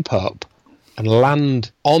to jump up and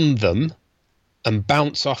land on them and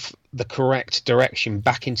bounce off the correct direction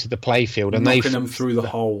back into the playfield, and knocking them through the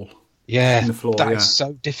hole. Yeah, in the floor. That's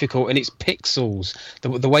so difficult, and it's pixels.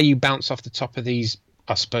 The way you bounce off the top of these,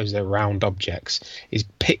 I suppose they're round objects, is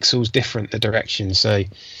pixels different the direction. So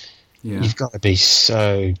you've got to be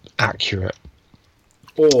so accurate.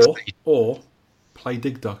 Or play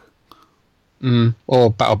Dig Dug.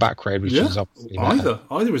 Or Battle Back Raid, which is obviously better.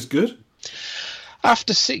 Either is good.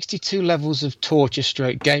 After 62 levels of torture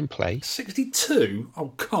stroke gameplay... 62? Oh,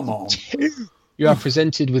 come on. You are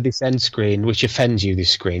presented with this end screen, which offends you,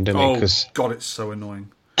 this screen, doesn't it? Oh, God, it's so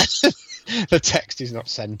annoying. The text is not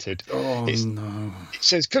centred. Oh, no. It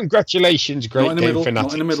says, congratulations, great game fanatics.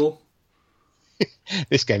 Not in the middle.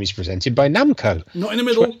 This game is presented by Namco. Not in the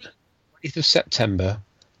middle. 20th of September,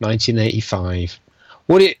 1985.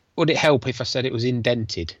 Would it help if I said it was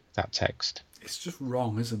indented, that text? It's just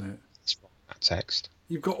wrong, isn't it? It's wrong, that text.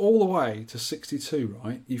 You've got all the way to 62,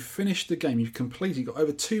 right? You've finished the game. You've completed. You've got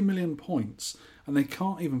over 2 million points. And they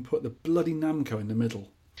can't even put the bloody Namco in the middle.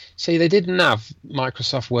 See, they didn't have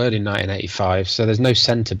Microsoft Word in 1985, so there's no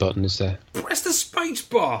centre button, is there? Press the space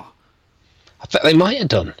bar! I bet they might have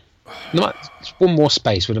done. One more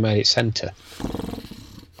space would have made it centre.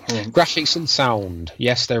 Graphics and sound.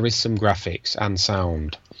 Yes, there is some graphics and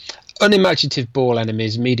sound. Unimaginative ball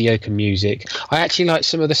enemies, mediocre music. I actually like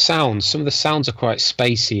some of the sounds. Some of the sounds are quite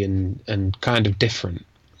spacey and kind of different.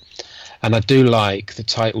 And I do like the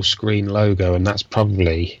title screen logo, and that's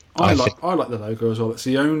probably... I like the logo as well. It's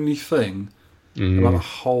the only thing about the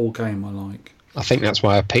whole game I like. I think that's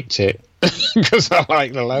why I picked it, because I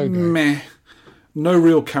like the logo. Meh. No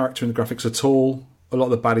real character in the graphics at all. A lot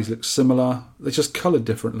of the baddies look similar. They're just coloured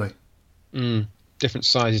differently. Different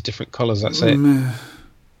sizes, different colours, that's it. Meh.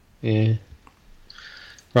 Yeah.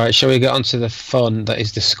 Right, shall we get on to the fun that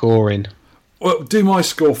is the scoring? Well, do my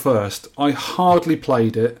score first. I hardly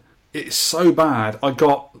played it. It's so bad. I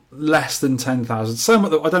got less than 10,000.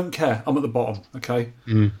 So I don't care. I'm at the bottom, okay?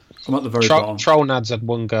 I'm at the very bottom. Troll Nads had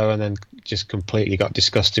one go and then just completely got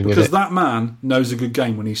disgusted with it. Because that man knows a good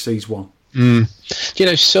game when he sees one. You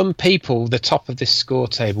know, some people, the top of this score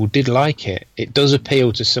table, did like it. It does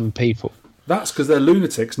appeal to some people. That's because they're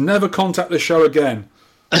lunatics. Never contact the show again.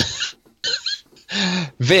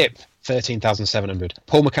 VIP, 13,700.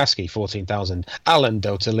 Paul McCaskey, 14,000. Alan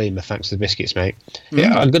Delta Lima, thanks for the biscuits, mate.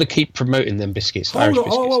 Yeah, I'm going to keep promoting them biscuits. Irish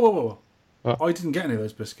biscuits. Whoa. I didn't get any of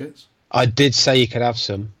those biscuits. I did say you could have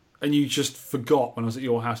some. And you just forgot when I was at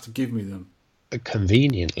your house to give me them.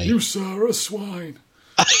 Conveniently. You, sir, are a swine.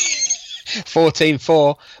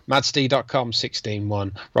 14.4, madstee.com,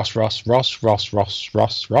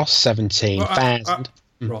 16.1, Ross, 17,000.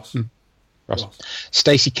 Ross.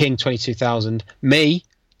 Stacey King, 22,000. Me,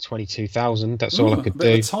 22,000. That's all I could do.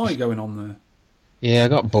 A tie going on there. Yeah, I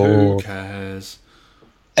got bored. Who cares?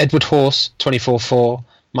 Edward Horse, 24.4.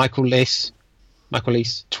 Michael Lees,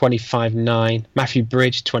 25.9. Matthew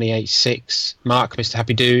Bridge, 28.6. Mark, Mr.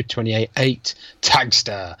 Happy Dude, 28.8.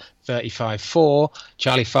 Tagster, 35.4.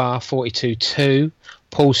 Charlie Farr, 42.2.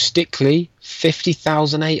 Paul Stickley,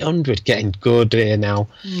 50,800. Getting good here now.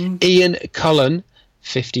 Ian Cullen,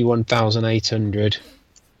 51,800.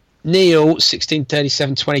 Neil,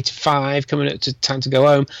 1637.25, coming up to time to go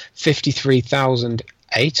home,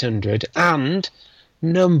 53,800. And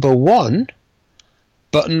number one,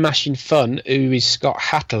 Button Mashing Fun, who is Scott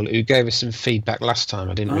Hattle, who gave us some feedback last time.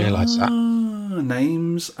 I didn't realise that.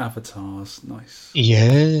 Names, avatars, nice.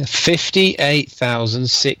 Yeah,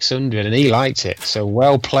 58,600, and he liked it. So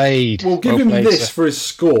well played. We'll give him this for his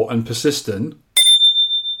score and persistent.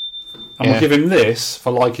 And we'll give him this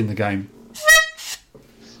for liking the game.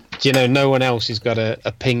 Do you know, no one else has got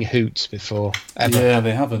a ping hoots before, ever. Yeah,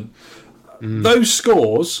 they haven't. Those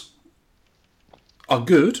scores are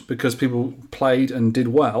good because people played and did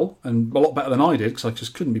well, and a lot better than I did because I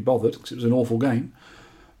just couldn't be bothered because it was an awful game.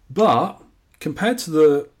 But compared to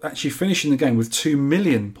the actually finishing the game with 2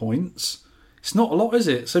 million points, it's not a lot, is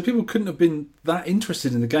it? So people couldn't have been that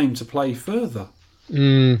interested in the game to play further.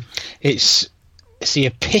 It's the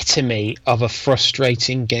epitome of a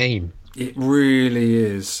frustrating game. It really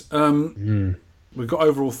is. We've got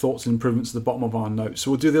overall thoughts and improvements at the bottom of our notes,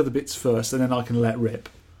 so we'll do the other bits first, and then I can let rip.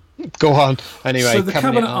 Go on. Anyway, so the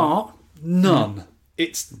cabinet art, none.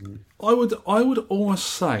 It's. I would almost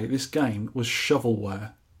say this game was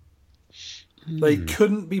shovelware. They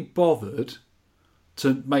couldn't be bothered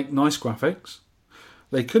to make nice graphics.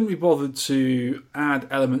 They couldn't be bothered to add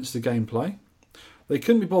elements to gameplay. They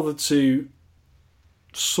couldn't be bothered to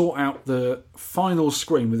sort out the final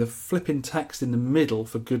screen with a flipping text in the middle,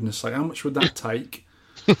 for goodness sake. How much would that take?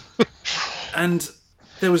 And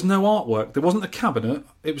there was no artwork. There wasn't a cabinet.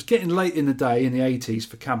 It was getting late in the day in the 80s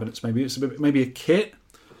for cabinets, maybe. It's maybe a kit.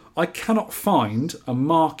 I cannot find a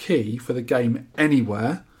marquee for the game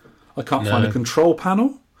anywhere. I can't find a control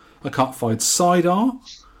panel. I can't find side art.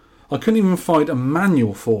 I couldn't even find a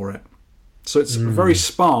manual for it. So it's very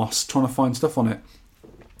sparse trying to find stuff on it.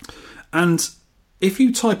 And if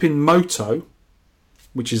you type in Moto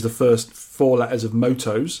which is the first 4 letters of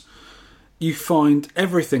Motos, you find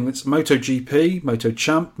everything that's MotoGP, Moto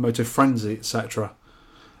Champ, Moto Frenzy, etc.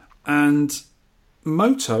 And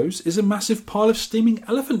Motos is a massive pile of steaming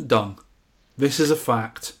elephant dung. This is a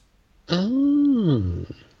fact.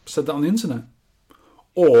 Said that on the internet.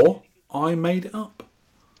 Or I made it up.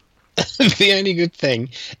 The only good thing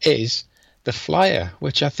is the flyer,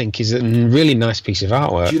 which I think is a really nice piece of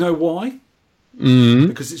artwork. Do you know why?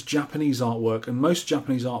 Because it's Japanese artwork, and most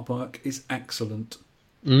Japanese artwork is excellent.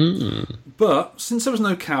 But since there was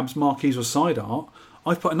no cabs, marquees or side art,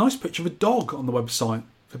 I've put a nice picture of a dog on the website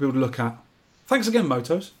for people to look at. Thanks again,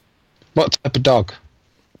 Motos. What type of dog?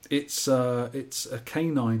 It's a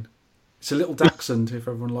canine. It's a little dachshund, if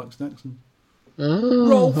everyone likes dachshund.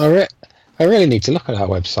 Oh, I really need to look at that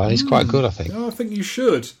website. It's quite good, I think. Oh, I think you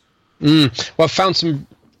should. Well, I found some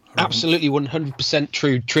absolutely 100%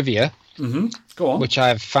 true trivia. Go on. Which I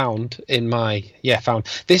have found in my... found.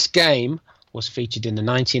 This game was featured in the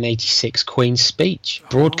 1986 Queen's Speech,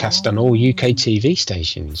 broadcast on all UK TV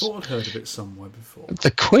stations. I thought I'd heard of it somewhere before.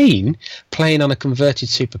 The Queen, playing on a converted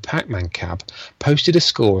Super Pac-Man cab, posted a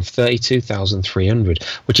score of 32,300,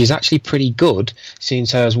 which is actually pretty good, seeing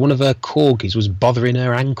as one of her corgis was bothering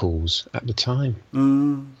her ankles at the time.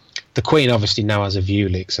 The Queen obviously now has a view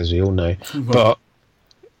licks, as we all know. But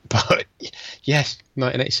yes,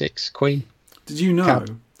 1986 Queen. Did you know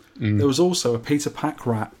there was also a Peter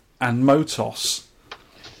Pack-Rat and Motos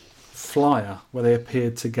flyer where they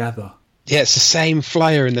appeared together? Yeah, it's the same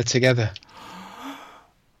flyer and they're together.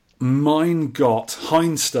 Mein Gott,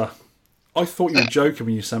 Heinster. I thought you were joking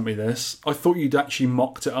when you sent me this. I thought you'd actually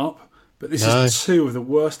mocked it up. But this is 2 of the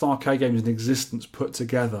worst arcade games in existence put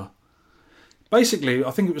together. Basically,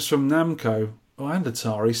 I think it was from Namco and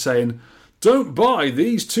Atari saying, "Don't buy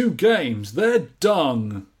these 2 games. They're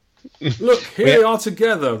dung. Look, here they are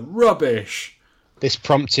together. Rubbish." This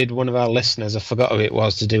prompted one of our listeners, I forgot who it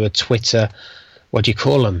was, to do a Twitter, what do you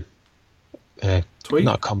call them? Tweet?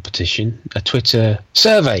 Not a competition, a Twitter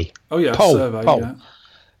survey. Oh, yeah, poll. Yeah.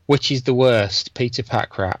 Which is the worst, Peter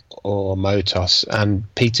Pack-Rat or Motos? And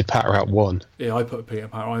Peter Pack-Rat won. Yeah, I put Peter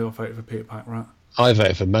Pack-Rat. I voted for Peter Pack-Rat. I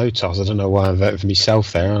voted for Motos. I don't know why I voted for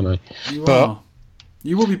myself there, aren't I? You are.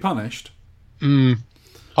 You will be punished.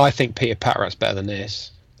 I think Peter Pack-Rat's better than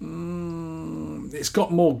this. It's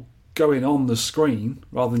got more going on the screen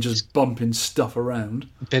rather than just bumping stuff around.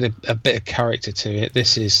 A bit of character to it.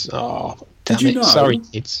 This is Did you know? Sorry,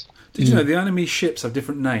 kids. Did you know the enemy ships have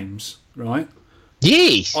different names? Right.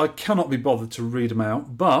 Yes. I cannot be bothered to read them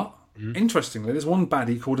out, but interestingly, there's one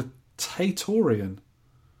baddie called a Tatorian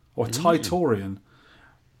or Titorian.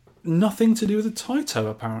 Nothing to do with a Taito,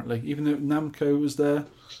 apparently, even though Namco was their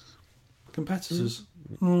competitors.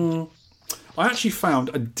 I actually found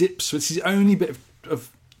a dip switch. This is the only bit of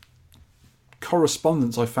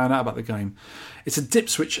correspondence I found out about the game. It's a dip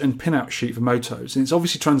switch and pinout sheet for Motos, and it's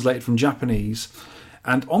obviously translated from Japanese.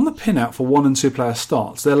 And on the pinout for 1 and 2 player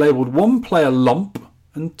starts, they're labelled 1 player lump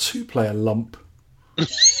and 2 player lump.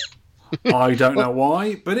 I don't know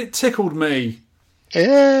why, but it tickled me.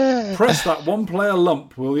 Yeah. Press that 1 player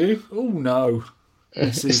lump, will you? Oh no.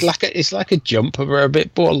 It's like a jump, but a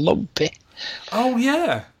bit more lumpy. Oh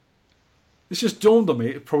yeah. It's just dawned on me.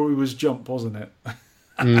 It probably was jump, wasn't it?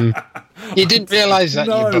 You didn't realise that,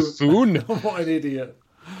 no. you buffoon. What an idiot.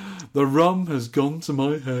 The rum has gone to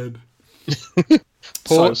my head.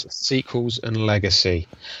 Ports, sequels and legacy.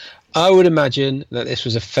 I would imagine that this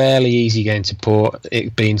was a fairly easy game to port,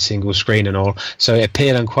 it being single screen and all, so it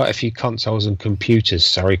appeared on quite a few consoles and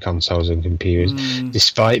computers,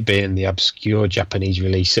 despite being the obscure Japanese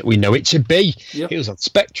release that we know it to be. Yep. It was on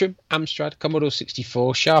Spectrum, Amstrad, Commodore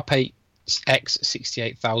 64, Sharp 8,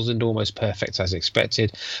 X68000, almost perfect as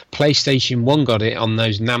expected. PlayStation 1 got it on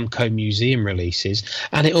those Namco Museum releases,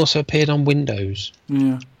 and it also appeared on Windows.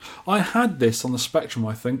 Yeah, I had this on the Spectrum,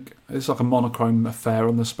 I think. It's like a monochrome affair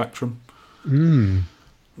on the Spectrum.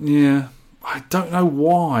 Yeah, I don't know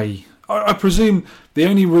why. I presume the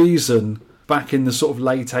only reason back in the sort of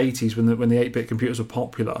late 80s when the 8-bit computers were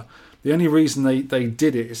popular, the only reason they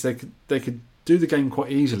did it is they could do the game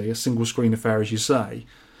quite easily, a single screen affair as you say.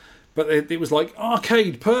 But it was like,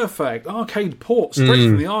 arcade, perfect, arcade port, straight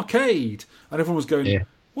from the arcade. And everyone was going,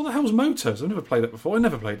 what the hell's Motos? I've never played that before. I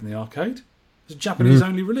never played in the arcade. It's a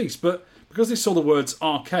Japanese-only release. But because they saw the words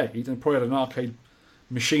arcade, and probably had an arcade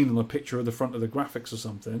machine on the picture of the front of the graphics or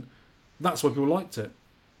something, that's why people liked it.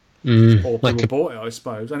 Or people bought it, I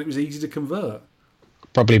suppose. And it was easy to convert.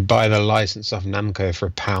 Probably buy the license off Namco for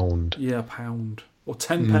 £1. Yeah, £1. Or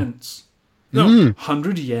 10 pence. No,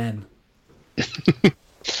 100 yen.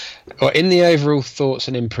 Well, in the overall thoughts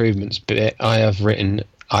and improvements bit, I have written,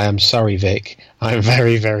 I am sorry, Vic. I'm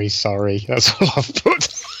very, very sorry. That's all I've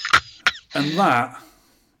put. And that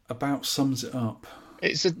about sums it up.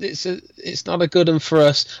 It's not a good one for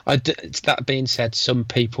us. That being said, some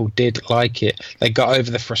people did like it. They got over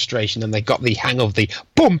the frustration and they got the hang of the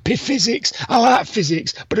bumpy physics. I like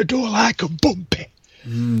physics, but I don't like them bumpy.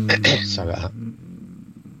 Sorry about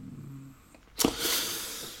that.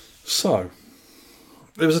 So,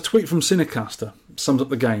 there was a tweet from Cinecaster. Sums up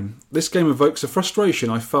the game. This game evokes the frustration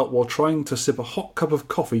I felt while trying to sip a hot cup of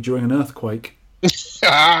coffee during an earthquake.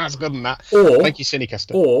 That's good than that. Or, thank you,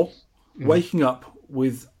 Cinecaster. Or waking up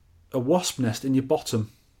with a wasp nest in your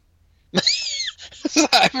bottom. Has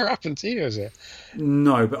that ever happened to you, is it?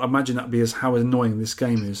 No, but I imagine that'd be how annoying this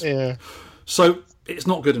game is. Yeah. So, it's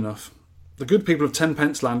not good enough. The good people of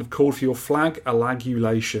Tenpence Land have called for your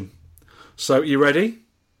flag-alagulation. So, you ready?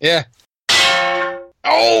 Yeah.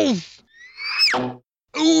 Oh!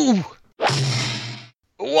 Ooh!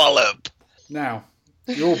 Wallop! Now,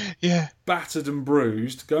 you're battered and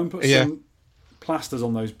bruised. Go and put some plasters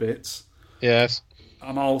on those bits. Yes.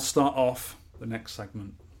 And I'll start off the next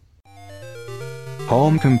segment.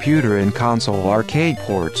 Home computer and console arcade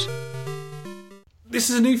ports. This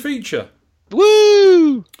is a new feature.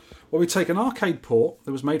 Woo! Where we take an arcade port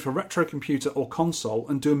that was made for a retro computer or console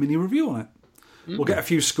and do a mini review on it. We'll get a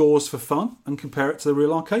few scores for fun and compare it to the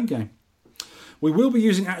real arcade game. We will be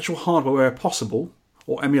using actual hardware where possible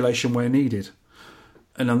or emulation where needed.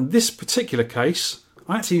 And on this particular case,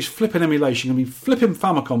 I had to use flipping emulation and my flipping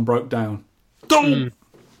Famicom broke down.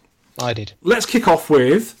 I did. Let's kick off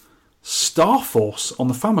with Star Force on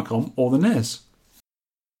the Famicom or the NES.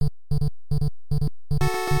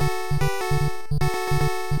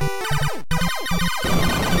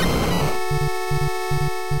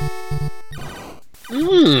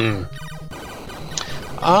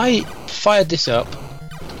 I fired this up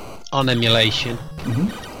on emulation.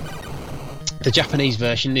 The Japanese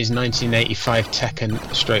version is 1985 Tekken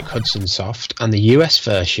 / Hudson Soft, and the US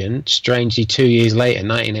version, strangely 2 years later,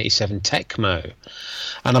 1987 Tecmo.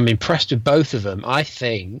 And I'm impressed with both of them. I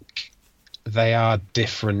think they are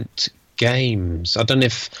different games. I don't know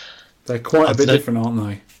if they're quite a bit different, aren't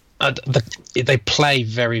they? They play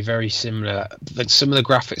very, very similar. Some of the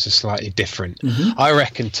graphics are slightly different. I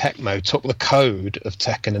reckon Tecmo took the code of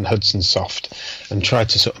Tekken and Hudson Soft and tried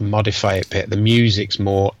to sort of modify it a bit. The music's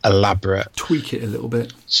more elaborate. Tweak it a little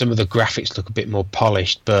bit. Some of the graphics look a bit more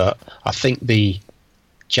polished, but I think the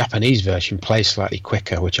Japanese version plays slightly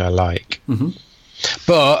quicker, which I like.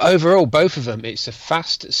 But overall, both of them, it's a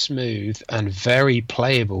fast, smooth, and very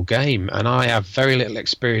playable game. And I have very little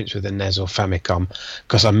experience with the NES or Famicom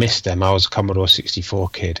because I missed them. I was a Commodore 64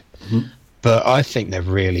 kid. But I think they're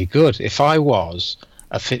really good. If I was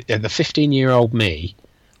the 15-year-old me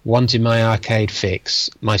wanting my arcade fix,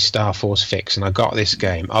 my Star Force fix, and I got this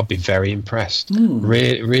game, I'd be very impressed.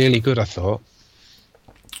 Really good, I thought.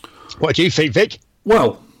 What do you think, Vic?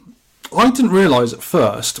 Well, I didn't realise at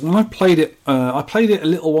first when I played it a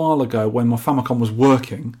little while ago when my Famicom was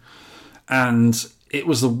working, and it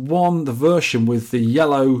was the version with the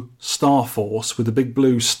yellow Star Force with the big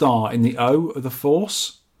blue star in the O of the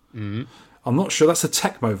Force. I'm not sure that's the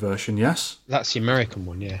Tecmo version. Yes, that's the American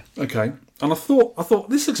one. Yeah. Okay, and I thought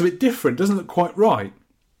this looks a bit different. Doesn't look quite right.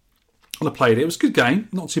 And I played it. It was a good game,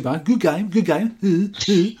 not too bad. Good game.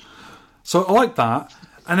 So I like that.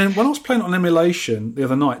 And then when I was playing it on emulation the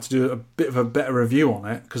other night to do a bit of a better review on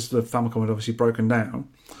it, because the Famicom had obviously broken down,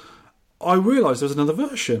 I realised there was another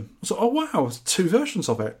version. I was like, oh wow, there's two versions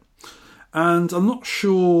of it. And I'm not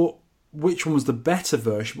sure which one was the better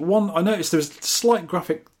version, but one I noticed there was slight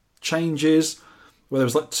graphic changes where there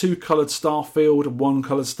was like two coloured Starfield and one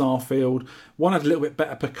coloured Starfield. One had a little bit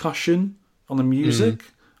better percussion on the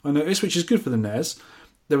music, I noticed, which is good for the NES.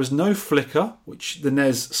 There was no flicker, which the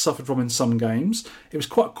NES suffered from in some games. It was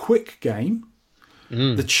quite a quick game.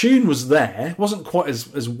 The tune was there. It wasn't quite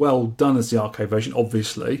as well done as the arcade version,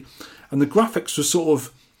 obviously. And the graphics were sort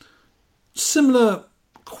of similar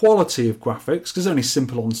quality of graphics, because they're only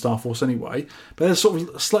simple on Star Force anyway. But there's sort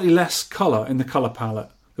of slightly less colour in the colour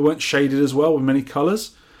palette. They weren't shaded as well with many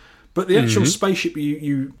colours. But the actual spaceship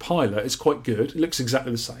you pilot is quite good. It looks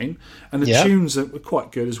exactly the same. And the tunes are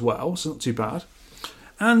quite good as well, so not too bad.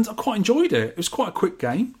 And I quite enjoyed it. It was quite a quick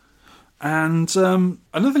game. And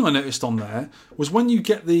another thing I noticed on there was when you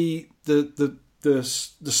get the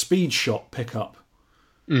speed shot pickup,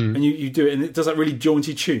 and you do it, and it does that really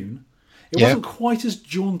jaunty tune. It wasn't quite as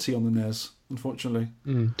jaunty on the NES, unfortunately.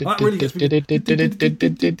 That really gets me.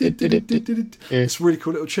 It's a really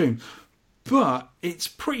cool little tune. But it's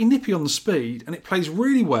pretty nippy on the speed, and it plays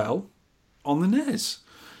really well on the NES.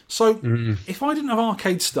 So if I didn't have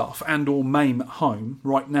arcade stuff and or MAME at home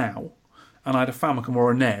right now, and I had a Famicom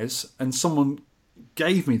or a NES, and someone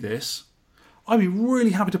gave me this, I'd be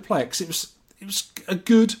really happy to play it because it was a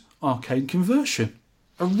good arcade conversion,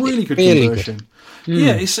 a really good conversion. Good.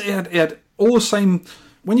 Yeah, it had all the same.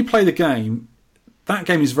 When you play the game, that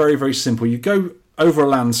game is very, very simple. You go over a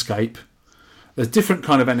landscape. There's different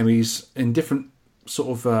kind of enemies in different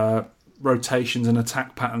sort of rotations and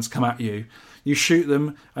attack patterns come at you. You shoot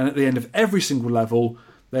them, and at the end of every single level,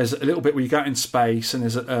 there's a little bit where you go out in space, and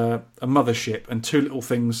there's a mothership and two little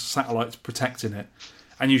things, satellites protecting it,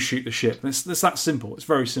 and you shoot the ship. And it's that simple. It's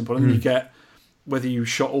very simple. And you get whether you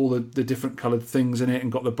shot all the different coloured things in it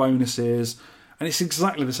and got the bonuses, and it's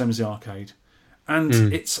exactly the same as the arcade.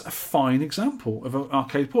 And it's a fine example of an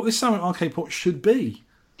arcade port. This is how an arcade port should be.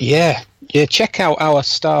 Yeah. Check out our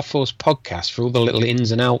Star Force podcast for all the little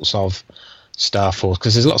ins and outs of Star Force,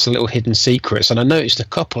 because there's lots of little hidden secrets, and I noticed a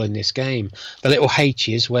couple in this game. The little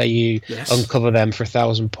H's where you uncover them for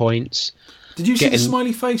 1,000 points. Did you see the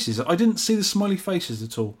smiley faces? I didn't see the smiley faces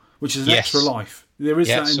at all, which is an extra life. There is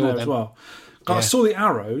that in there as well. I saw the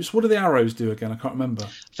arrows. What do the arrows do again? I can't remember.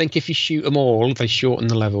 I think if you shoot them all, they shorten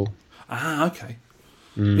the level. Ah, okay.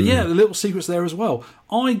 But yeah, the little secrets there as well.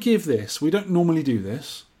 I give this, we don't normally do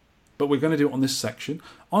this, but we're going to do it on this section.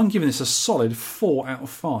 I'm giving this a solid 4 out of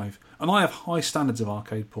 5. And I have high standards of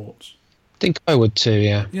arcade ports. I think I would too,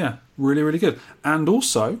 yeah. Yeah, really, really good. And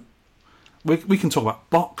also, we can talk about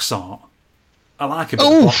box art. I like a bit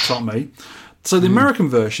of box art, mate. So the American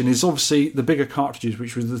version is obviously the bigger cartridges,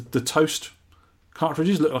 which was the toast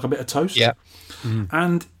cartridges, look like a bit of toast. Yeah.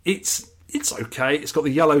 And it's okay. It's got the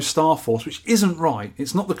yellow Star Force, which isn't right.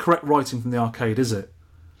 It's not the correct writing from the arcade, is it?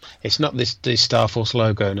 It's not the Star Force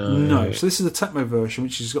logo, no. No. So this is the Tecmo version,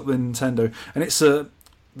 which has got the Nintendo, and it's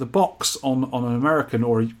the box on an American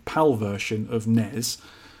or a PAL version of NES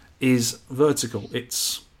is vertical.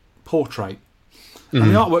 It's portrait. And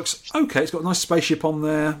the artwork's okay. It's got a nice spaceship on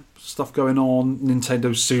there, stuff going on,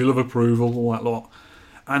 Nintendo seal of approval, all that lot.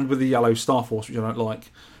 And with the yellow Star Force, which I don't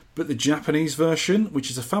like. But the Japanese version, which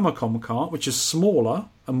is a Famicom cart, which is smaller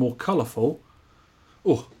and more colourful,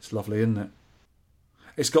 it's lovely, isn't it?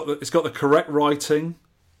 It's got the correct writing.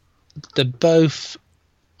 They're both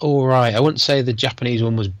all right. I wouldn't say the Japanese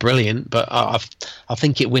one was brilliant, but I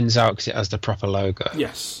think it wins out because it has the proper logo.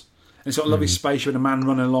 Yes. And it's got a lovely spaceship and a man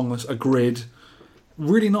running along a grid.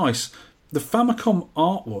 Really nice. The Famicom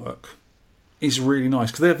artwork is really nice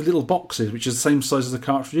because they have little boxes which are the same size as the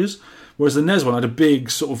cartridges, whereas the NES one had a big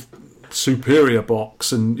sort of superior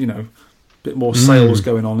box and, a bit more sales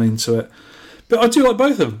going on into it. But I do like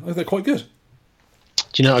both of them. I think they're quite good.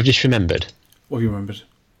 Do you know what I've just remembered? What have you remembered?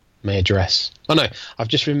 My address. Oh no, I've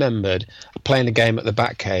just remembered playing a game at the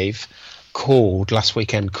Batcave last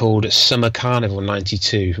weekend called Summer Carnival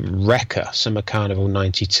 92, Wrecker Summer Carnival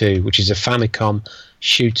 92, which is a Famicom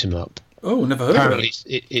shoot 'em up. Oh, never heard Apparently of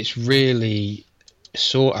it. It's really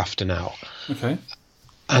sought after now. Okay.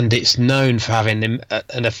 And it's known for having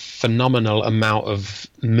a phenomenal amount of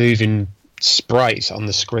moving sprites on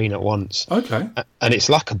the screen at once. Okay. And it's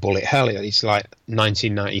like a bullet hell. It's like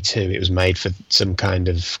 1992. It was made for some kind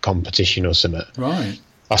of competition or something. Right.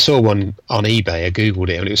 I saw one on eBay. I googled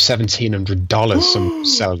it, and it was $1,700. Some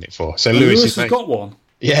selling it for. So Lewis has got one.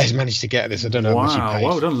 Yeah, he's managed to get this. I don't know how much he paid.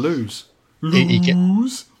 Well done, Lose.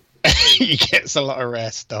 He gets a lot of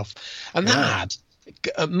rare stuff, and that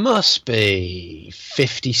must be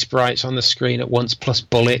 50 sprites on the screen at once, plus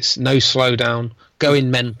bullets, no slowdown,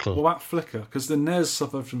 going mental. What about flicker? Because the NES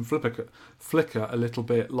suffered from flicker a little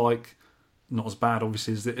bit, like not as bad,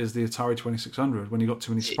 obviously, as the Atari 2600 when you got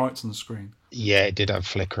too many sprites on the screen. Yeah, it did have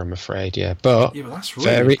flicker, I'm afraid. Yeah, but that's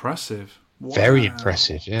really impressive. Wow. Very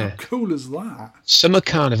impressive, yeah. How cool is that? Summer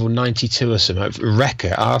Carnival 92 or something. Wrecker,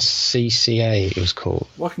 RCCA it was called.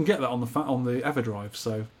 Well, I can get that on the Everdrive,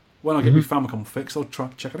 so when I get my Famicom fixed, I'll try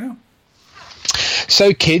to check it out.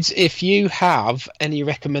 So, kids, if you have any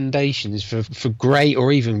recommendations for great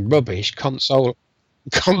or even rubbish console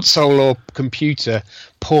or computer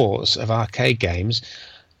ports of arcade games,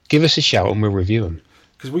 give us a shout and we'll review them.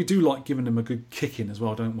 Because we do like giving them a good kicking as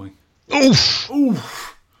well, don't we? Oof!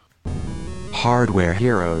 Oof! Hardware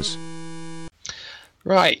heroes.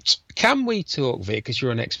 Right, can we talk, Vic, because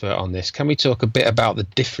you're an expert on this, can we talk a bit about the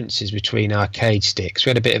differences between arcade sticks? We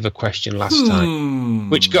had a bit of a question last time,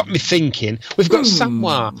 which got me thinking. We've got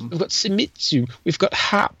Sanwa, we've got Simitsu, we've got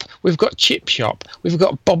Hap, we've got Chip Shop, we've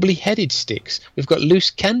got bobbly-headed sticks, we've got loose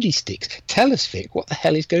candy sticks. Tell us, Vic, what the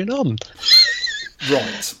hell is going on?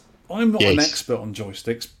 Right, I'm not an expert on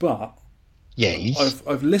joysticks, but Yes.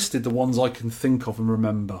 I've listed the ones I can think of and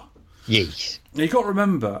remember. Yes. Now, you've got to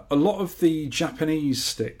remember, a lot of the Japanese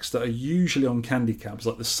sticks that are usually on candy cabs,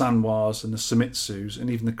 like the Sanwas and the Sumitsus and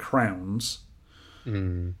even the Crowns,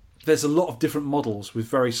 there's a lot of different models with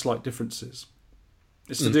very slight differences.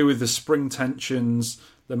 It's to do with the spring tensions,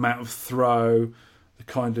 the amount of throw, the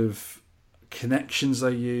kind of connections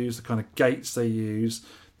they use, the kind of gates they use,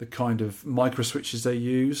 the kind of micro switches they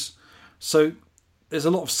use. So there's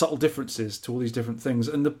a lot of subtle differences to all these different things.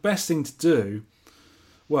 And the best thing to do,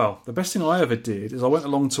 well, the best thing I ever did is I went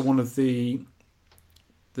along to one of the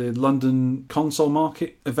London console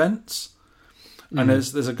market events. And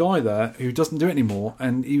there's a guy there who doesn't do it anymore.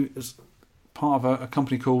 And he was part of a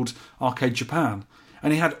company called Arcade Japan.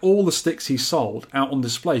 And he had all the sticks he sold out on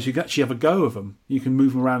display, so you can actually have a go of them. You can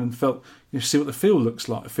move them around and see what the feel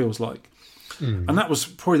feels like. And that was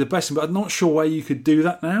probably the best thing, but I'm not sure where you could do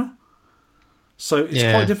that now. So it's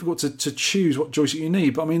quite difficult to choose what joystick you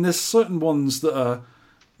need. But I mean, there's certain ones that are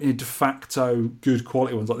de facto good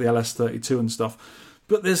quality ones, like the LS32 and stuff.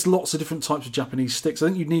 But there's lots of different types of Japanese sticks. I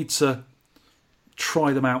think you need to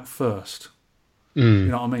try them out first. You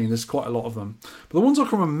know what I mean? There's quite a lot of them. But the ones I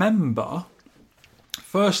can remember,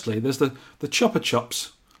 firstly, there's the Chupa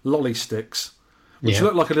Chups lolly sticks, which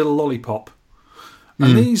look like a little lollipop.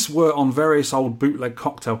 And these were on various old bootleg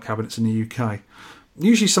cocktail cabinets in the UK.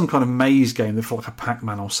 Usually some kind of maze game, they're like a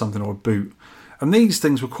Pac-Man or something, or a boot. And these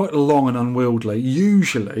things were quite long and unwieldy.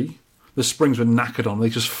 Usually the springs were knackered on, they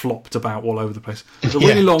just flopped about all over the place. It's a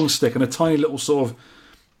really long stick and a tiny little sort of,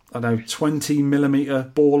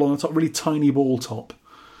 20mm ball on the top, really tiny ball top.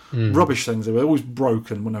 Rubbish things, they were always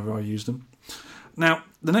broken whenever I used them. Now,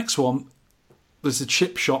 the next one, there's the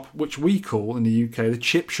chip shop, which we call in the UK the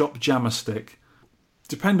chip shop jammer stick.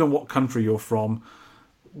 Depending on what country you're from,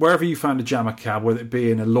 wherever you found a jammer cab, whether it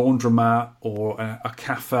be in a laundromat or a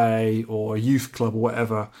cafe or a youth club or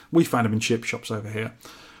whatever, we found them in chip shops over here.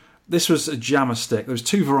 This was a jammer stick. There was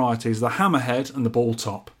two varieties, the hammerhead and the ball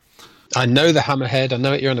top. I know the hammerhead. I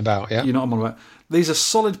know what you're on about, yeah. You know what I'm on about. These are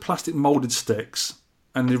solid plastic moulded sticks,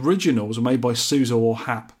 and the originals were made by Suzo or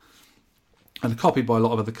Hap, and are copied by a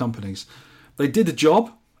lot of other companies. They did the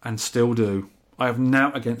job, and still do. I have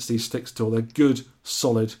nought against these sticks at all. They're good,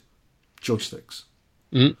 solid joysticks.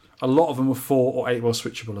 A lot of them were 4 or 8 well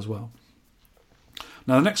switchable as well.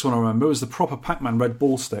 Now, the next one I remember was the proper Pac-Man red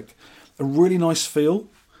ball stick. A really nice feel,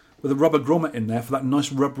 with a rubber grommet in there for that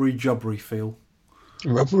nice rubbery jubbery feel.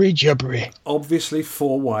 Rubbery jubbery. Obviously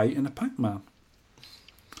 4-way in a Pac-Man.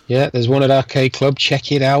 Yeah, there's one at Arcade Club.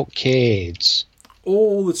 Check it out, kids.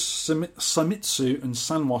 All the Samitsu and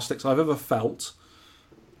Sanwa sticks I've ever felt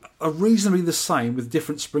are reasonably the same with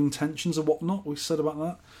different spring tensions and whatnot. We said about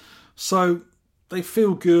that. So they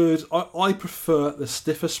feel good. I prefer the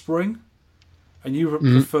stiffer spring, and you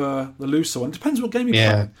prefer the looser one. Depends what game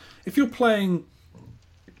you're playing. If you're playing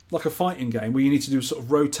like a fighting game where you need to do sort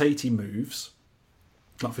of rotating moves,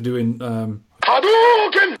 like for doing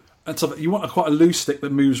Hadouken! And so you want quite a loose stick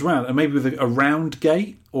that moves around, and maybe with a round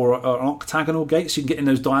gate or an octagonal gate, so you can get in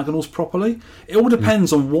those diagonals properly. It all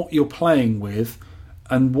depends on what you're playing with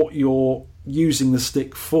and what you're using the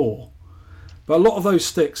stick for. But a lot of those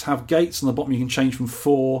sticks have gates on the bottom. You can change from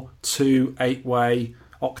 4 to 8-way,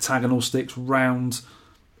 octagonal sticks, round,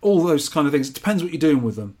 all those kind of things. It depends what you're doing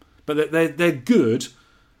with them. But they're good,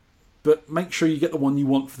 but make sure you get the one you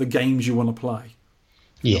want for the games you want to play.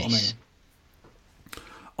 You know what I mean?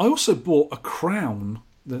 I also bought a Crown,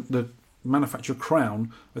 the manufacturer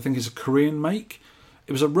Crown, I think is a Korean make.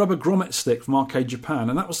 It was a rubber grommet stick from Arcade Japan,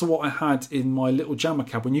 and that was what I had in my little jammer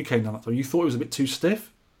cab when you came down that time. You thought it was a bit too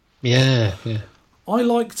stiff? Yeah. I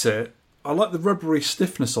liked it. I like the rubbery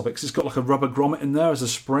stiffness of it because it's got like a rubber grommet in there as a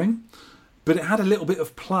spring, but it had a little bit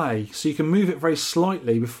of play, so you can move it very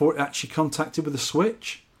slightly before it actually contacted with the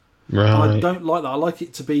switch. Right. And I don't like that. I like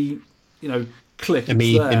it to be, click.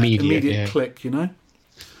 Immediate click,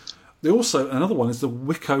 They also, another one is the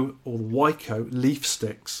Wiko or the Wyco leaf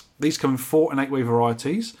sticks. These come in 4 and 8-way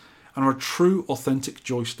varieties and are a true authentic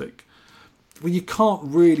joystick. Well, you can't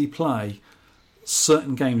really play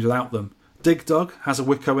certain games without them. Dig Dug has a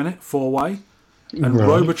Wiko in it, 4-way, and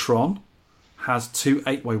Robotron has 2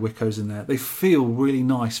 8-way Wikos in there. They feel really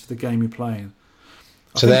nice for the game you're playing.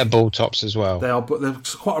 So they're ball tops as well? They are, but they're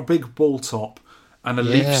quite a big ball top and a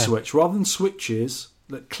leaf switch. Rather than switches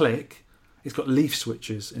that click, it's got leaf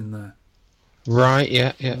switches in there. Right,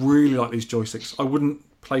 yeah. Really like these joysticks. I wouldn't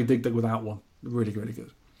play Dig Dug without one. Really, really good.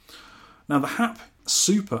 Now, the Hap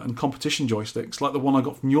Super and competition joysticks, like the one I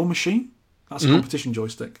got from your machine, that's a competition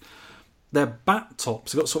joystick. They're bat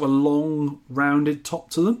tops. They've got sort of a long, rounded top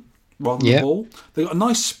to them, rather than a ball. They've got a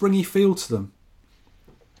nice springy feel to them.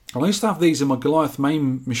 And I used to have these in my Goliath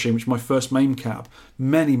MAME machine, which was my first MAME cab,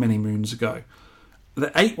 many, many moons ago. They're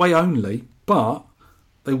 8-way only, but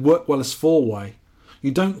they work well as 4-way.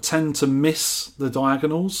 You don't tend to miss the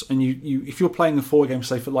diagonals, and you if you're playing a 4-way game,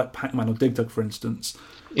 say for like Pac-Man or Dig Dug, for instance,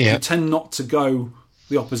 you tend not to go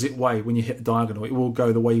the opposite way when you hit a diagonal. It will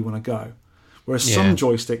go the way you want to go. Whereas some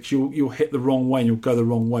joysticks, you'll hit the wrong way and you'll go the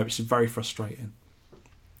wrong way, which is very frustrating.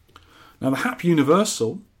 Now, the Hap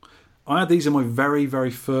Universal, I had these in my very,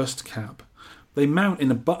 very first cab. They mount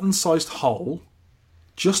in a button-sized hole,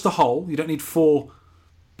 just a hole. You don't need 4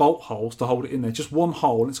 bolt holes to hold it in there, just one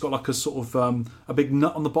hole, and it's got like a sort of a big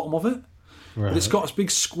nut on the bottom of it. Right. But it's got this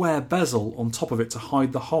big square bezel on top of it to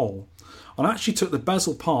hide the hole. And I actually took the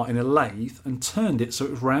bezel part in a lathe and turned it so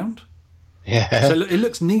it was round. Yeah. So it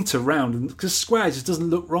looks neater round, because square just doesn't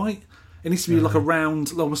look right. It needs to be like a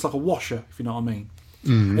round, almost like a washer, if you know what I mean.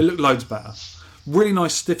 It looked loads better. Really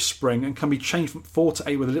nice stiff spring, and can be changed from 4 to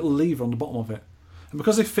 8 with a little lever on the bottom of it. And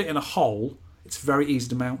because they fit in a hole, it's very easy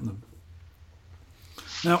to mount them.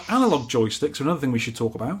 Now, analog joysticks are another thing we should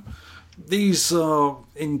talk about. These are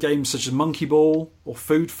in games such as Monkey Ball or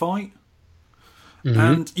Food Fight.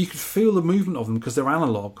 And you can feel the movement of them because they're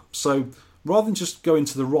analog. So rather than just going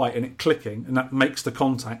to the right and it clicking, and that makes the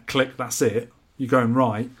contact click, that's it, you're going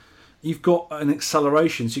right, you've got an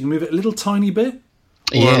acceleration, so you can move it a little tiny bit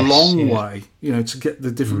or a long way, to get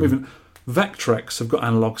the different movement. Vectrex have got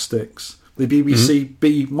analog sticks. The BBC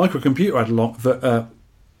B microcomputer had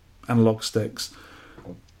analog sticks.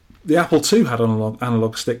 The Apple II had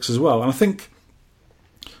analog sticks as well. And I think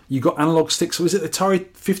you got analog sticks. Was it the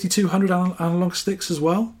Atari 5200 analog sticks as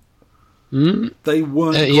well? They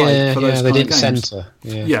weren't great for those kind of games. They didn't centre.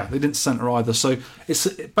 Yeah, they didn't centre either. So it's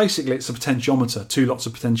a potentiometer, 2 lots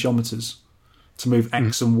of potentiometers to move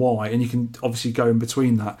X and Y, and you can obviously go in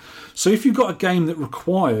between that. So if you've got a game that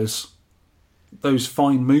requires those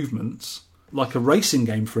fine movements, like a racing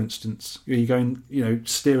game, for instance, you're going,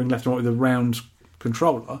 steering left and right with a round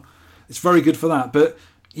controller, it's very good for that. But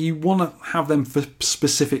you want to have them for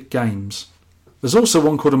specific games. There's also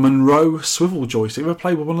one called a Monroe swivel joystick. Have you ever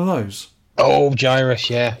played with one of those? Oh, Gyrus,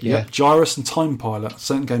 yeah. Gyrus and Time Pilot,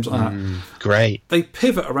 certain games like that. Great. They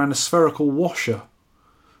pivot around a spherical washer.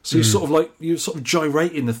 So you're sort of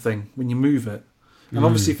gyrating the thing when you move it. And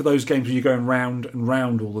obviously for those games where you're going round and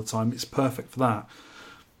round all the time, it's perfect for that.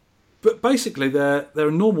 But basically they're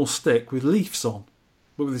a normal stick with leaves on,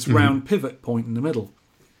 but with this round pivot point in the middle.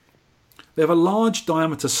 They have a large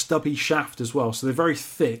diameter stubby shaft as well, so they're very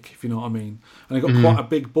thick, if you know what I mean. And they've got quite a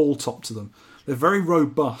big ball top to them. They're very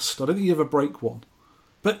robust. I don't think you ever break one.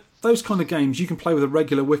 But those kind of games, you can play with a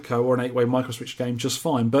regular Wicco or an 8-way microswitch game just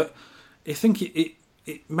fine. But I think it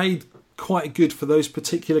made quite good for those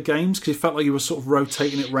particular games, because it felt like you were sort of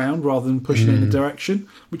rotating it round rather than pushing it in a direction,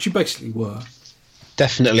 which you basically were.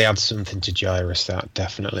 Definitely adds something to Gyrus, that,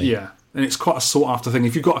 definitely. Yeah. And it's quite a sought-after thing.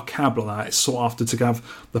 If you've got a cab like that, it's sought-after to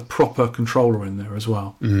have the proper controller in there as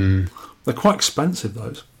well. They're quite expensive,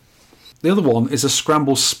 those. The other one is a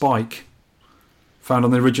Scramble Spike, found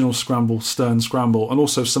on the original Scramble, Stern Scramble, and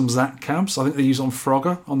also some Zack cabs. I think they use on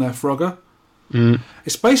their Frogger.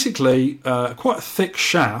 It's basically quite a thick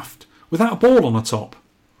shaft without a ball on the top.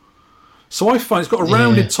 So I find it's got a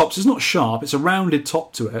rounded top. So it's not sharp, it's a rounded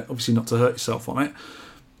top to it, obviously not to hurt yourself on it.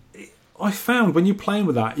 I found when you're playing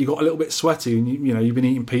with that, you got a little bit sweaty, and you've been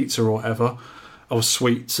eating pizza or whatever, or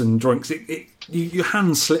sweets and drinks. Your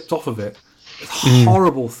hand slipped off of it. It's a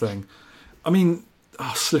horrible thing. I mean,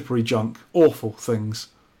 slippery junk, awful things.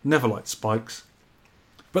 Never liked spikes,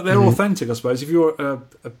 but they're authentic, I suppose. If you're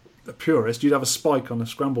a purist, you'd have a spike on a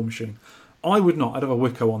scramble machine. I would not. I'd have a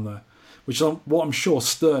Wicco on there, which is what I'm sure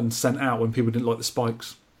Stern sent out when people didn't like the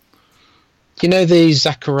spikes. You know the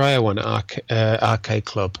Zachariah one at Arcade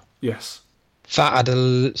Club? Yes. That had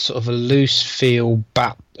a sort of a loose feel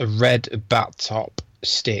a red bat top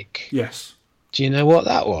stick. Yes. Do you know what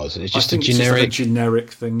that was? It's just a generic... It's just a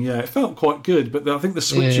generic thing, yeah. It felt quite good, but I think the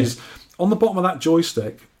switches... On the bottom of that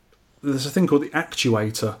joystick, there's a thing called the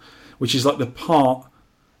actuator, which is like the part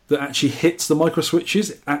that actually hits the micro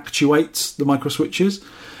switches. It actuates the micro switches.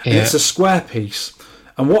 And it's a square piece.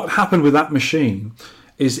 And what happened with that machine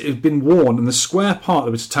is it had been worn, and the square part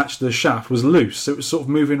that was attached to the shaft was loose, so it was sort of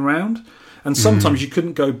moving around. And sometimes you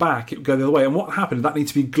couldn't go back, it would go the other way. And what happened, that needed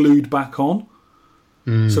to be glued back on.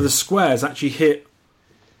 So the squares actually hit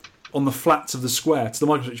on the flats of the square to the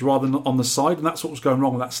micro switch rather than on the side, and that's what was going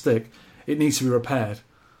wrong with that stick. It needs to be repaired.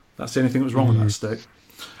 That's the only thing that was wrong with that stick.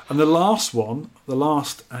 And the last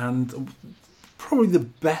and probably the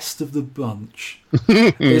best of the bunch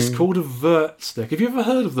is called a Vert stick. Have you ever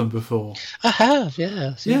heard of them before? I have,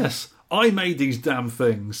 yes. Yes. I made these damn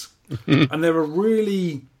things. And they're a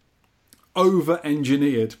really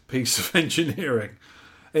over-engineered piece of engineering.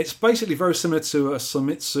 It's basically very similar to a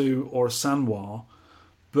Famitsu or a Sanwa,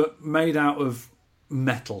 but made out of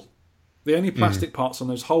metal. The only plastic parts on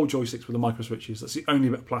those whole joysticks were the micro switches. That's the only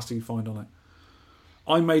bit of plastic you find on it.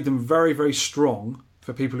 I made them very, very strong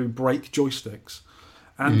for people who break joysticks.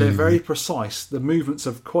 And they're very precise. The movements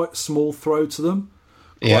have quite small throw to them.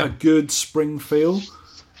 Quite a good spring feel.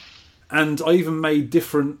 And I even made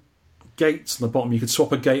different gates on the bottom. You could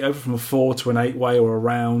swap a gate over from a 4 to an 8-way or a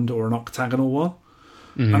round or an octagonal one.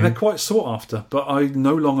 And they're quite sought after, but I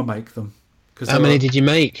no longer make them. How many did you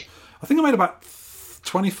make? I think I made about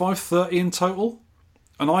 25, 30 in total.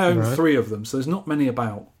 And I own 3 of them, so there's not many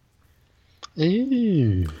about.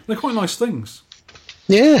 Ooh. They're quite nice things.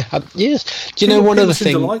 Yeah, yes. Do you know one other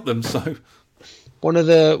thing? To like them, so.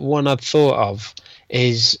 One I've thought of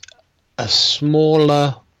is a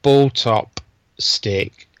smaller ball top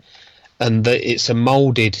stick, and it's a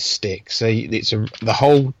moulded stick. So the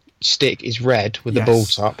whole stick is red with the ball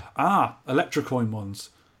top. Electrocoin ones.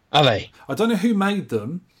 Are they? I don't know who made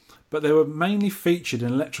them, but they were mainly featured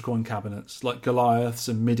in Electrocoin cabinets, like Goliaths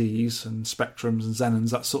and Midis and Spectrums and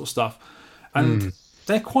Zenons, that sort of stuff. And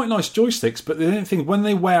they're quite nice joysticks, but the only thing, when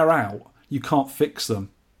they wear out, you can't fix them.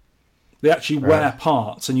 They actually wear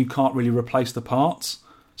parts, and you can't really replace the parts.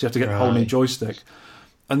 So you have to get a whole new joystick.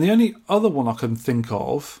 And the only other one I can think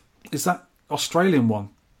of is that Australian one.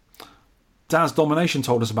 Daz Domination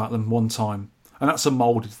told us about them one time. And that's a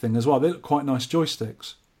moulded thing as well. They look quite nice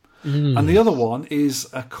joysticks. And the other one is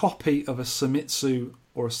a copy of a Famitsu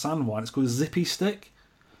or a Sanwa. It's called a Zippy Stick.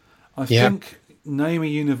 I think Naomi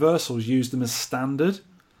Universal's used them as standard.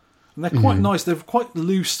 And they're quite nice. They're quite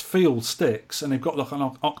loose feel sticks. And they've got like an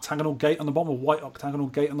octagonal gate on the bottom, a white octagonal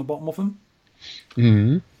gate on the bottom of them.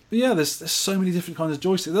 But yeah, there's so many different kinds of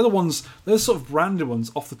joysticks. They're the ones, they're the sort of branded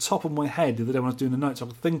ones off the top of my head that I want to do in the notes I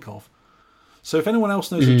can think of. So if anyone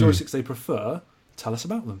else knows the joysticks they prefer, tell us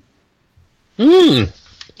about them.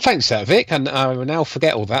 Thanks, Vic. And I will now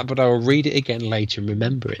forget all that, but I will read it again later and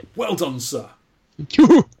remember it. Well done, sir.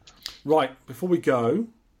 Right, before we go,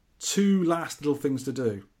 2 last little things to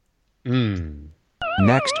do.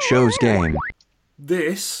 Next show's game.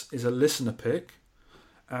 This is a listener pick,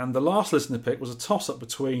 and the last listener pick was a toss-up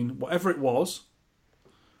between whatever it was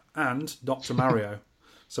and Dr. Mario.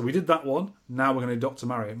 So we did that one, now we're going to do Dr.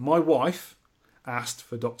 Mario. My wife asked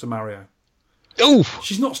for Dr. Mario. Oh!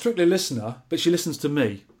 She's not strictly a listener, but she listens to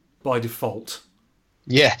me by default.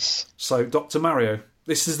 Yes. So, Dr. Mario.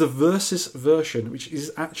 This is the Versus version, which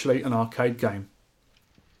is actually an arcade game.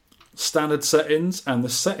 Standard settings, and the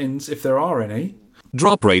settings, if there are any.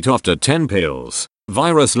 Drop rate after 10 pills.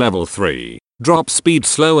 Virus level 3. Drop speed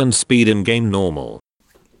slow and speed in game normal.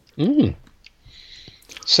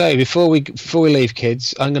 So before we leave,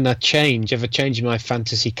 kids, I'm going to change my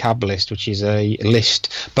fantasy cab list, which is a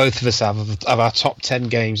list both of us have of our top 10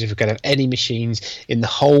 games if we could have any machines in the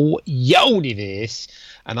whole universe,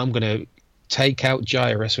 and I'm going to take out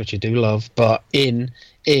Gyrus, which I do love, but in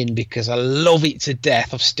because I love it to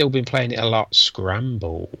death. I've still been playing it a lot.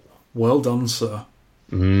 Scramble. Well done, sir.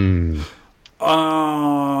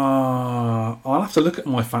 I'll have to look at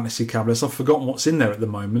my fantasy cab list. I've forgotten what's in there at the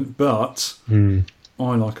moment, but I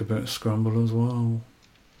like a bit of Scramble as well.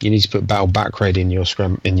 You need to put Battle Back Raid in your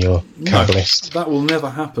cab list. That will never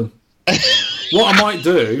happen. What I might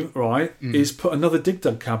do, right, is put another Dig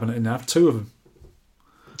Dug cabinet in there. I have 2 of them.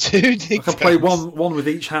 2 Dig I can play one with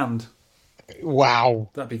each hand. Wow.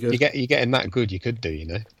 That'd be good. You're getting that good, you could do, you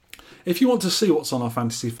know. If you want to see what's on our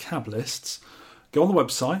fantasy cab lists, go on the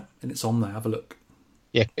website and it's on there. Have a look.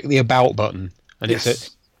 Yeah, click the About button. And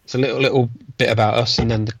it's a little bit about us and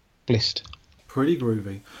then the list. Pretty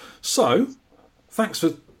groovy. So, thanks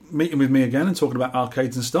for meeting with me again and talking about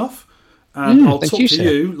arcades and stuff. And I'll talk to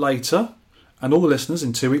you later and all the listeners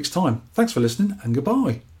in 2 weeks' time. Thanks for listening and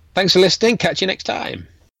goodbye. Thanks for listening. Catch you next time.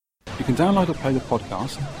 You can download or play the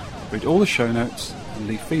podcast, read all the show notes, and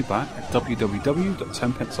leave feedback at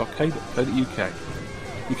www.tenpencearcade.co.uk.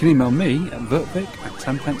 You can email me at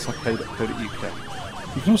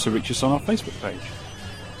vertvic@tenpencearcade.co.uk. You can also reach us on our Facebook page.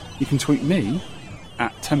 You can tweet me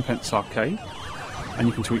at tenpencearcade, and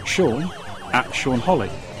you can tweet Sean at Sean Holly.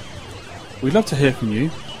 We'd love to hear from you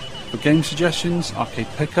for game suggestions, arcade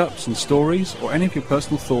pickups and stories, or any of your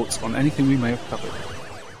personal thoughts on anything we may have covered.